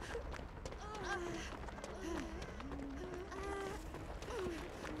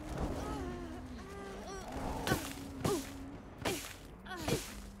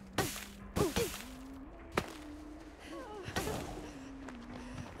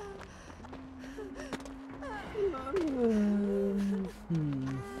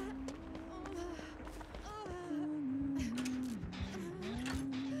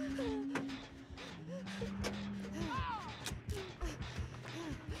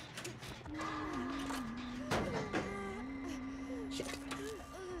 Shit.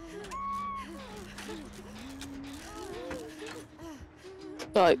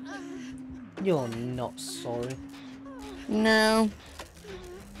 So, You're not sorry. no.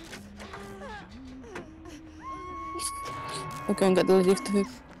 I'll go and get the lift.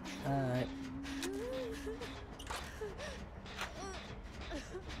 Alright.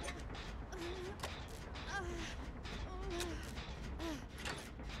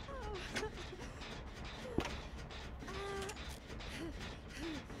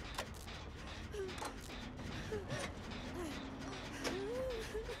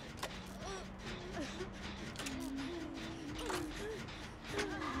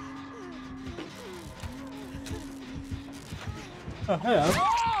 Oh,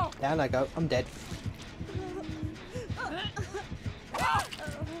 hello. Down I go. I'm dead.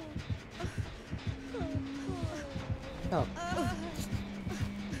 Oh.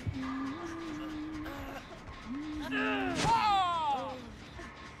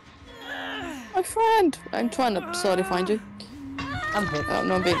 My friend! I'm trying to slowly find you. I'm hit. Oh,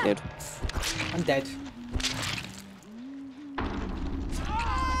 no, I'm being dead. I'm dead.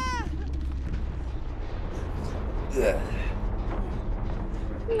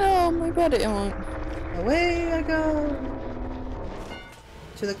 No, my body won't. Away I go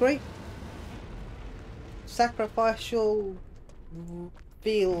to the great sacrificial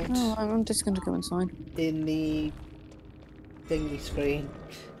field No, I'm just gonna go inside. in the thingy screen.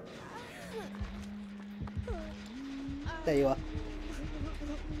 There you are.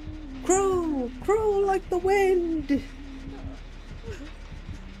 Cruel, cruel like the wind.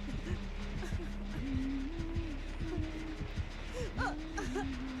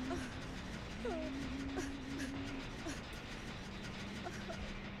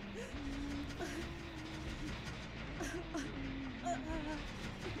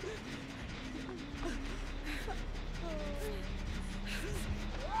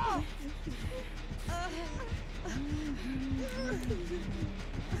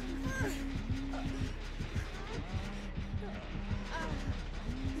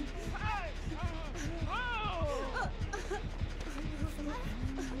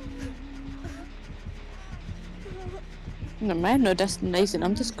 No, man, no destination.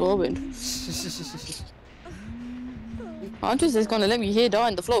 I'm just going. I'm just gonna let me here die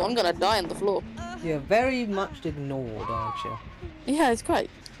on the floor. I'm gonna die on the floor. You're very much ignored, aren't you? Yeah, it's great.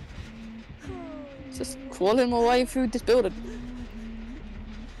 Just crawling my way through this building.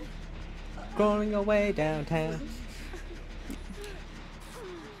 Crawling away downtown.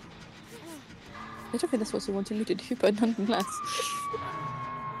 I don't think that's what they wanted me to do, but nonetheless.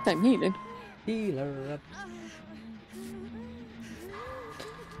 I'm healing. Healer up.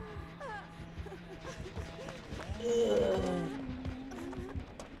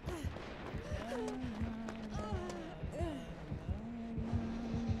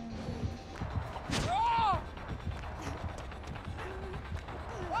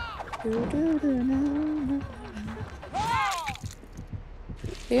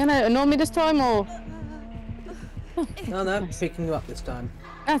 You gonna annoy me this time or? No, no, picking you up this time.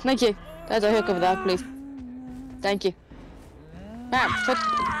 Ah, thank you. There's a hook over there, please. Thank you.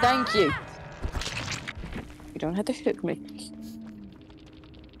 Thank you. You don't have to hook me.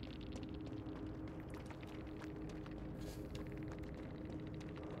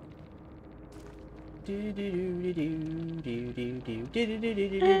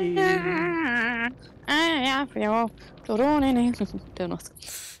 Don't know.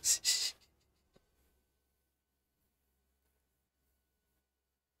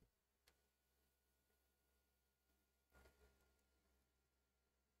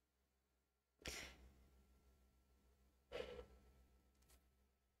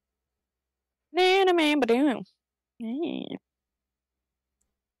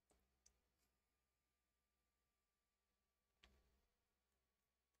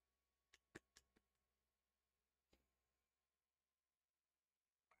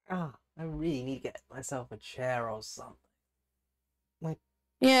 Ah, I really need to get myself a chair or something. My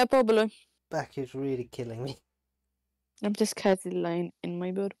Yeah, probably. back is really killing me. I'm just casually lying in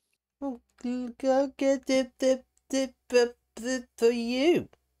my bed. Oh, go get it for you.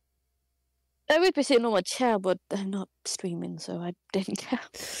 I would be sitting on my chair, but I'm not streaming, so I didn't care.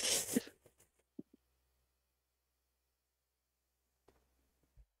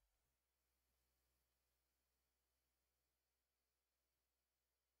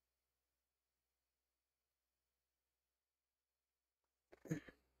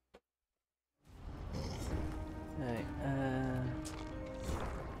 Right,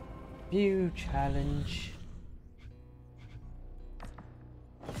 view challenge.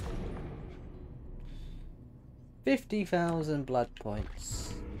 $50,000 blood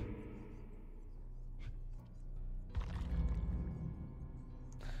points.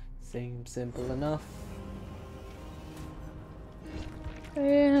 Seems simple enough.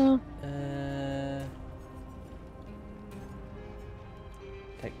 Yeah.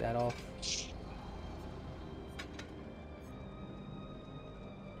 Take that off.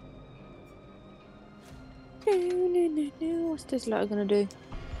 What's this letter gonna do?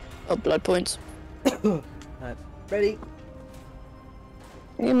 Oh, blood points. Right, ready?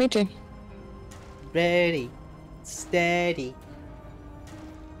 Yeah, me too. Ready. Steady.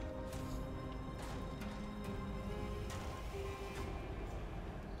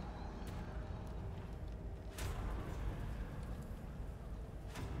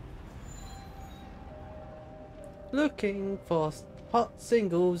 Looking for hot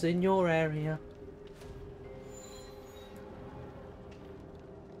singles in your area.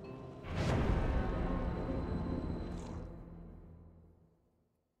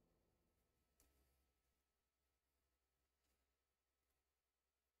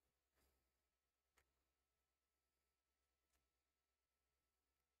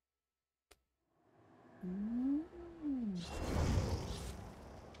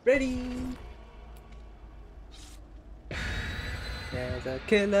 Ready? There's a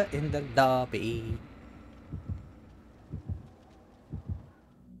killer in the lobby.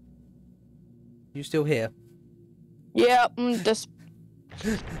 You still here? Yeah, just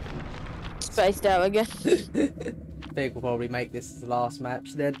spaced out again. Think we'll probably make this the last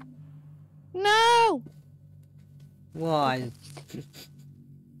match then. No! Why?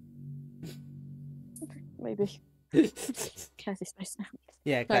 Maybe. Cassie spaced out.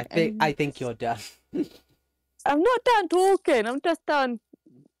 Yeah, Like, I think you're done. I'm not done talking, I'm just done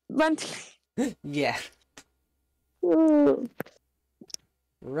ranting. Yeah. Oh.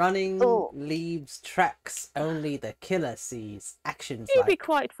 Running Oh. leaves tracks only the killer sees. Actions You'd be like...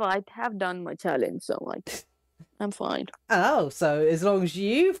 quite fine. I have done my challenge, so like, I'm fine. Oh, so as long as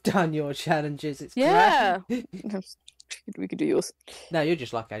you've done your challenges, it's Yeah! great. We could do yours. No, you're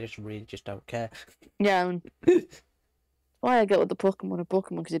just like, I really just don't care. Yeah. Why I get with the Pokemon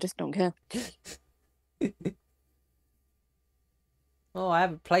because you just don't care. Oh, I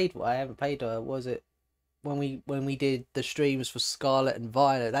haven't played, was it when we did the streams for Scarlet and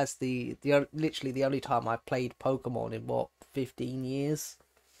Violet? That's the literally the only time I played Pokemon in what, 15 years.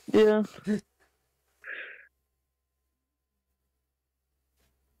 Yeah.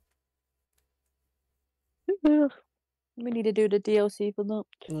 We need to do the DLC for that.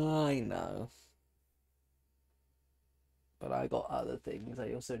 I know. But I got other things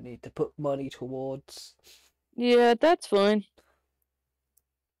I also need to put money towards. Yeah, that's fine.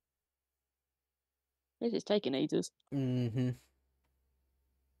 This is taking ages. Mm-hmm.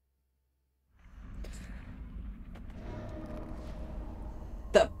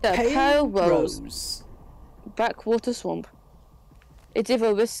 The Pale Rose. Backwater Swamp. It's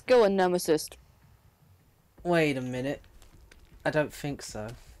either Risco or Nemesis. Wait a minute. I don't think so.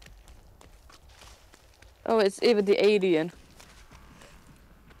 Oh, it's either the alien.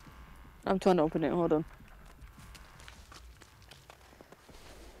 I'm trying to open it, hold on.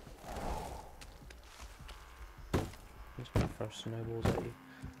 I'm just gonna throw snowballs at you.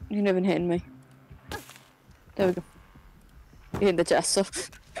 You're never hitting me. There we go. You hit the chest, so.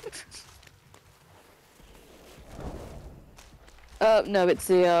 No, it's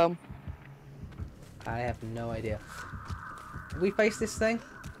the, I have no idea. We face this thing?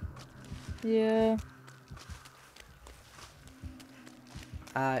 Yeah.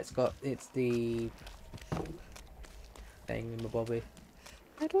 It's the thing in my bobby.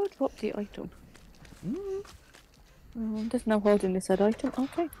 How do I drop the item? Mm. Oh, I'm just now holding this said item.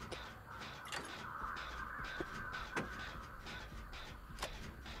 Okay.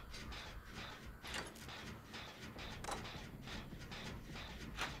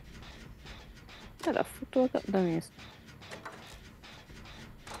 How the fuck do I get? There he is.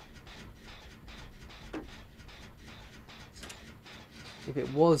 If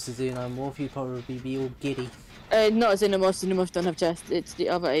it was the xenomorph, you'd probably be all giddy. Not xenomorphs. Xenomorphs don't have chests. It's the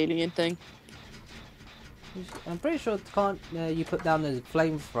other alien thing. I'm pretty sure can't you put down the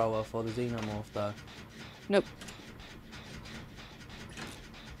flamethrower for the xenomorph though? Nope.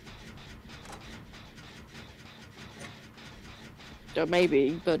 So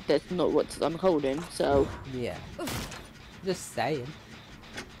maybe, but that's not what I'm holding, so... Yeah. Just saying.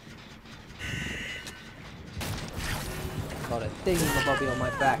 Got a thingamabobby on my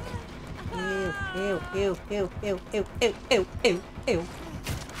back. Ew, ew, ew, ew, ew, ew, ew, ew, ew, ew.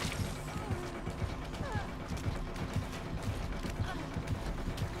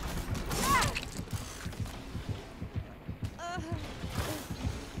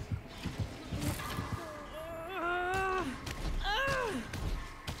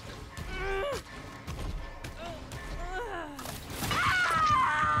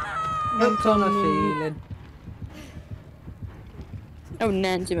 Hooked on a feeling. Oh,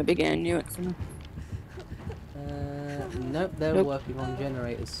 Nancy, my big I knew it. Nope, they're Nope. working on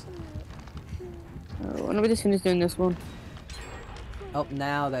generators. Oh, I know we just finished doing this one. Oh,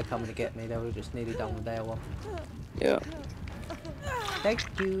 now they're coming to get me. They were just nearly done with their one. Yeah. Thank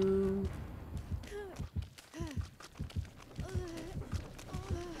you.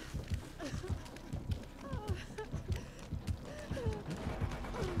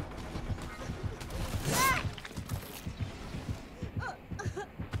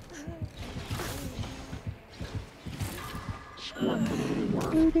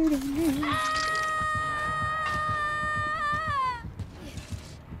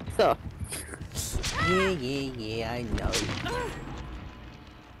 So, Yeah, I know.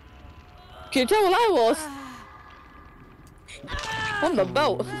 can you tell what I was? On the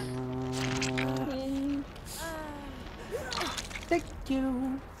boat. Thank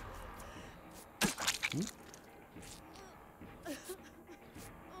you.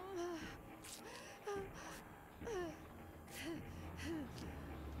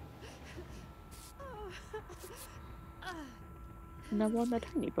 And I'm on the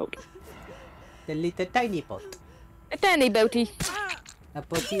tiny boat. The little tiny boat. A tiny boaty. A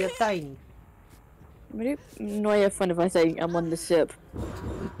boaty of tiny. No, I have fun if I say I'm on the ship.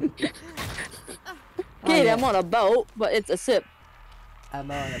 Oh, Kid, yeah. I'm on a boat, but it's a ship.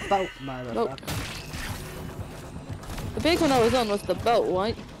 I'm on a boat, motherfucker. The big one I was on was the boat,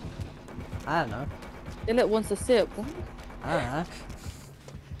 right? I don't know. The little one's the ship. I don't know.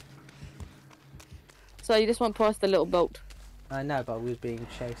 So you just went past the little boat. I know, but we was being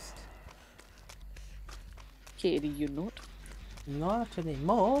chased. Kitty, you not? Not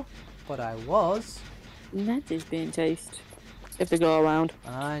anymore, but I was. Nancy's being chased. If they go around.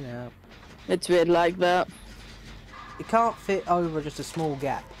 I know. It's weird like that. It can't fit over just a small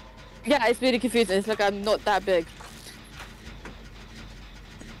gap. Yeah, it's really confusing. It's like I'm not that big.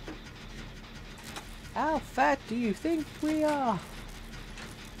 How fat do you think we are?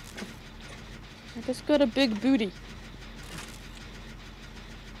 I just got a big booty.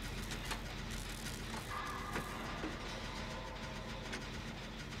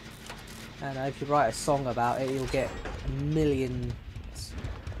 And if you write a song about it, you'll get millions.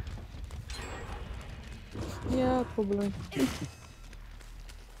 Yeah, probably.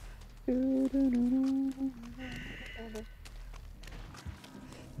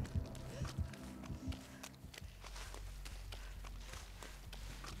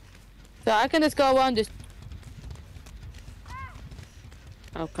 So I can just go around just...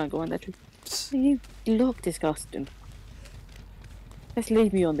 I can't go on that tree. You look disgusting. Just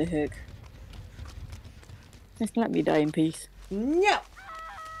leave me on the hook. Just let me die in peace. No!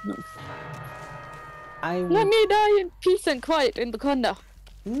 No. I Let me die in peace and quiet in the corner.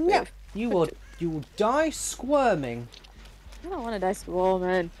 No! You will die squirming. I don't want to die small,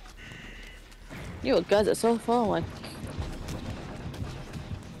 man. You guys are so far away.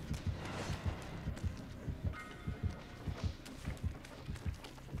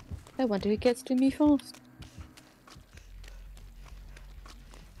 I wonder who gets to me first.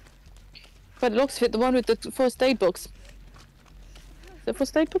 But it looks fit the one with the first aid box. Is the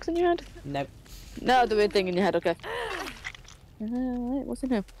first aid box in your hand? Nope. No, the weird thing in your head, okay. Right, what's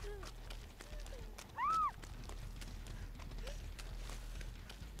in here?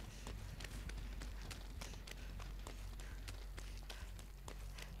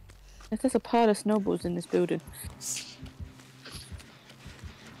 There's a pile of snowballs in this building.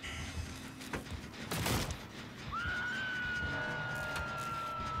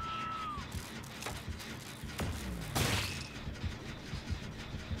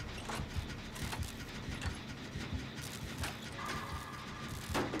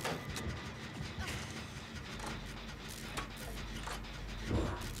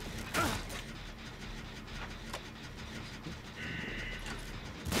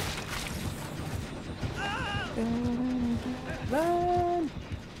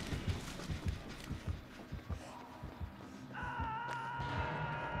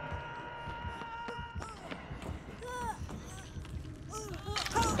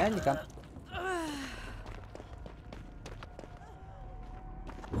 Down you come.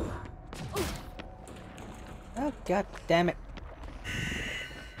 Oh, god damn it.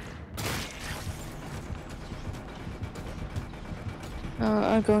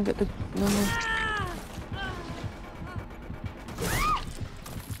 I'll go and get the normal.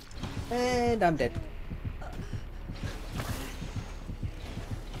 And I'm dead.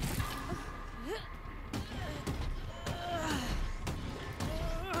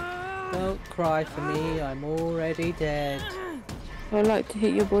 Don't cry for me, I'm already dead. I like to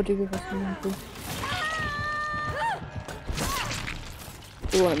hit your body with a snowball.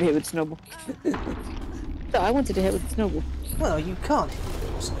 You want me hit with a snowball? So I wanted to hit with a snowball. Well, you can't hit me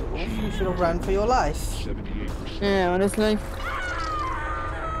with a snowball. You should have ran for your life. 78%. Yeah, honestly.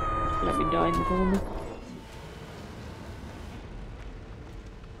 Let me die in the corner.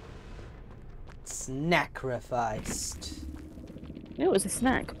 Sacrificed. It was a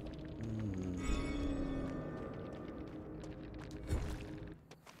snack.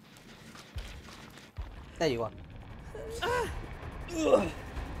 There you are.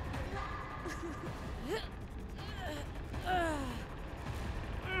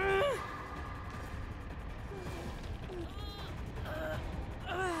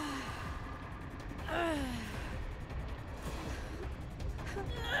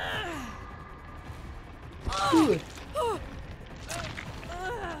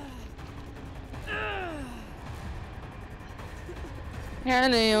 Yeah,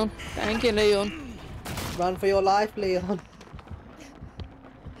 Leon. Thank you, Leon. Run for your life, Leon.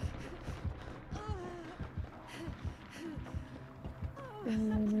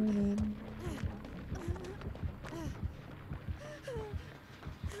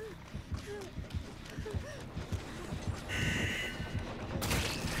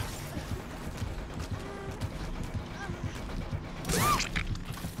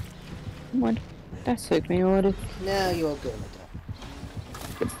 Come on. That took me already. Now you're good.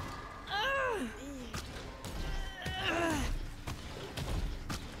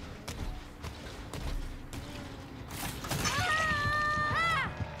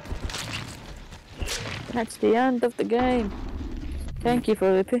 That's the end of the game. Thank you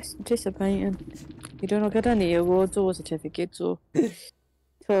for participating. You do not get any awards or certificates or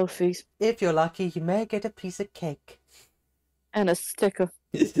trophies. If you're lucky, you may get a piece of cake. And a sticker.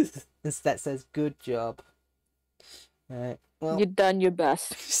 That says good job. Alright, well. You've done your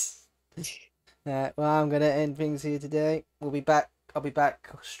best. Alright, well, I'm gonna end things here today. We'll be back. I'll be back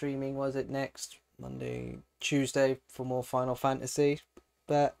streaming, was it next Monday, Tuesday for more Final Fantasy.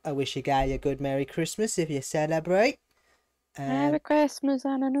 But I wish you guys a good Merry Christmas if you celebrate. Merry Christmas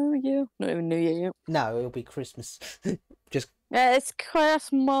and a New Year. Not even New Year yet. No, it'll be Christmas. Just Yeah, it's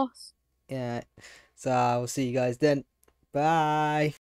Christmas. yeah. So I'll see you guys then. Bye.